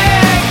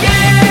 Yeah,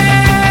 yeah.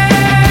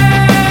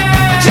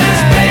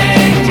 Just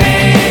bring me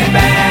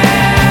back.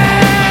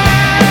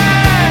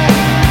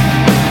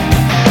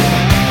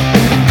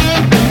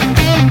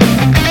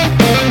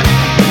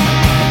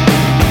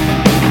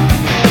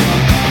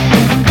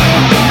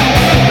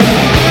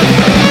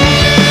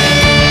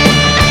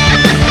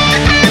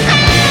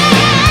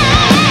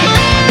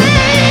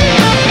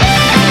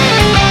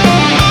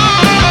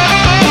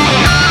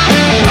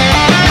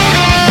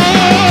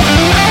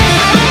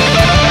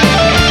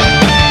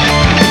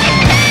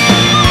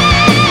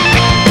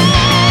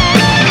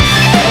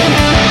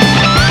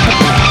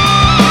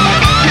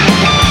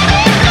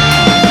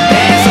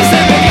 This is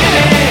the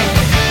beginning.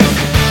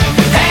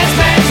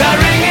 Headspace are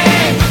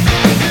ringing.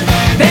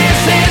 This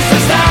is the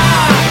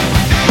start.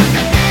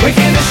 We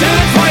came to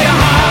shoot for your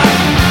heart.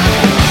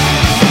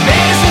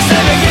 This is the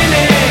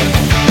beginning.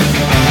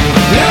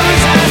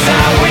 Losers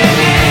are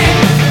winning.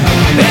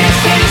 This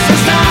is the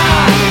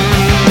start.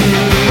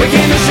 We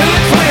came to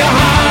shoot for your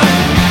heart.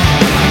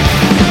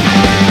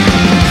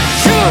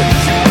 Shoot.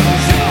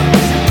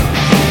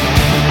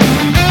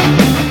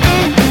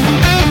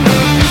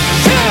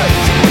 Shoot.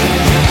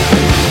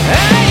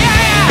 Yeah,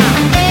 yeah.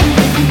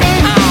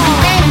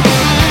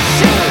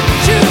 Shoot,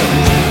 shoot.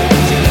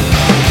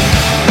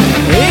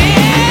 Yeah.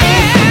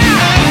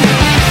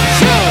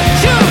 Shoot,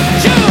 shoot,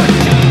 shoot.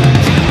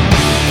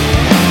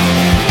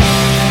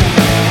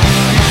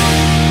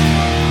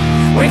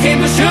 We came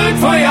to shoot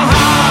for your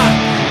heart.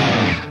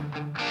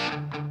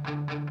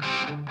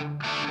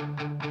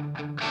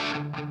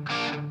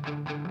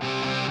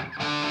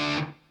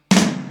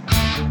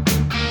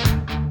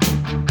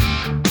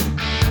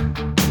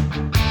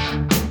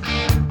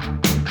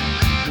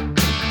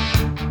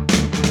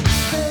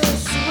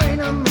 There's rain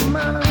on the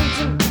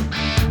mountain.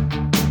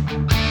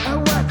 I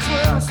watch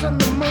rust on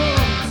the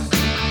moors.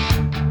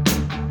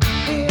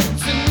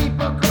 It's an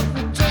epoch of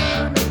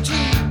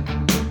eternity.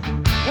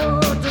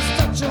 Waters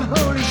touch a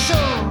holy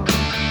shore.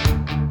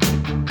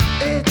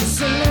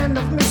 It's a land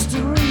of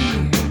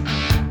mystery.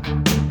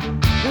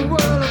 A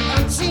world of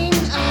unseen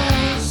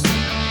eyes.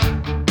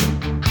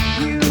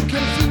 You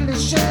can feel the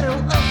shadow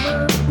of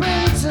a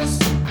princess.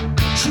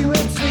 She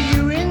waits for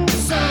you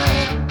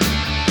inside.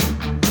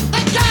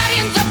 The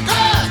guardians of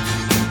good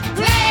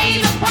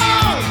play the part.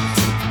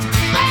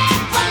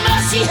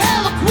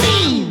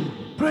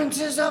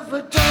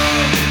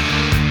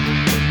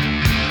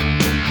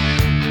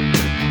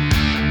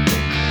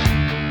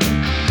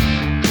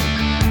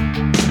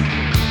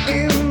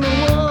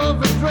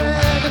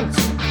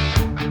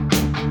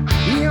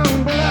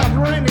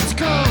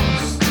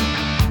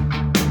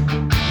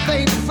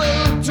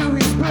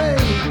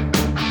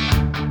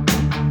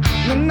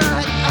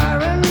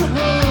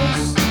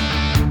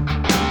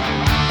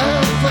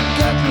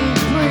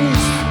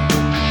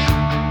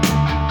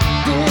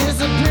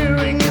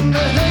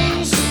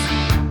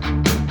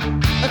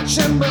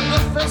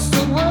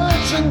 the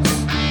virgins.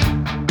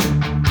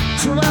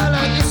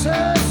 Twilight is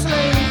her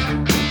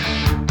slave.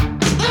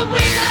 The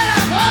wizard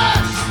of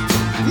Oz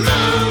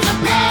moves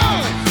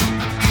upon.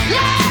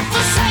 Life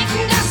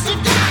forsaken dust to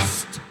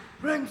dust.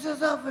 Brings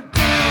us of a dawn.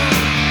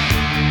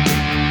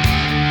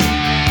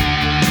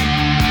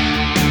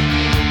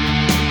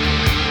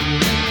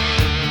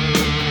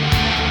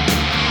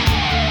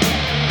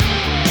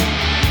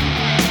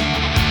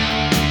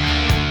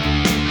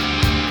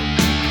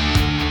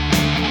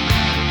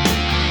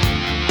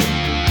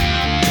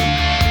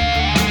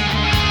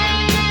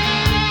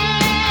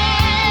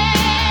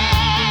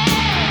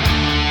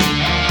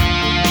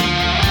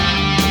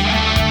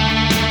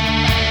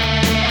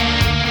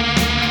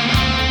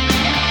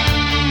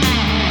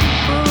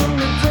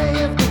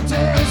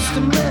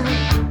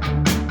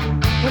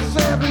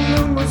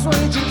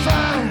 Raging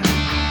fire,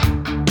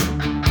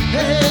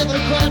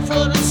 heaven cried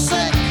for the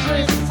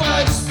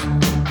sacrifice.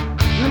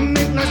 The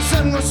midnight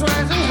sun was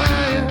rising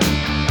higher.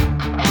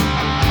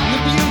 The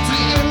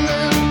beauty in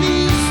the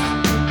beast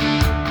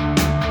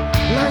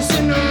lies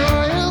in the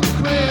royal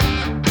crib.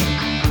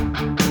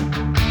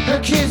 Her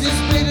kiss is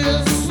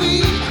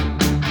bittersweet,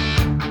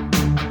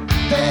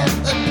 death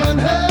upon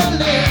her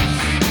lips.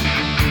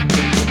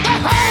 The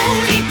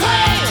holy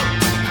grail,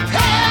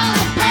 hell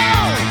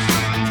above,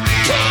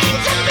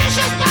 kings and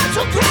bishops bow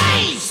to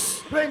praise.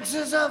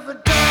 Princes of a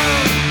dawn.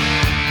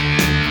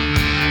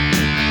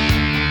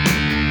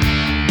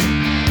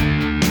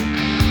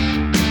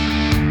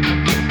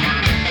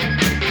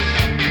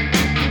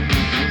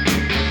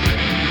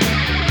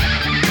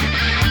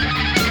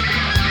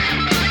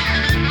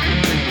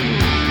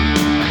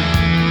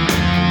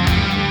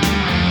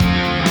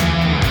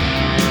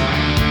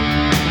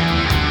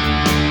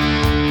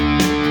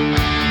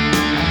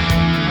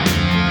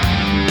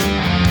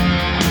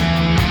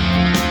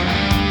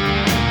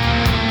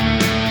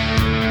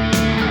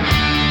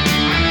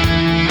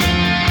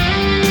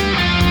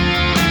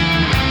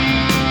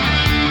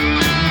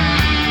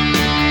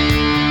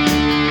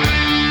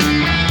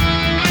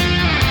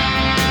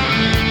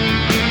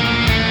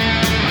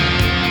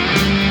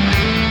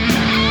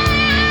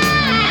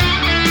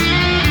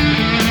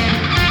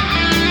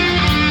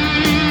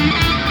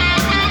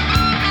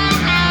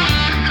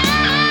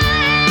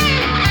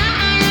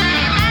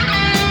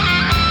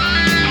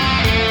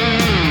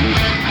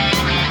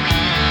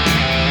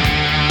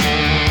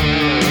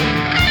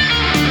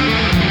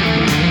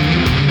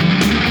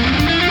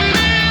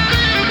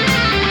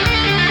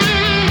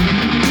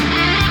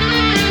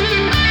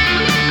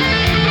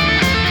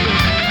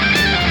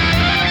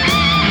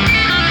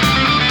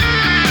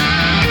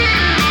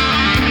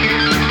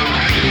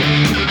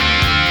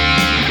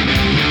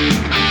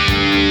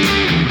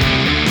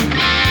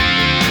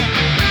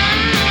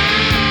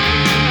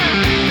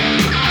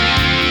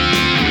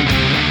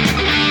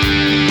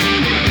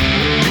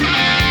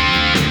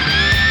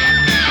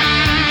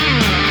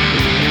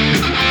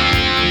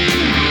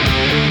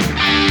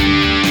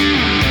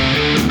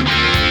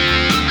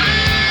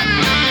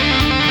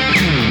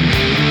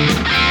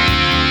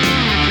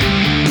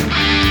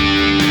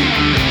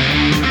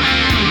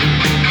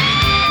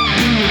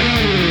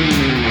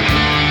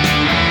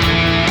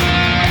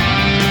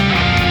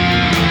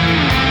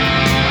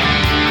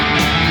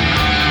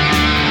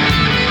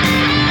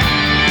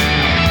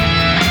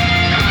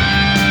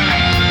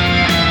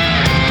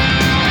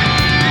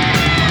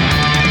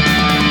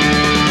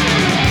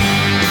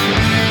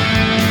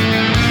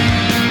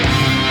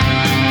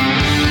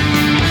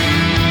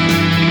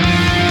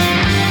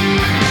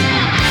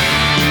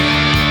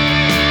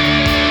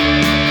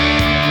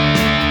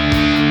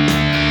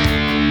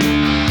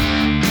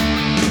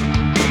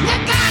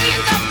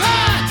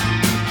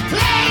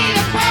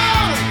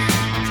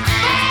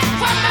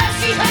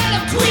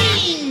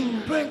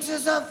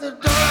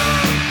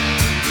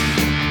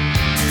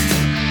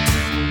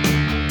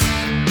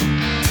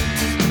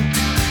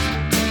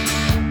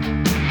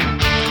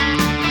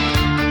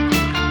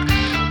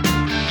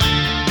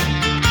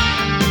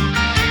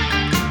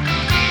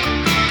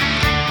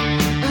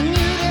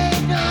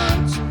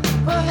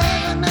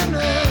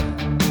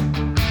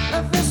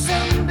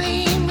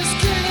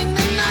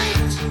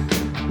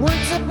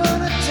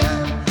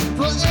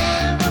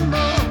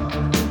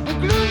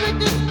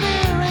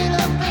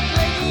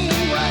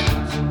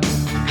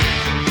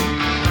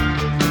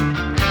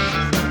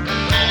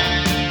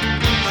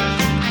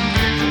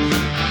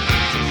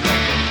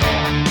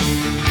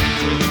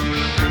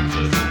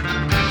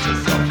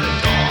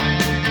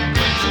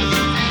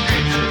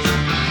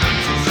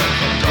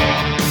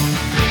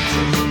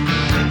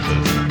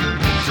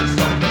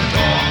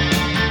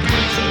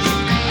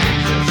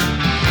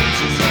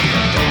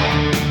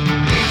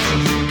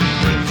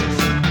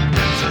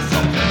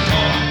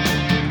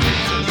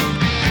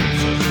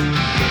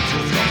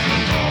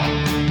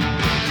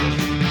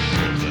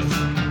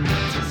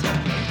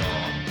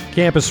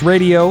 Campus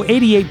Radio,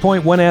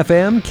 88.1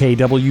 FM,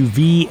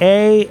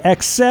 KWVA,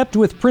 Accept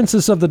with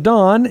Princess of the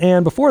Dawn,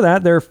 and before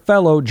that, their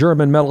fellow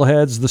German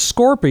metalheads, the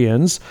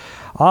Scorpions,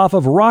 off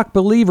of Rock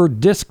Believer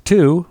Disc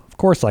 2. Of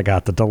course I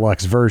got the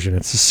deluxe version.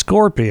 It's the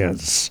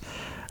Scorpions.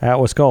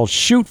 That was called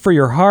Shoot for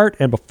Your Heart.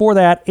 And before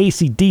that,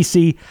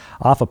 AC/DC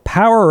off of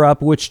Power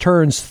Up, which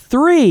turns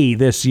 3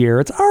 this year.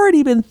 It's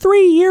already been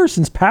 3 years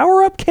since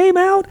Power Up came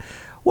out.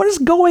 What is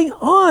going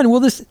on? Will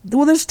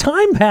this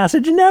time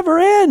passage never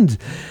end?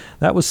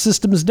 That was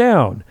Systems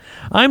Down.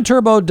 I'm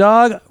Turbo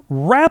Dog,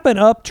 wrapping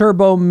up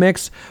Turbo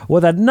Mix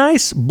with a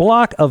nice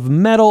block of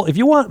metal. If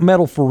you want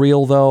metal for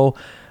real, though,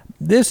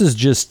 this is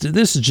just,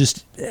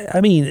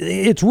 I mean,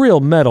 it's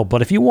real metal,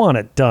 but if you want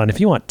it done, if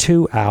you want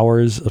 2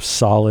 hours of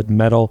solid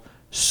metal,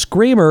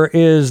 Screamer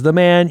is the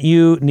man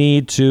you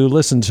need to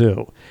listen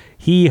to.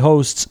 He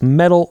hosts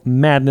Metal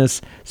Madness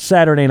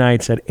Saturday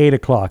nights at 8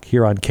 o'clock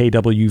here on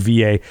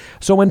KWVA.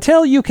 So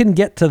until you can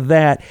get to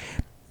that,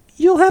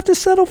 you'll have to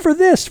settle for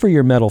this for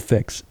your metal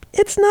fix.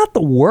 It's not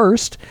the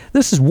worst.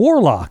 This is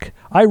Warlock.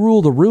 I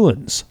Rule the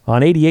Ruins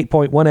on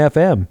 88.1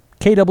 FM.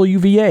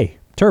 KWVA.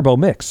 Turbo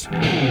Mix.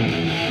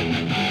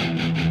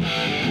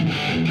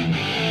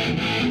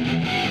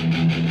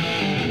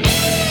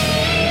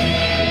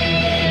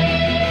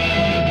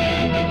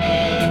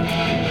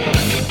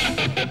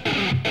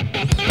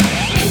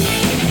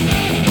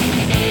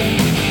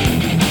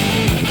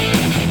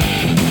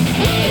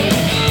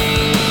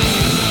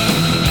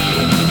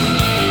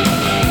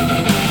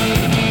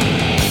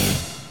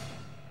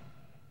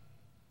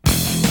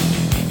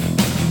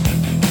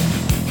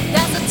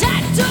 There's a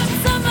tattoo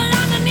symbol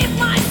underneath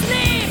my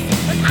sleeve,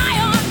 an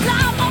iron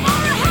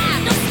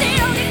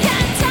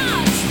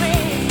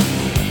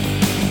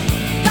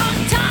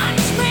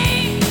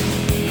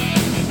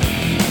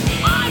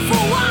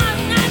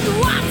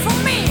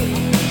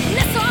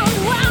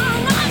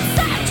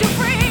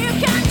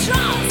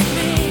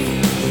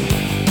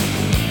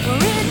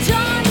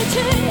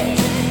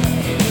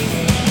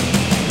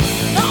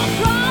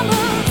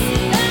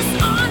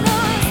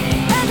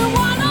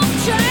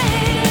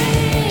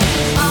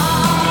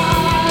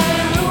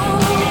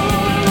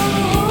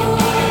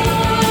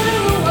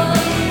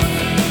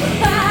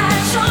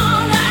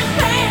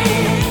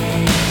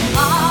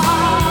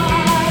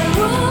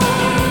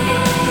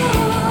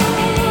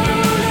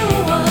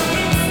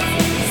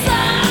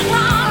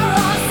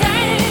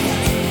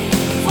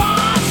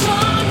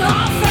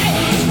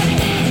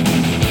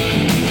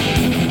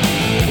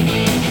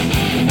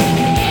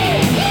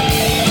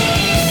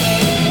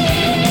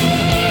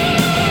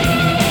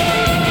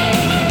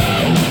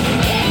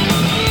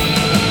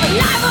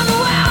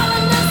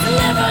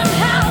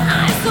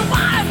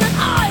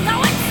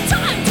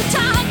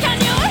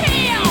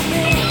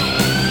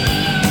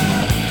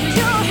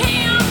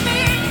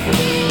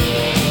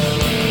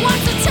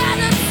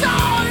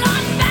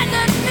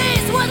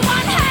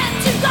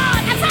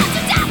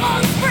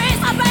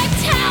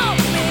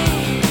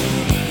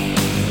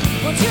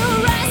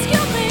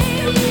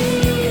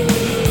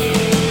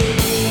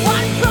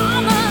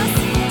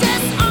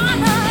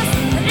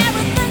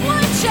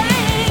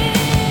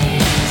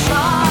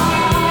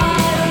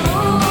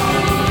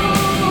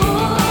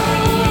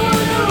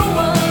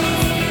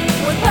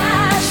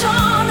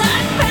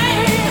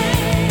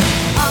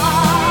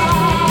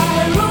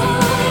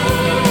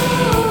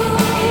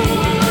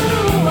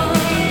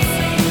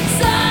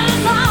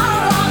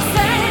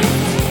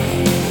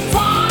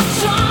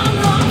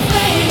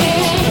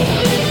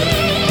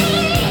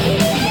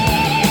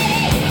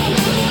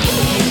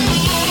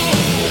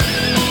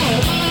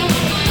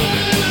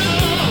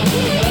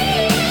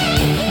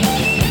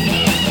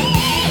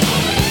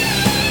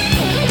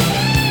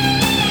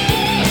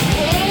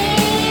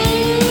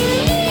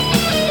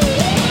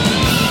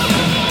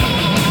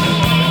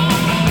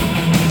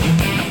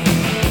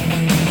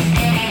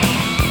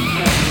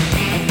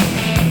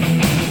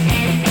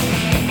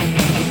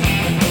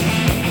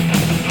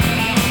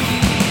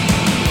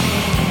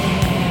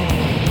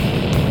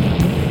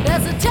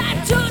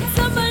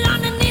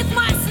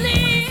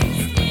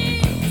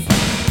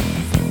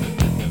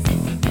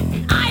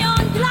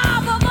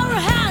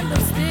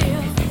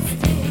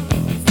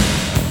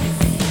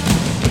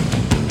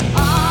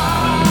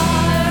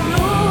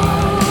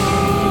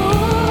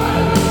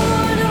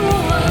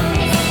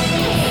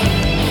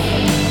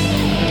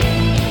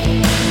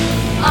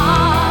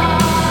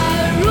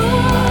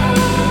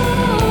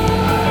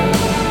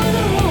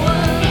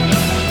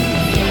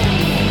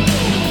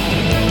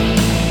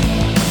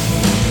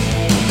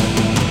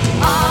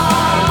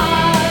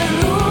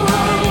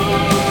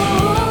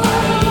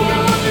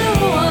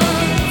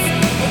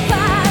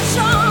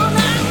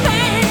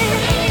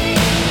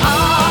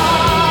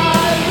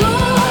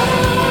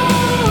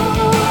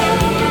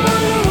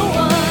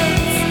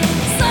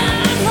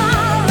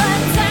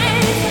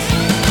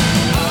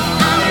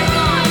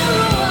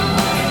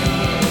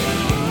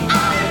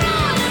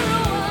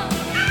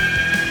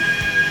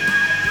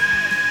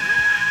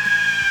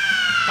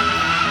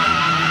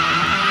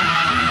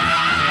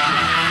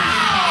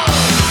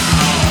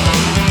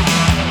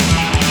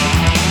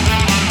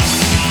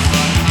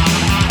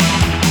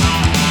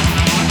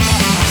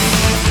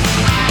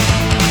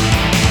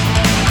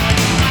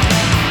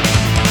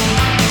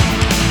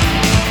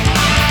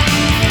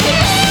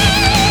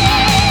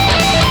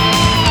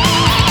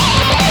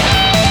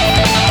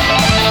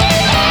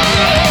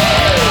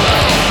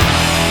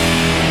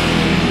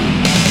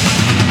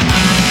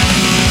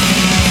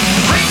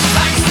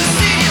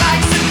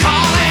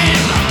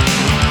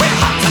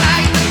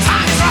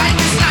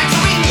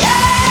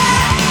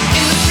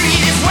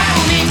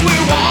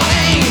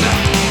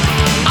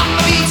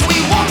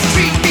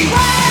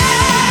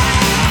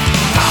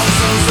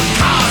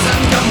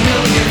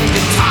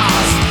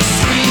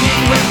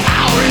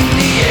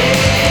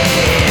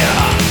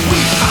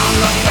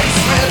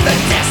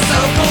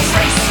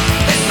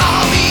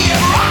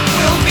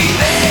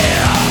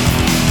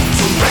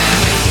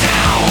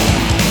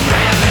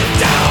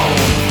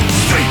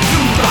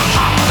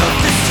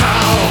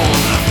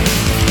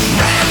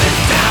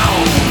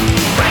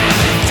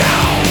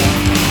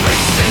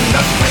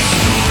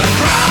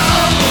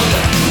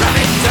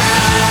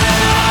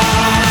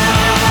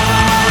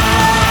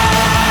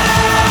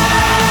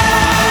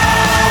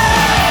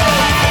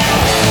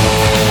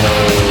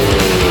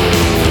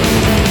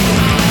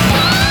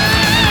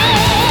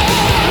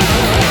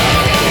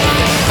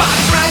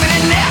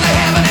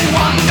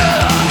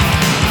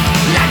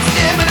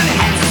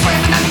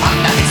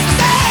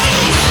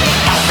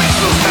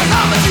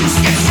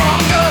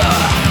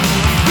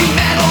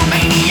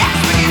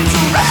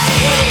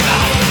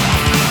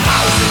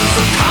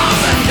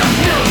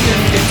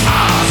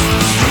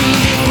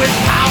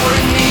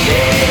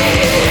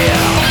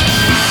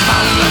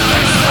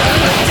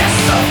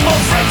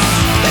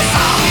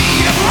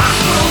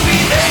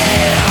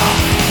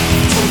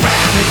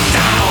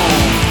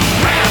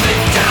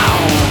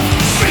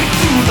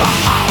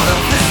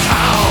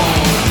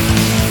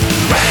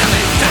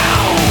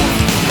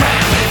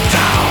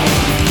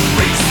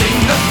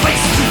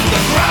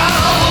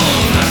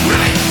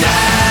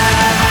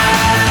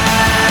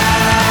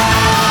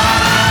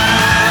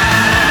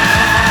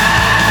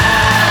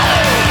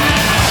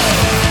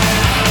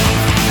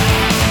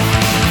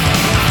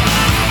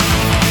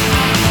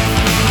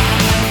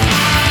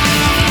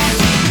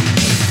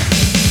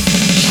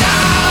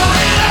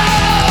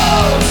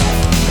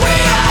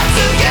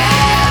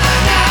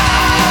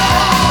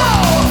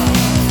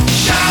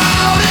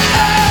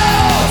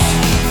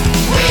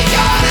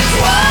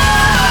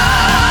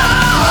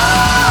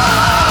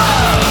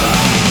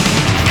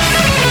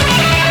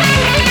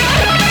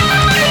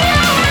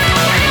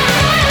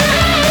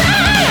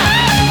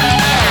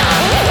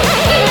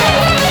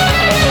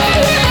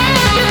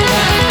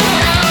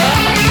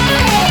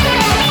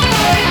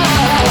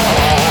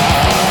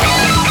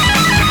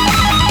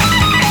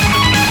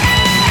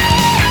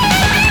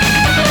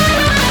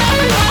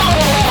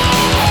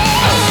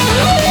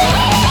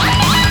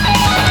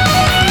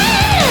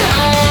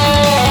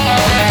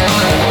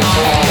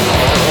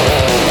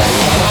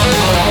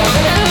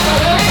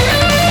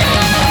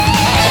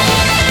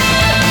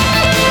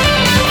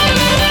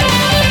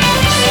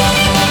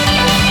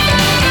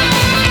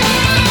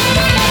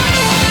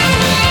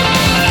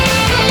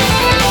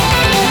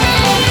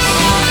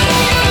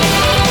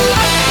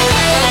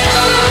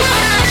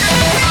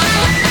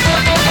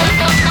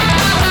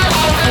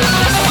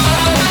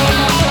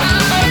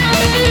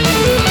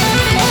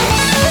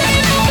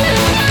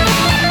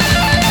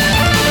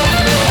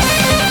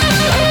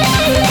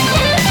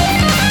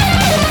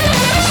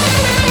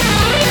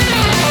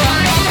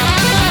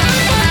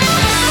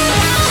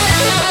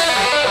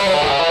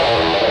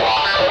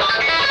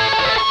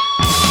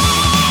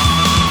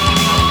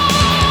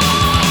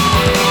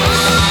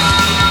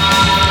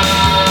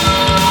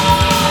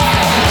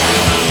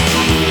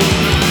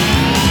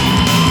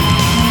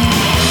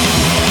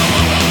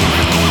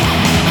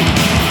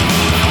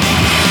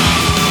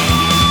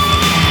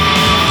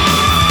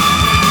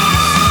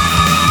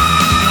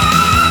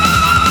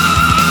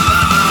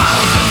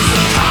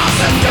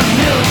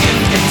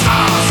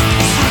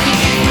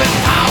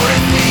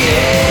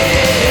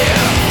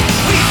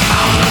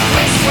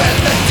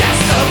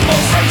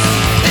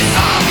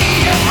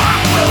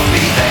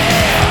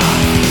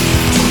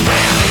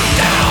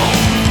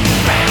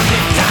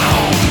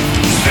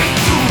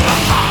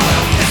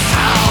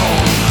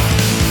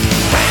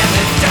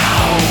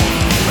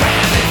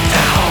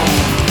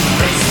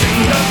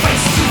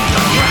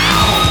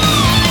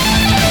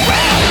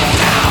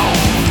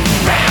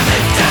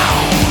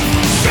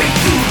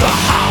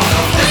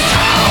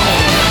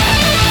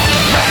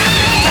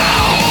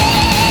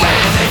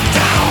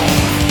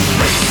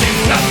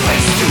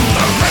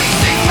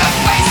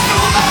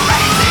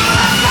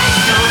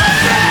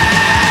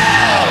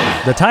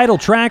The title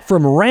track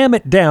from Ram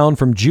It Down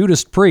from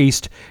Judas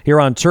Priest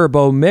here on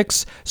Turbo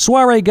Mix.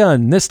 Soiree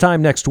Gun this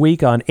time next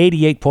week on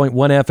 88.1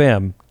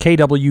 FM,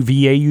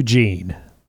 KWVA Eugene.